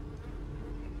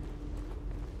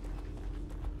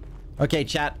 Okay,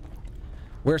 chat.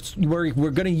 We're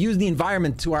gonna use the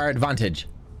environment to our advantage.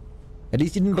 At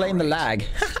least you didn't blame the lag.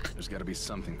 There's got to be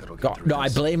something that'll get God, through no,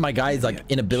 this. I blame my guy's like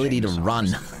inability to run.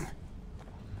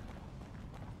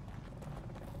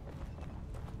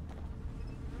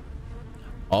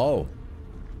 Oh.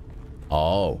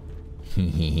 Oh.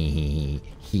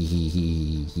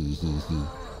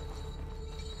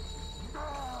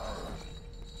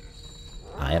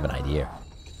 I have an idea.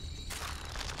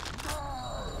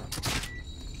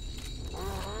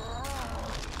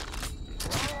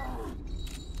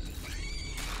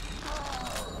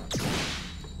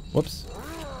 Whoops.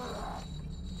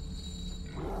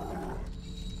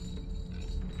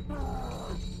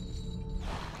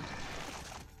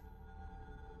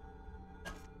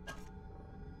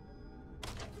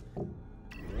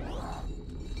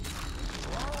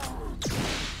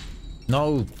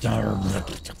 No.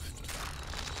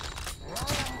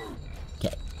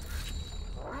 Okay.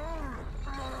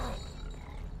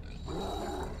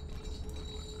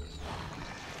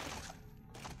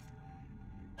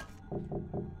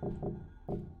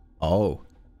 Oh,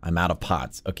 I'm out of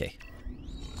pots. Okay.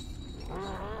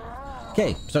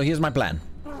 Okay, so here's my plan.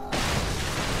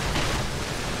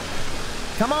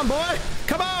 Come on, boy!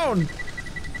 Come on!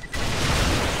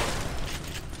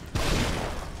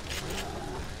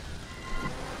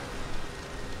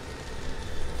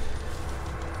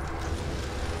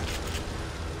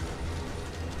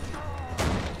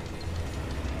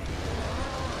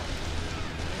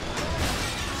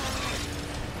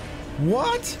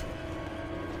 What?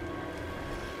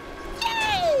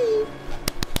 Yay!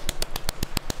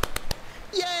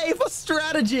 Yay for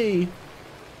strategy!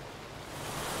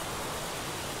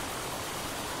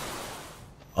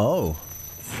 Oh.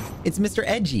 It's Mr.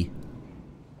 Edgy.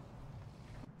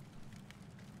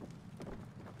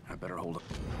 I better hold it.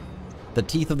 The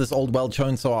teeth of this old well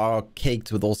chainsaw are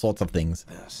caked with all sorts of things.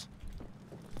 This.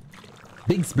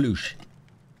 Big sploosh.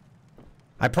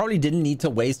 I probably didn't need to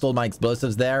waste all my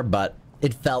explosives there, but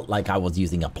it felt like I was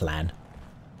using a plan.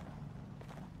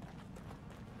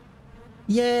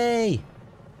 Yay!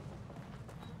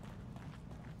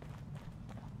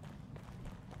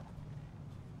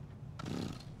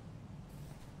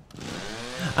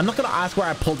 I'm not gonna ask where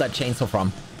I pulled that chainsaw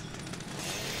from.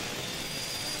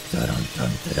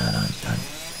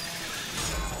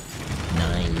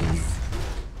 Nice.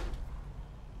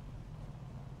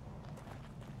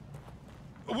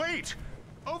 Wait!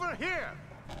 Over here!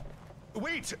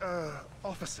 Wait,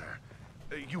 officer.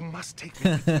 You must take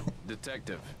me with you.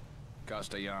 Detective,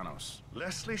 Castellanos.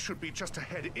 Leslie should be just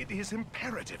ahead. It is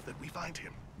imperative that we find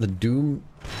him. The Doom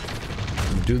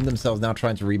themselves now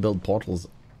trying to rebuild portals.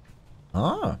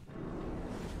 Ah.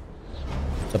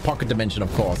 The pocket dimension,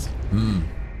 of course.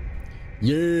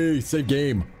 Yay, save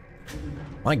game.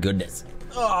 My goodness.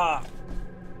 Ah.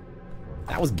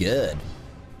 That was good.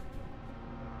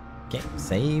 Okay,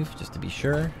 save just to be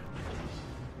sure.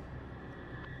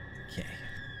 Okay.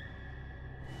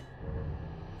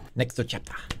 Next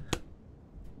chapter.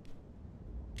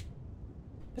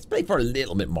 Let's play for a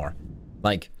little bit more.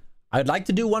 Like, I'd like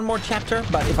to do one more chapter,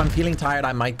 but if I'm feeling tired,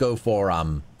 I might go for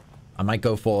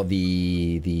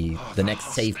the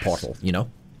next save portal, you know?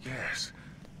 Yes.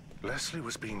 Leslie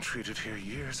was being treated here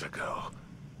years ago.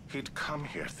 He'd come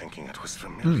here thinking it was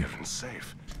familiar and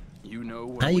safe. You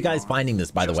know how are you guys finding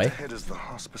this, by the way? Just ahead is the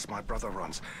hospice my brother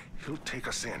runs. He'll take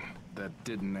us in. That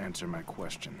didn't answer my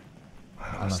question.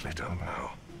 I honestly don't know.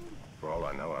 For all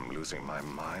I know, I'm losing my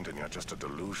mind and you're just a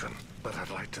delusion. But I'd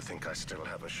like to think I still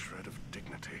have a shred of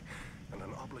dignity and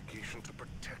an obligation to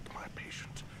protect my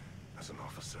patient. As an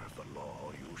officer of the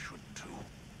law, you should too.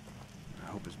 I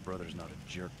hope his brother's not a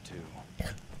jerk too.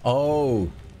 Oh,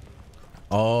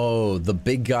 the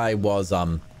big guy was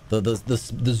the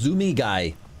zoomy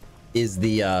guy is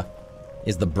the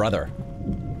brother.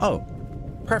 Oh,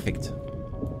 perfect.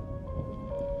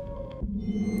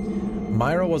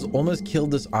 Myra was almost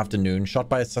killed this afternoon, shot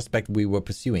by a suspect we were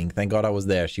pursuing. Thank God I was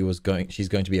there. She's going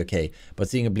to be okay. But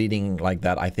seeing her bleeding like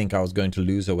that, I think I was going to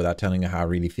lose her without telling her how I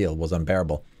really feel. Was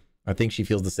unbearable. I think she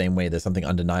feels the same way. There's something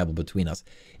undeniable between us.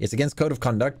 It's against code of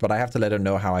conduct, but I have to let her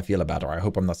know how I feel about her. I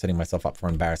hope I'm not setting myself up for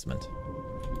embarrassment.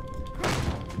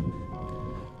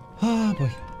 Oh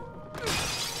boy.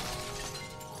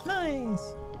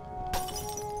 Nice.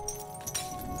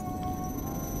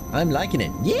 I'm liking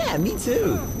it. Yeah, me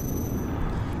too.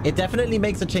 It definitely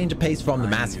makes a change of pace from the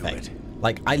Mass Effect.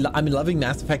 Like, I'm loving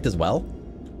Mass Effect as well.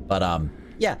 But,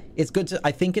 yeah, it's good to...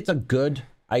 I think it's a good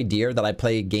idea that I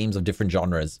play games of different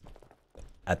genres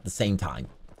at the same time.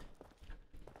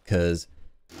 Because,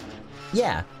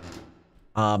 yeah.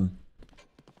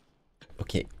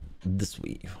 Okay, this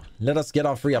week. Let us get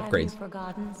our free upgrades. Have you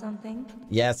forgotten something?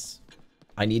 Yes.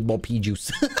 I need more pea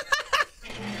juice.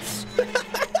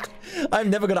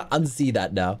 I'm never gonna unsee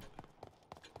that now.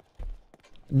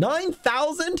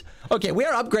 9,000? Okay, we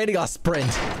are upgrading our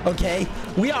sprint. Okay?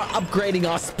 We are upgrading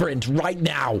our sprint right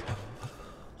now.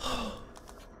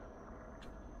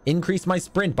 Increase my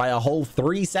sprint by a whole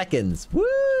 3 seconds.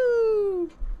 Woo!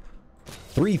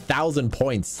 3,000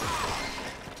 points.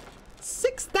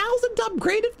 6,000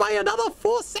 upgraded by another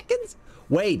 4 seconds?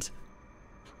 Wait.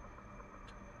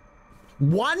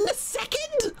 1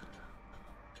 second?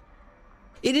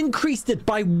 It increased it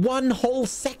by 1 whole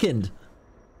second.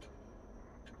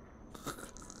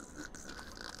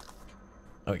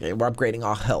 Okay, we're upgrading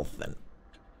our health then.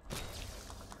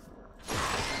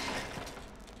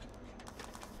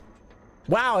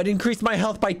 Wow, it increased my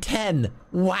health by 10.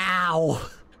 Wow.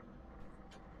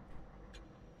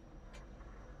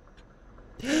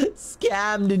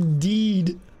 Scammed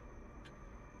indeed.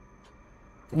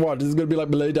 What? This is gonna be like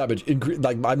melee damage.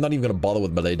 Like, I'm not even gonna bother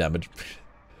with melee damage.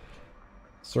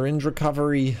 Syringe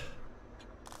recovery.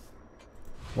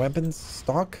 Weapons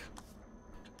stock.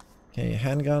 Okay,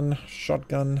 handgun,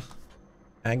 shotgun,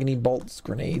 agony bolts,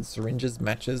 grenades, syringes,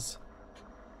 matches.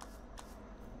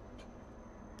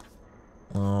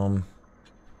 I'm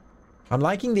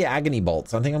liking the agony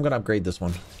bolts. I think I'm gonna upgrade this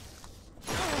one.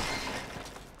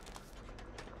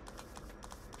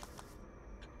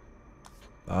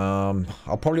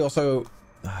 I'll probably also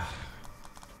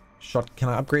can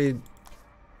I upgrade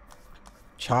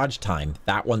charge time?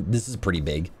 That one, this is pretty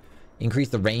big. Increase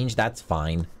the range, that's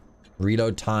fine.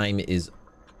 Reload time is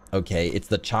okay. It's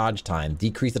the charge time.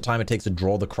 Decrease the time it takes to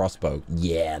draw the crossbow.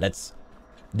 Yeah, this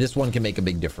one can make a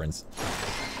big difference.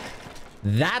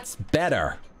 That's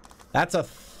better. That's a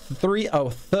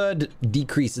third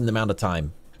decrease in the amount of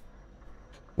time.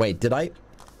 Wait, did I?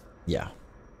 Yeah.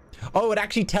 Oh, it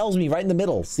actually tells me right in the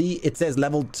middle. See, it says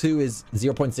level 2 is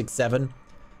 0.67,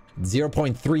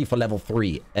 0.3 for level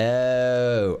 3.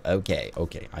 Oh, okay,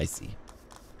 okay, I see.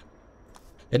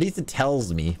 At least it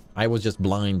tells me. I was just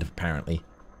blind, apparently.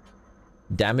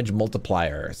 Damage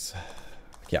multipliers.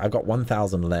 Okay, I've got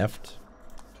 1,000 left.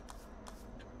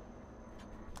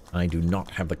 I do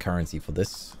not have the currency for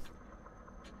this.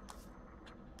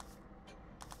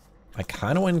 I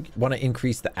kind of want to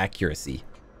increase the accuracy.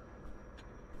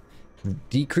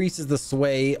 Decreases the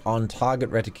sway on target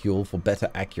reticule for better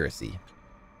accuracy.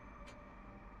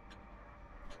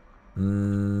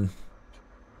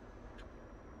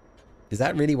 Is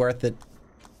that really worth it?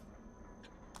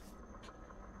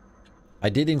 I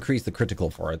did increase the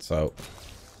critical for it, so...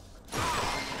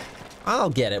 I'll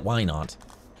get it, why not?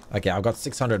 Okay, I've got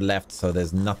 600 left, so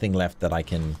there's nothing left that I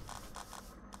can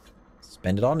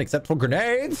spend it on, except for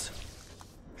grenades!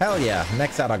 Hell yeah,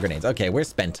 max out our grenades. Okay, we're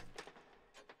spent.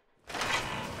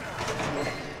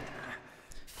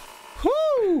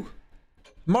 Whoo!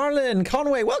 Marlon,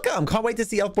 Conway, welcome! Can't wait to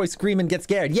see Elfboy scream and get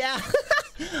scared. Yeah!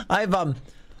 I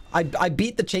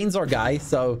beat the chainsaw guy,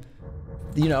 so...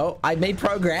 You know, I made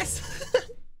progress.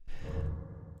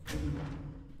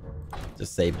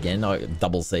 Just save again. I'll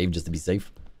double save just to be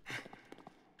safe.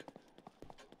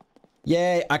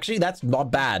 Yay. Actually, that's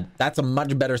not bad. That's a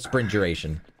much better sprint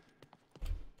duration.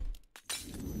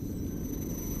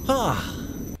 Huh.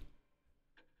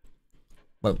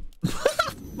 Well,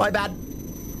 my bad.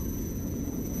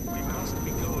 We must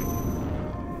be going.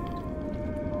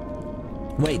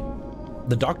 Wait,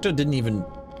 the doctor didn't even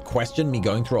question me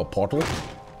going through a portal?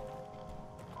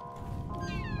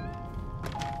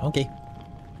 Okay.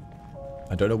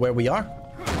 I don't know where we are,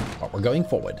 but we're going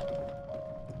forward.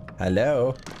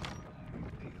 Hello.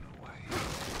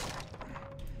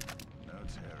 No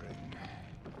tearing.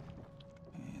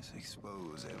 Yes,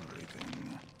 expose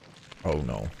everything. Oh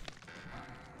no.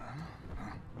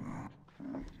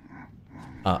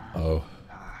 Uh-oh.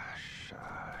 Hush,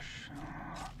 hush.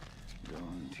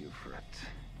 Don't you fret.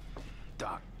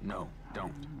 Doc, no,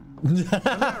 don't.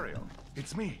 Valerio,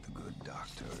 it's me. The good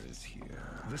doctor is here.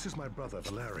 This is my brother,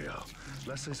 Valerio.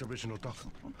 Leslie's original doctor.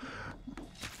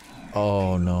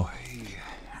 Oh no.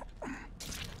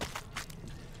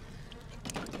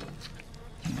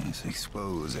 Yes,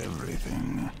 expose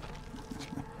everything.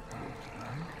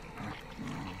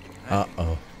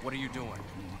 Uh-oh. What are you doing?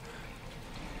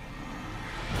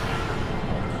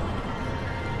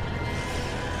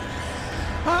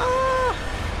 Ah!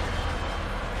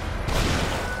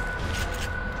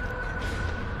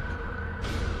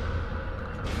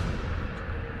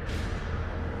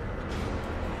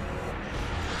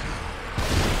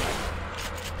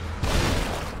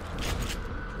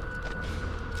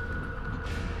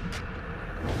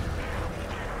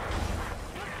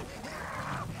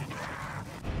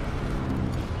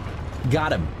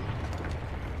 Got him.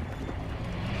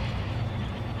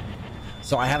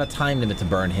 So I have a time limit to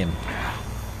burn him.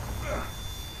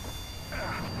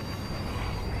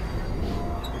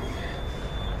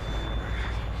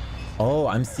 Oh,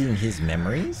 I'm seeing his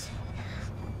memories?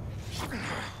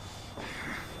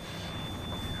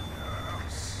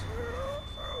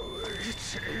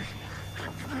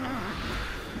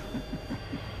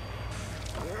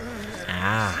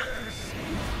 Ah.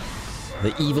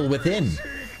 The evil within.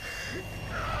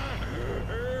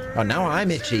 Oh, now I'm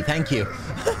itchy. Thank you.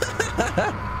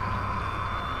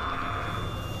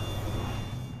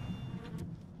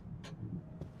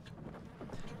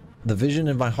 The vision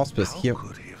in my hospice here. How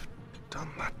could he have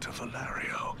done that to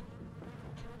Valerio?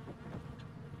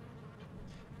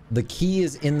 The key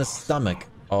is in the stomach.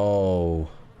 Oh.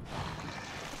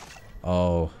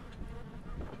 Oh.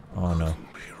 Oh no.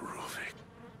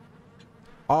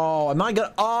 Oh, am I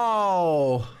gonna...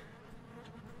 Oh.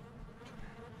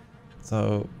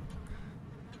 So...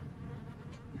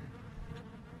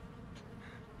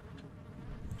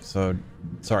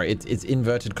 Sorry, it's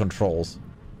inverted controls.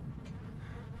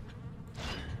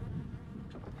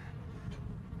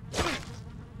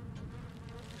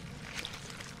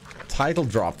 Title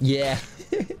drop, yeah.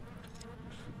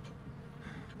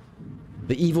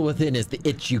 The evil within is the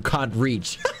itch you can't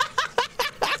reach.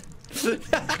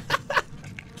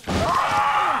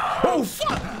 Oh,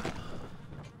 fuck!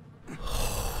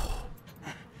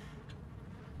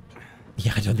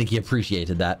 Yeah, I don't think he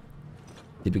appreciated that.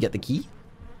 Did we get the key?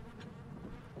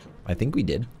 I think we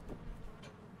did.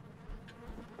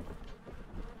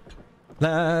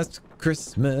 Last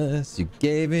Christmas, you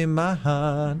gave me my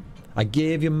heart. I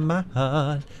gave you my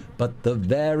heart. But the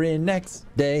very next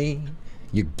day,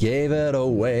 you gave it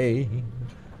away.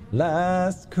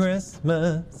 Last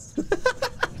Christmas.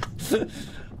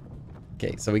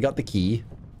 Okay, so we got the key.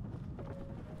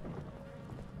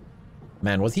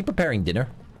 Man, was he preparing dinner?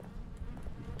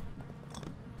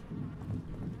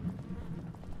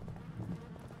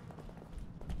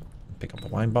 Pick up a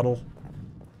wine bottle.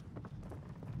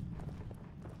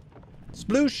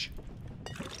 Sploosh!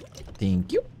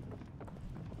 Thank you.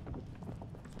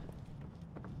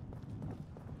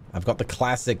 I've got the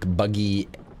classic buggy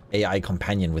AI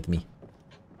companion with me.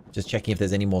 Just checking if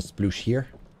there's any more sploosh here.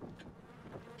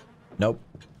 Nope.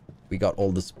 We got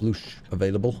all the sploosh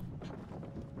available.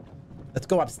 Let's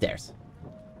go upstairs.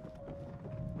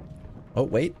 Oh,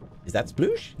 wait. Is that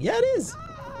sploosh? Yeah, it is.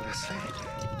 Leslie?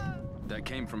 That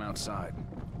came from outside.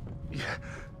 Yeah.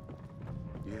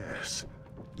 Yes.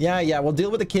 Yeah, we'll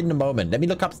deal with the kid in a moment. Let me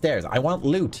look upstairs. I want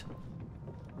loot.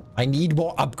 I need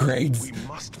more upgrades. We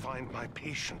must find my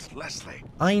patient, Leslie.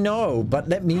 I know, but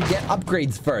let me get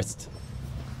upgrades first.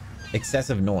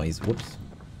 Excessive noise. Whoops.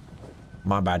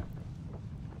 My bad.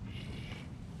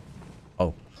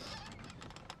 Oh.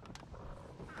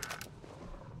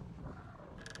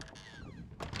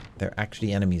 There are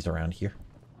actually enemies around here.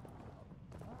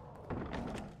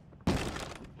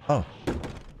 Oh.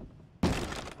 They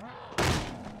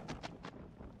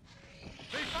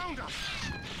found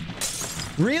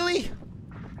us. Really?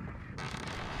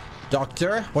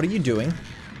 Doctor, what are you doing?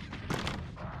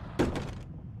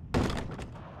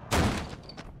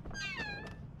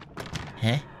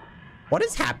 Huh? What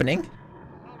is happening?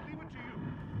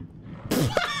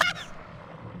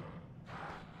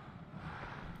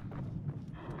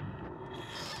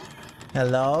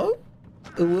 Hello?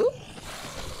 Ooh.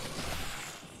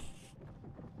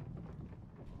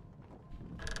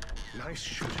 Nice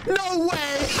shooting. No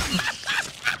way!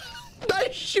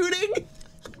 Nice shooting!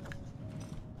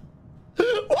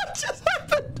 What just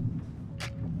happened?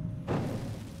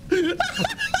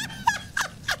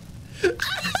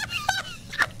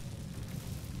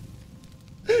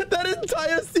 That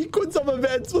entire sequence of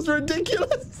events was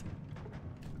ridiculous.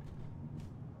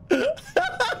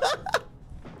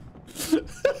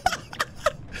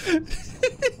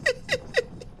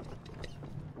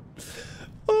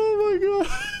 Oh my god.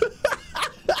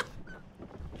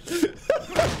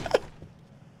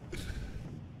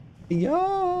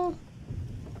 Yeah.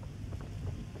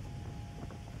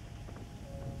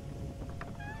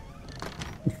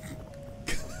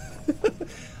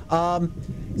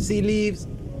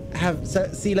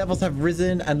 Sea levels have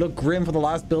risen and look grim for the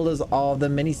last builders of the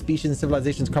many species and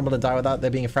civilizations crumble and die without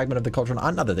there being a fragment of the culture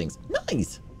and other things.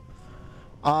 Nice.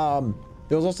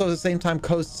 There was also at the same time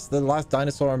coasts the last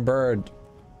dinosaur and bird.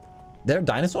 There are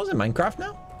dinosaurs in Minecraft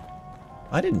now?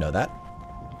 I didn't know that.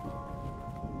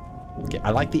 Okay,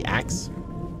 I like the axe.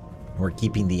 We're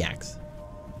keeping the axe.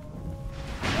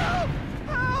 Help!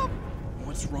 Help!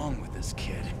 What's wrong with this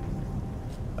kid?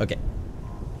 Okay.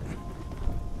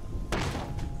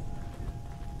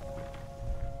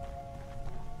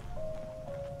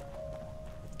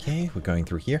 Okay, we're going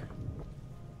through here.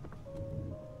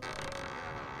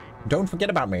 Don't forget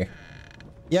about me.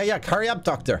 Yeah, hurry up,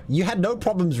 Doctor. You had no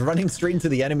problems running straight into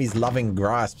the enemy's loving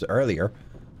grasp earlier.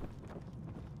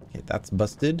 Okay, that's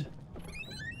busted.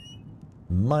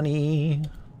 Money.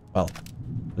 Well,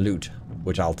 loot,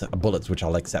 which bullets, which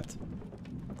I'll accept.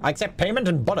 I accept payment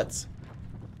and bullets.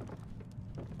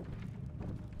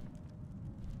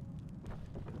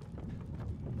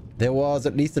 There was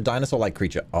at least a dinosaur-like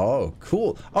creature. Oh,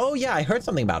 cool. Oh, yeah, I heard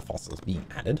something about fossils being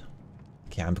added.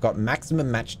 Okay, I've got maximum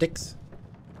matchsticks.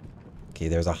 Okay,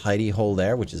 there's a hidey hole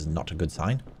there, which is not a good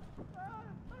sign.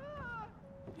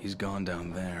 He's gone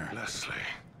down there. Leslie.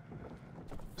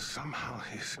 Somehow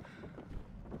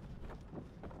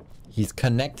He's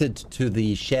connected to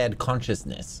the shared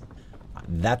consciousness.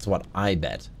 That's what I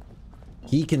bet.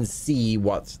 He can see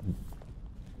what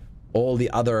all the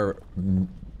other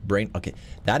brain... Okay,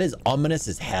 that is ominous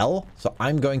as hell. So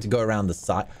I'm going to go around the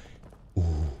side. Ooh.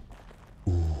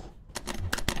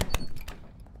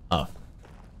 Oh.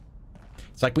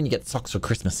 It's like when you get socks for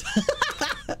Christmas.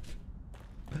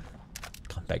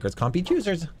 Beggars can't be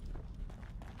choosers.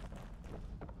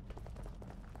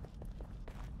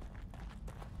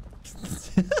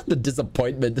 The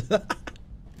disappointment.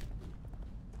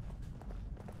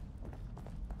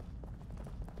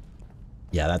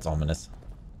 Yeah, that's ominous.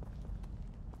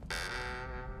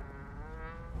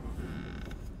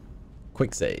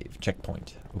 Quick save.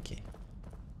 Checkpoint. Okay.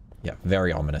 Yeah,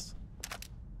 very ominous.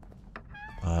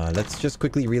 Let's just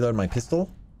quickly reload my pistol.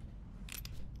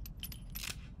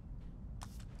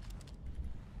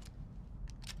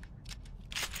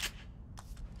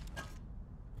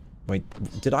 Wait,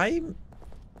 did I...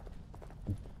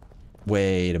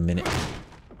 Wait a minute.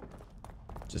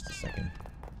 Just a second.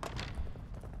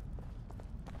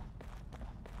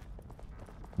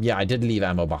 Yeah, I did leave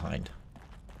ammo behind.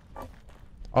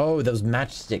 Oh, those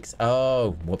matchsticks.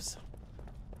 Oh, whoops.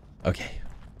 Okay.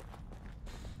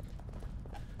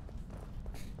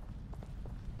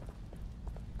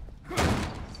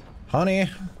 Honey,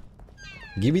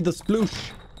 give me the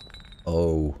sploosh.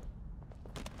 Oh.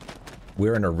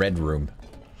 We're in a red room.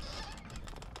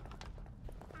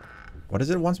 What is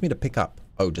it wants me to pick up?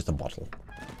 Oh, just a bottle.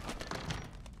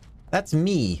 That's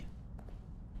me.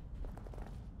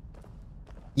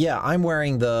 Yeah, I'm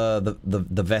wearing the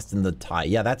vest and the tie.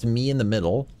 Yeah, that's me in the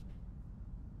middle.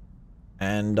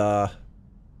 And,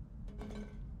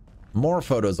 more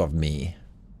photos of me.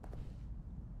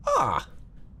 Ah,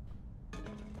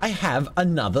 I have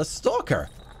another stalker.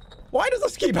 Why does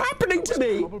this keep happening to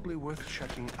me? Probably worth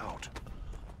checking out.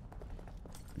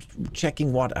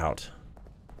 Checking what out?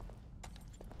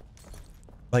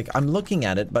 Like, I'm looking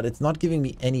at it, but it's not giving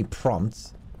me any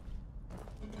prompts.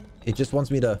 It just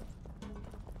wants me to...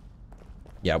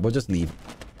 Yeah, we'll just leave.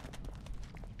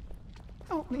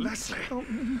 Help me. Leslie! Help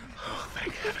me. Oh,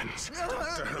 thank heavens.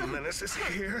 Dr. Jimenez is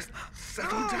here.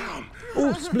 Settle down.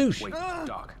 Oh, sploosh. Wait,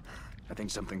 Doc. I think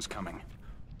something's coming.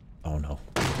 Oh, no.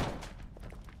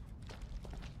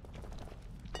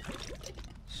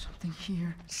 Something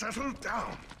here. Settle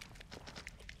down.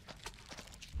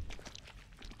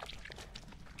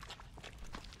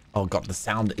 Oh, God, the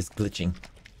sound is glitching.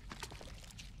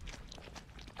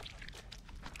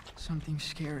 Something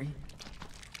scary.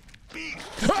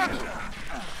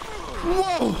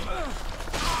 Whoa!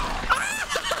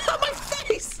 Ah, my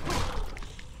face!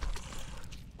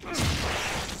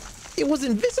 It was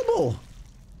invisible.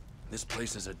 This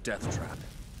place is a death trap.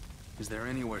 Is there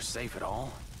anywhere safe at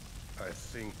all? I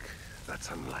think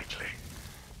that's unlikely.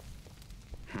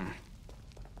 Can't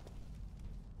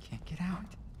get out.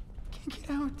 Can't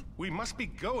get out. We must be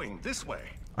going this way.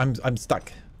 I'm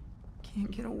stuck.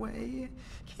 Can't get away.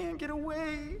 Can't get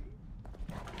away.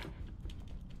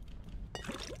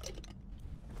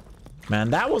 Man,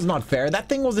 that was not fair. That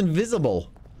thing was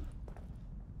invisible.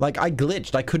 Like, I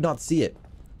glitched. I could not see it.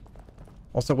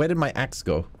 Also, where did my axe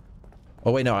go?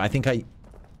 Oh, wait, no. I think I...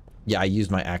 Yeah, I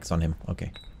used my axe on him.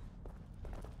 Okay.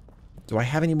 Do I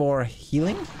have any more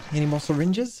healing? Any more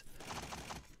syringes?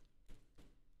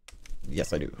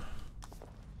 Yes, I do.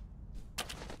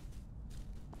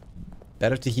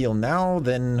 Better to heal now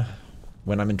than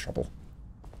when I'm in trouble.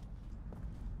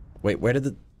 Wait, where did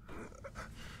the...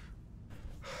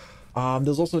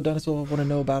 there's also a dinosaur I want to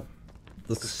know about.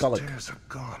 The skull. The stairs are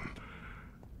gone.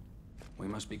 We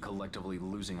must be collectively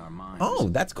losing our minds. Oh,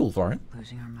 that's cool, Thorin.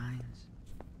 Losing our minds.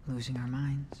 Losing our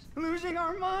minds. Losing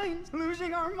our minds.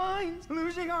 Losing our minds.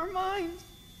 Losing our minds.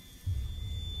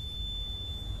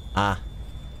 Ah.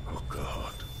 Oh,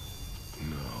 God.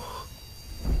 No.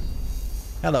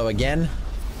 Hello again.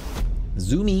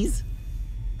 Zoomies.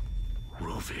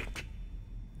 Ruvik.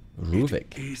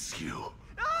 Ruvik. It is you.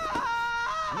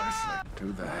 Leslie.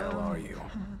 Who the hell are you?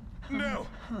 No.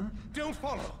 Don't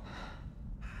follow.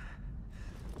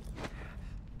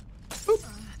 Boop.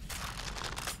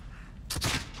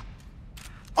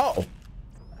 Oh.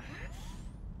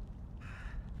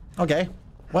 Okay.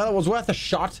 Well, it was worth a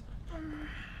shot.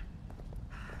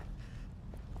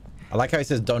 I like how he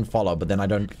says don't follow, but then I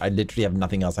literally have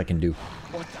nothing else I can do.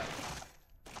 What the?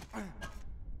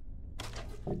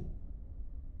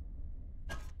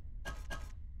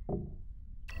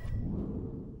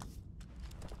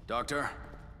 Doctor?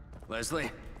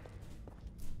 Leslie?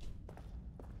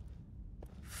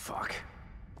 Fuck.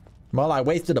 Well, I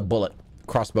wasted a bullet.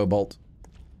 Crossbow bolt.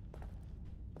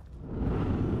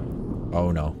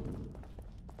 Oh, no.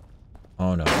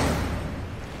 Oh, no.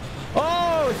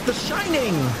 Oh, it's The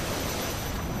Shining!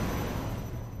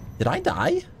 Did I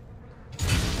die?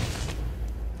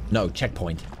 No,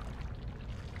 checkpoint.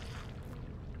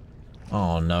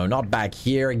 Oh, no, not back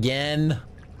here again.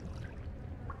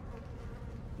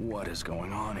 What is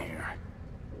going on here?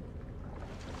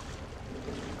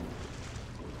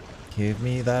 Give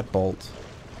me that bolt.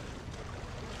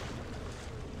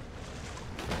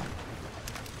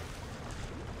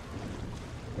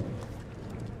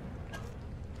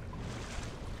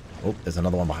 Oh, there's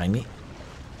another one behind me.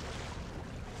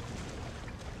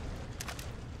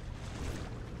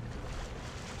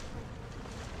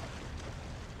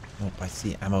 Oh, I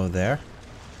see ammo there.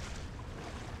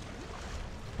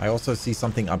 I also see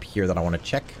something up here that I want to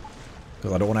check,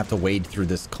 because I don't want to have to wade through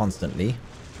this constantly.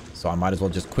 So I might as well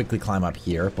just quickly climb up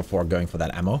here before going for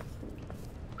that ammo.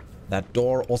 That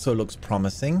door also looks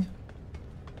promising.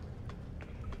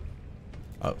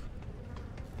 Oh.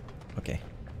 Okay.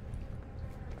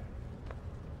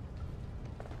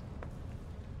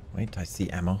 Wait, I see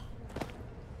ammo.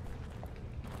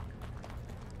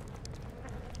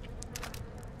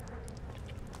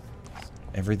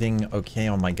 Everything okay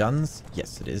on my guns?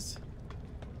 Yes, it is.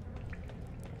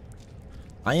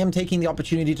 I am taking the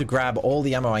opportunity to grab all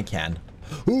the ammo I can.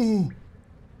 Ooh!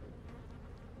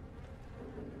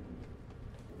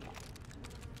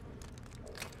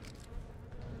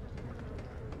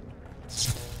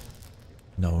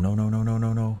 No, no, no, no, no,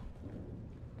 no, no.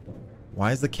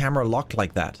 Why is the camera locked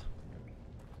like that?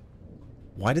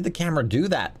 Why did the camera do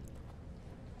that?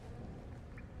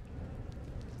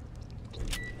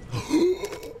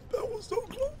 That was so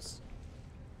close.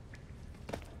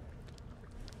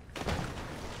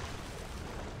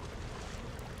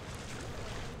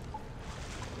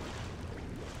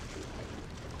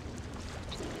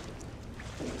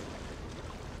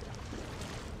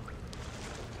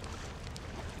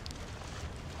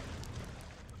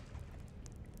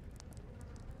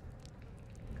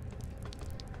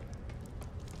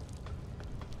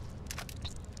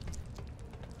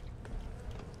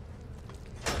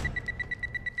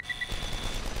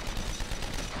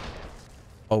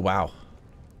 Oh, wow.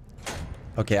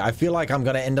 Okay, I feel like I'm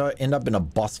gonna end up in a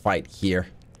boss fight here.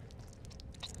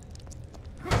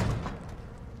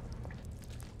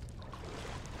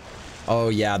 Oh,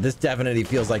 yeah, this definitely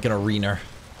feels like an arena.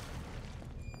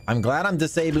 I'm glad I'm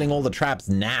disabling all the traps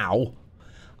now.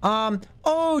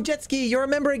 Oh, Jetski, you're a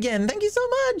member again. Thank you so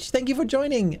much. Thank you for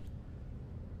joining.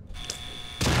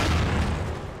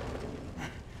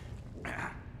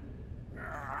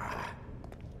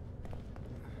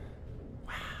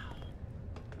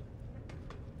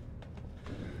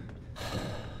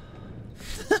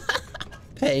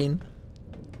 Pain.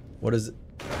 What is it?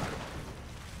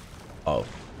 Oh.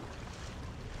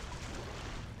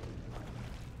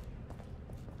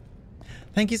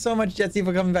 Thank you so much, Jetsy,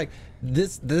 for coming back.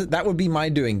 That would be my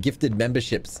doing, gifted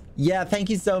memberships. Yeah,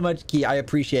 thank you so much, Key. I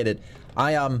appreciate it.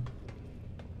 I'm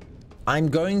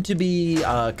going to be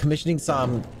commissioning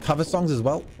some cover songs as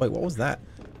well. Wait, what was that?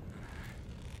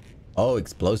 Oh,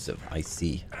 explosive. I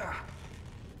see.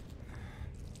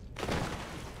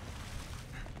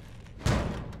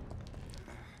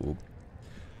 Ooh.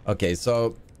 Okay,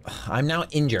 so I'm now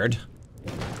injured.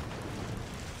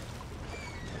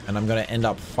 And I'm going to end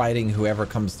up fighting whoever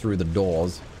comes through the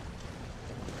doors.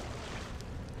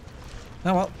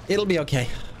 Oh, well, it'll be okay.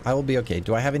 I will be okay.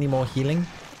 Do I have any more healing?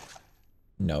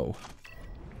 No.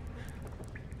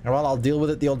 Oh, well, I'll deal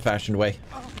with it the old-fashioned way.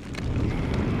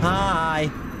 Hi!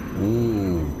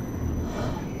 Ooh.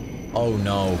 Oh,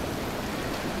 no.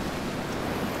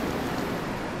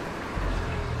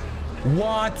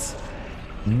 What?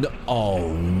 No.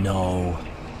 Oh, no.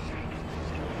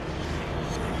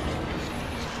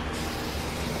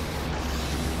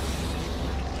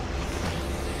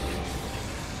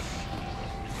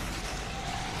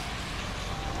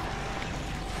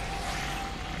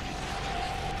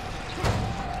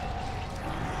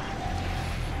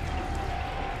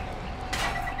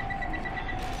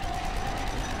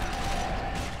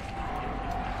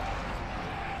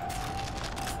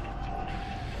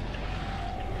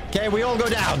 Okay, we all go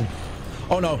down.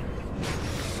 Oh, no.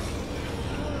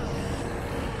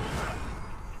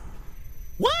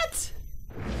 What?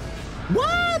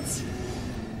 What?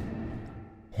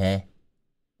 Huh?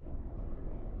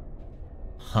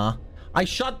 Huh? I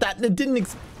shot that and it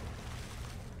didn't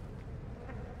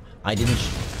I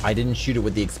didn't shoot it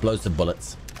with the explosive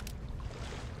bullets.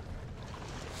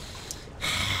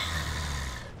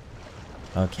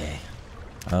 Okay.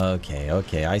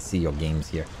 Okay. I see your games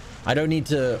here. I don't need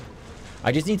to...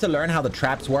 I just need to learn how the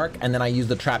traps work, and then I use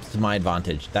the traps to my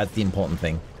advantage. That's the important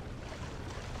thing.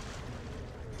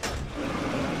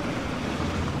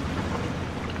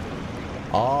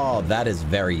 Oh, that is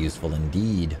very useful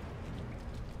indeed.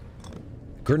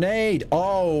 Grenade!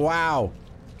 Oh, wow.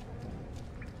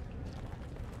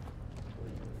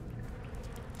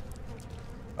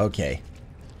 Okay.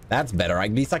 That's better.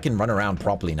 At least I can run around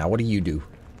properly now. What do you do?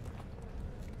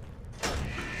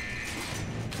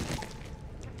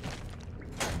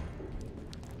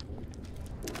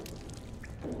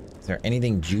 Is there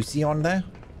anything juicy on there?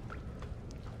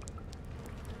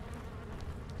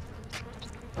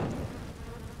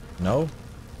 No?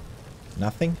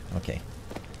 Nothing? Okay.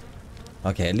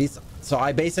 Okay, at least... So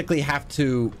I basically have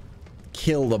to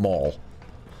kill them all.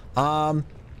 I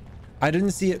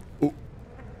didn't see it... Ooh.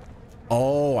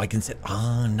 Oh, I can set...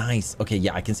 Ah, nice. Okay,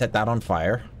 yeah, I can set that on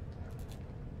fire.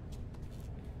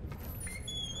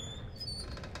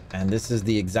 And this is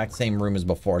the exact same room as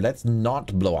before. Let's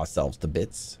not blow ourselves to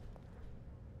bits.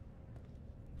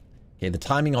 Okay, the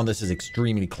timing on this is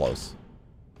extremely close.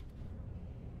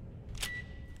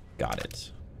 Got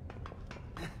it.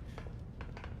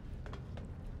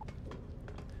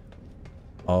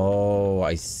 Oh,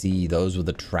 I see. Those were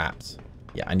the traps.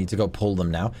 Yeah, I need to go pull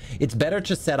them now. It's better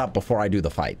to set up before I do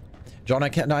the fight. John,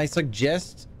 can I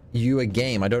suggest you a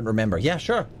game? I don't remember. Yeah,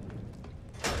 sure.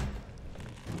 Can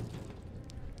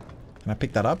I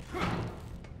pick that up?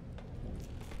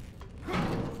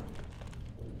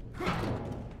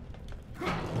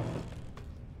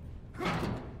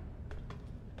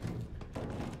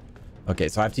 Okay,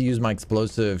 so I have to use my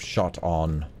explosive shot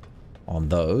on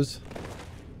those.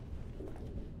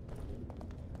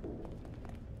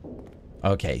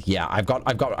 Okay, yeah, I've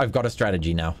got a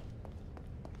strategy now.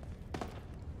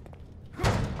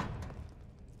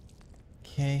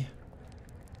 Okay.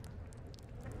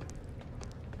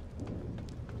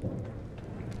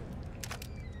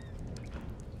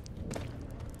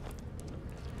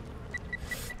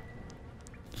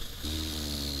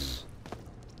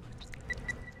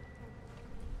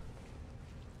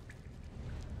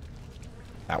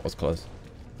 That was close.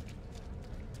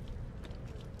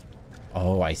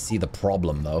 Oh, I see the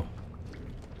problem, though.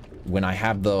 when I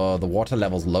have the water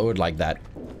levels lowered like that,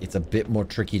 it's a bit more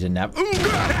tricky to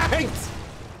navigate.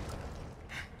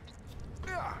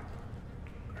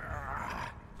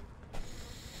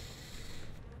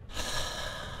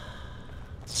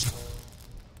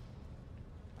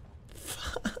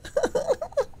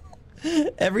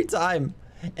 Every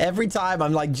time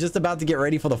I'm like just about to get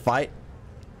ready for the fight,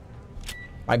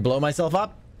 I blow myself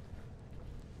up.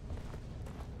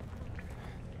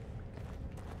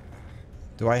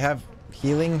 Do I have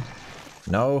healing?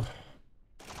 No.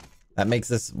 That makes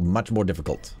this much more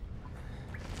difficult.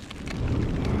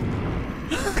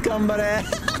 Gambare.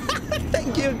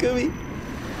 Thank you, Kumi.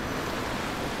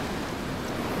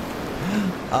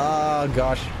 Oh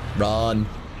gosh. Run.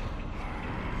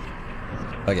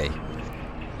 Okay.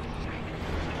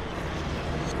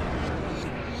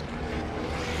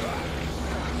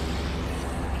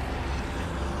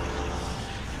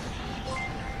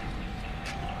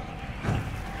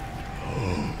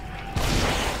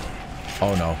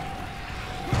 Oh no.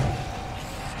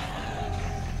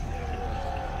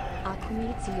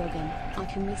 Akumitsu Yogan,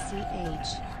 Akumitsu H.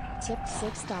 Tipped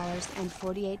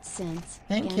 $6.48.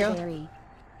 Thank Gambari. you.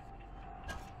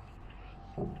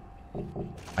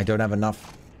 I don't have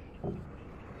enough.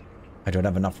 I don't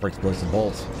have enough for explosive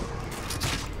bolts.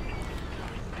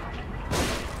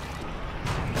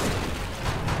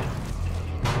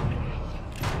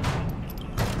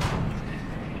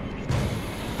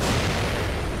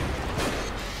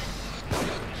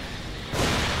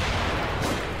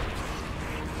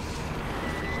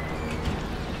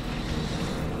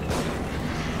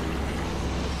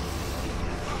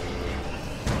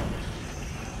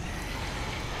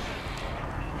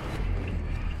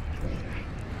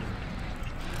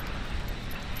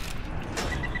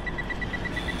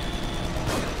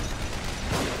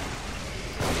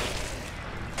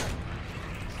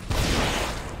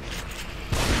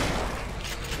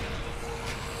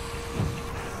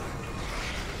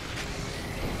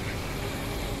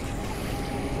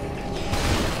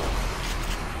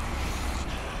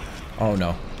 Oh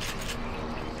no.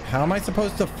 How am I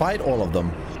supposed to fight all of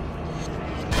them?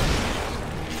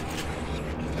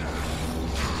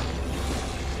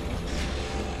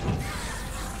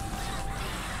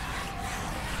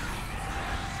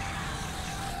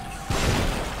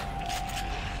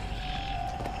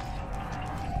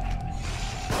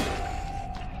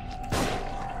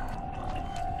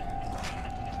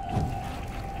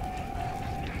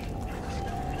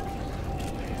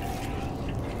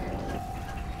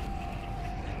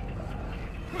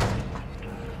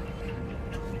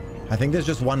 I think there's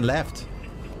just one left.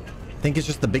 I think it's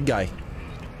just the big guy.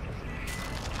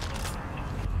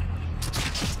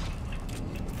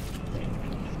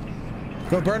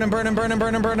 Go burn him, burn him, burn him,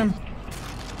 burn him, burn him.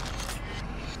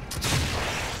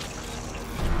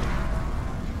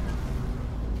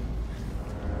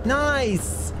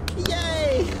 Nice!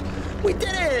 Yay! We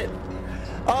did it!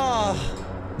 Oh,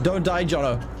 don't die,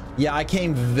 Jono. Yeah, I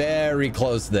came very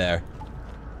close there.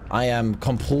 I am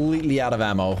completely out of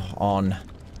ammo on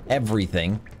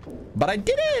everything, but I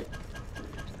did it.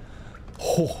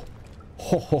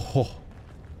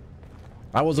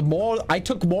 I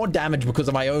took more damage because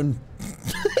of my own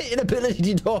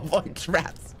inability to avoid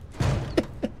traps.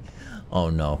 Oh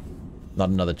no, not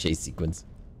another chase sequence.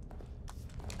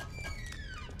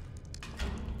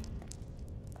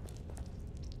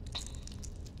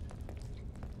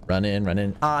 Run in, run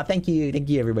in. Ah, thank you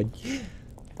everybody.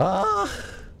 Ah,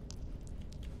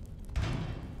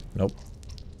 nope.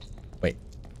 Wait,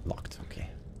 locked. Okay.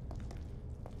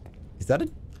 Is that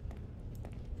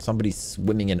somebody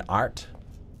swimming in art?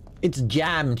 It's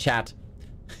jam, chat.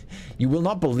 You will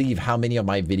not believe how many of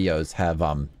my videos have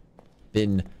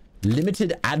been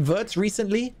limited adverts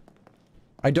recently.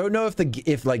 I don't know if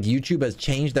like YouTube has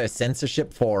changed their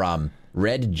censorship for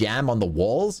red jam on the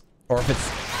walls, or if it's...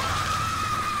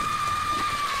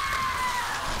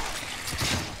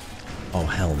 Oh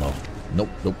hell no. Nope,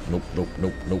 nope, nope, nope,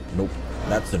 nope, nope, nope.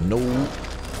 That's a no.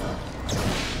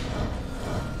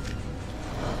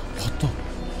 What the?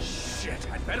 Shit,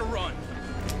 I'd better run.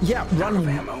 Yeah, run.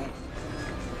 Ammo.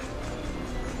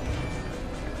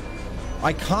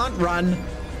 I can't run.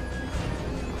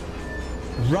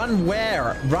 Run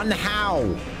where? Run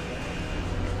how?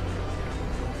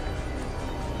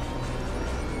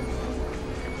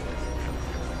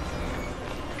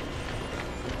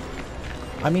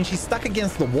 I mean, she's stuck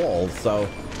against the wall, so...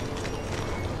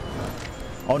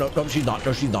 Oh, no, no, she's not.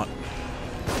 No, she's not.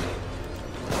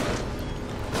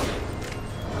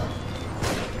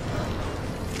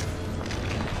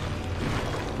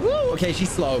 Woo! Okay,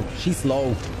 she's slow. She's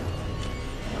slow.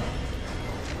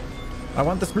 I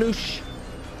want the sploosh.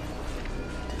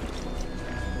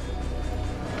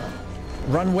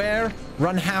 Run where?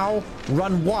 Run how?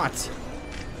 Run what?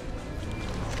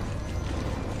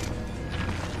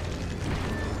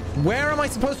 Where am I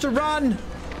supposed to run?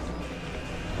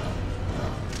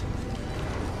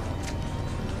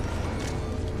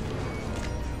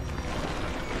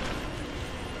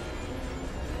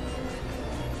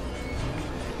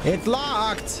 It's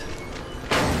locked.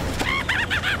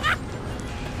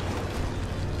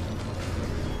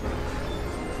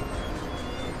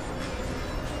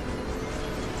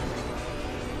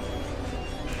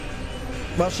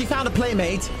 Well, she found a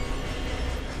playmate.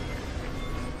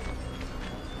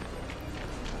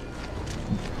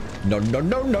 No, no,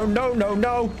 no, no, no, no,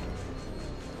 no.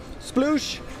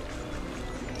 Sploosh.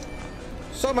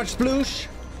 So much sploosh.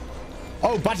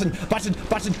 Oh, button, button,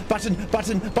 button, button,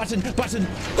 button, button, button.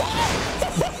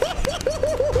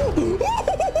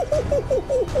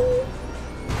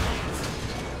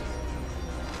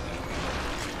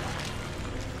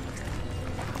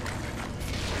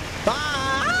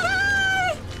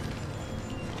 Bye.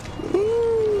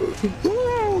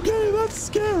 Okay, that's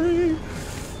scary.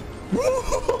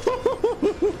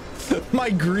 My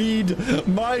greed.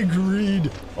 My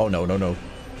greed. Oh, no, no, no.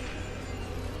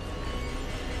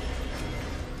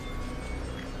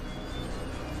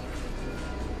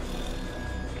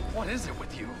 What is it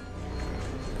with you?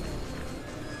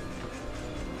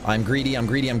 I'm greedy. I'm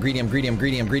greedy. I'm greedy. I'm greedy. I'm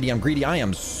greedy. I'm greedy. I'm greedy. I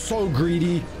am so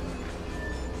greedy.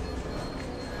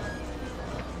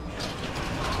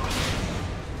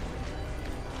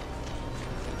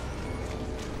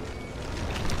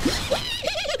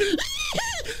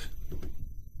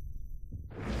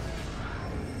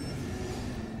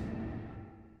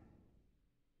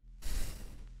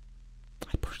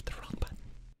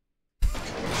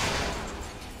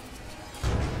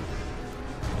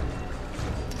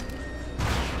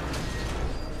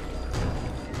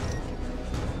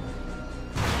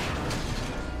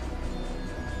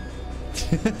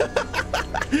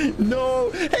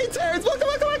 No. Hey, Terrence, welcome,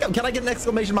 welcome, welcome. Can I get an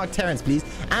exclamation mark Terrence, please?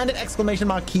 And an exclamation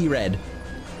mark Key Red.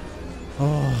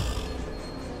 Oh.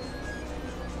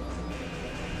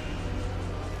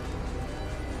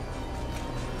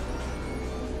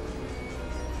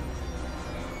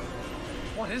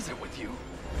 What is it with you?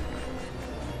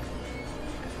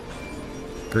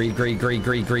 Greed, greed, greed,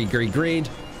 greed, greed, greed, greed.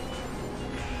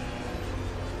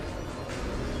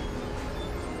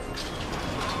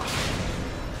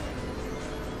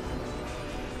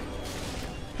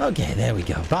 Okay, there we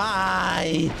go.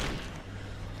 Bye.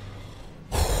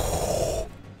 I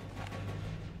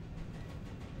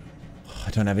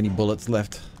don't have any bullets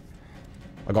left.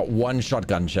 I got one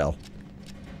shotgun shell.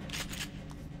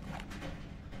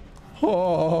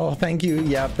 Oh, thank you.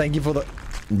 Yeah, thank you for the...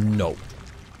 No.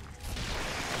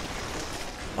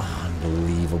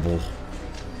 Unbelievable.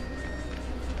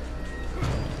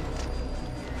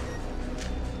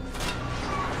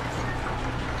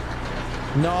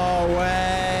 No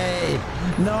way!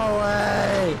 No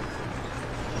way!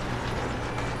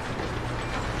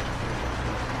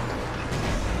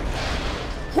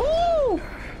 Woo!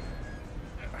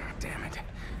 Damn it.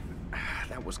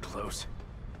 That was close.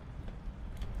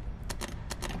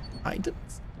 I did.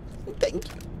 Thank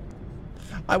you.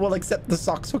 I will accept the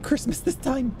socks for Christmas this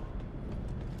time.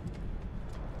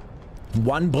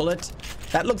 One bullet?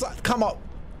 That looks like... Come on.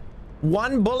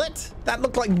 One bullet? That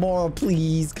looked like more,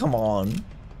 please. Come on.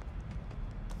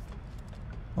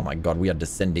 Oh my god, we are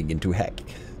descending into heck.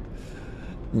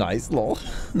 Nice, lol.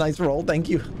 Nice roll, thank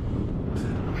you.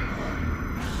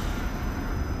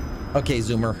 Okay,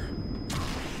 Zoomer.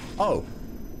 Oh.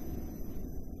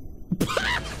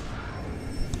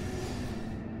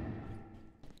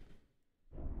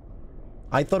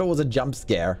 I thought it was a jump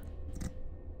scare.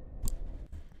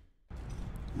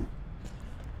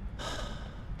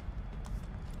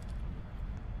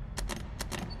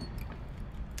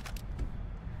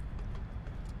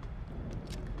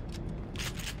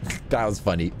 That was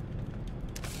funny.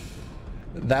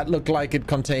 That looked like it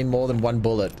contained more than one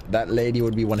bullet. That lady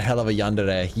would be one hell of a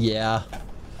yandere. Yeah.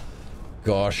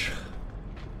 Gosh.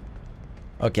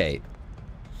 Okay.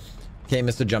 Okay,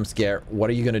 Mr. Jump Scare. What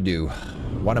are you gonna do?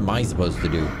 What am I supposed to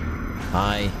do?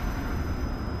 Hi.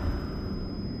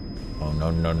 Oh, no,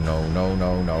 no, no, no,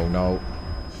 no, no, no.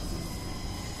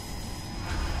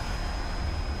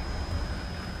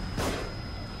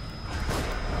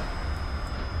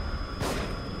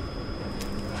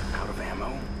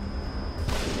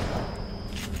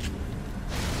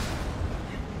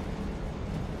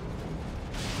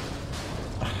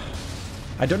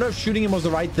 I don't know if shooting him was the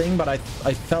right thing, but I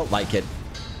felt like it.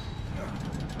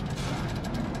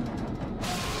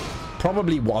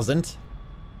 Probably wasn't.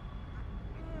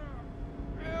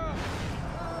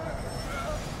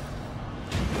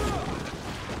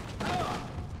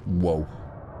 Whoa.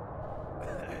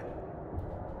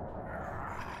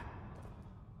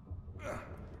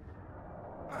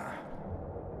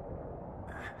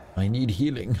 I need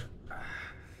healing.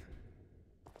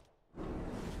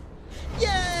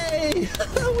 Yay!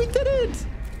 We did it!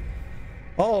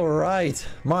 All right.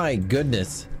 My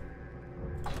goodness.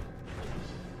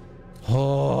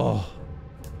 Oh.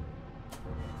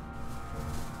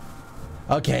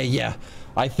 Okay, yeah.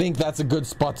 I think that's a good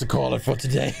spot to call it for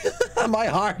today. My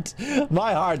heart.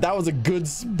 That was a good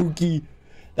spooky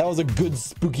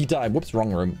time. Whoops,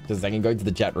 wrong room. Just a second, going to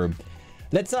the chat room.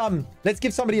 Let's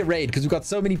give somebody a raid because we've got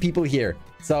so many people here.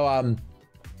 So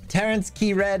Terrence,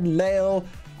 Keyred, Lael,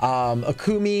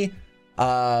 Akumi,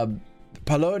 not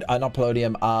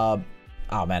Palladium.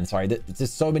 Oh man, sorry. There's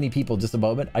just so many people. Just a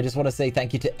moment. I just want to say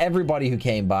thank you to everybody who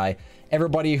came by,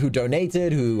 everybody who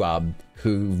donated, who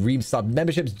re-subbed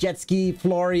memberships. Jetski,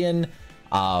 Florian,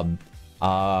 Marlon,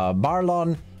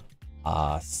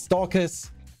 Stalkus,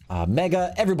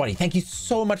 Mega, everybody. Thank you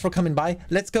so much for coming by.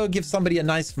 Let's go give somebody a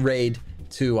nice raid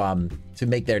to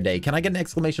make their day. Can I get an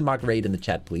exclamation mark raid in the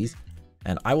chat, please?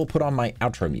 And I will put on my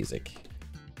outro music.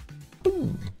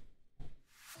 Boom.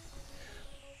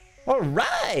 All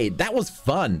right, that was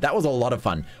fun. That was a lot of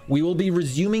fun. We will be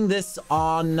resuming this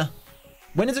on...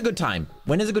 When is a good time?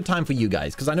 When is a good time for you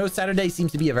guys? Because I know Saturday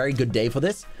seems to be a very good day for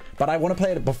this, but I want to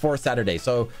play it before Saturday.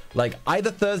 So, like, either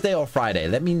Thursday or Friday.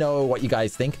 Let me know what you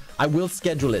guys think. I will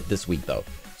schedule it this week, though.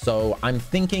 So, I'm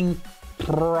thinking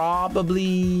probably...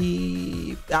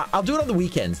 I'll do it on the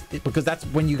weekends, because that's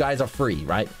when you guys are free,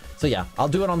 right? So, yeah, I'll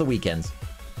do it on the weekends.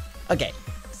 Okay,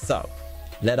 so...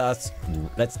 Let's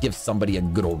give somebody a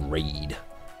good old raid.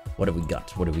 What have we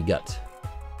got?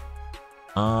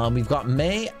 We've got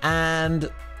May and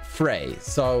Frey.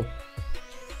 So,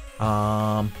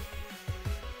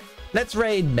 let's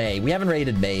raid May. We haven't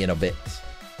raided May in a bit.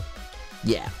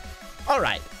 Yeah. All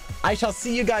right. I shall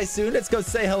see you guys soon. Let's go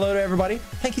say hello to everybody.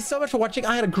 Thank you so much for watching.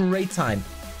 I had a great time.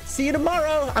 See you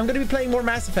tomorrow. I'm going to be playing more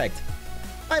Mass Effect.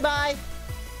 Bye-bye.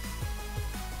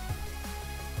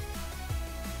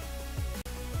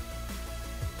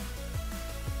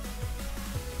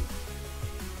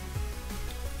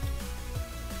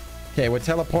 Okay, we're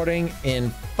teleporting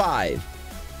in 5,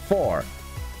 4,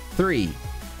 3,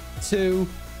 2,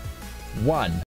 1.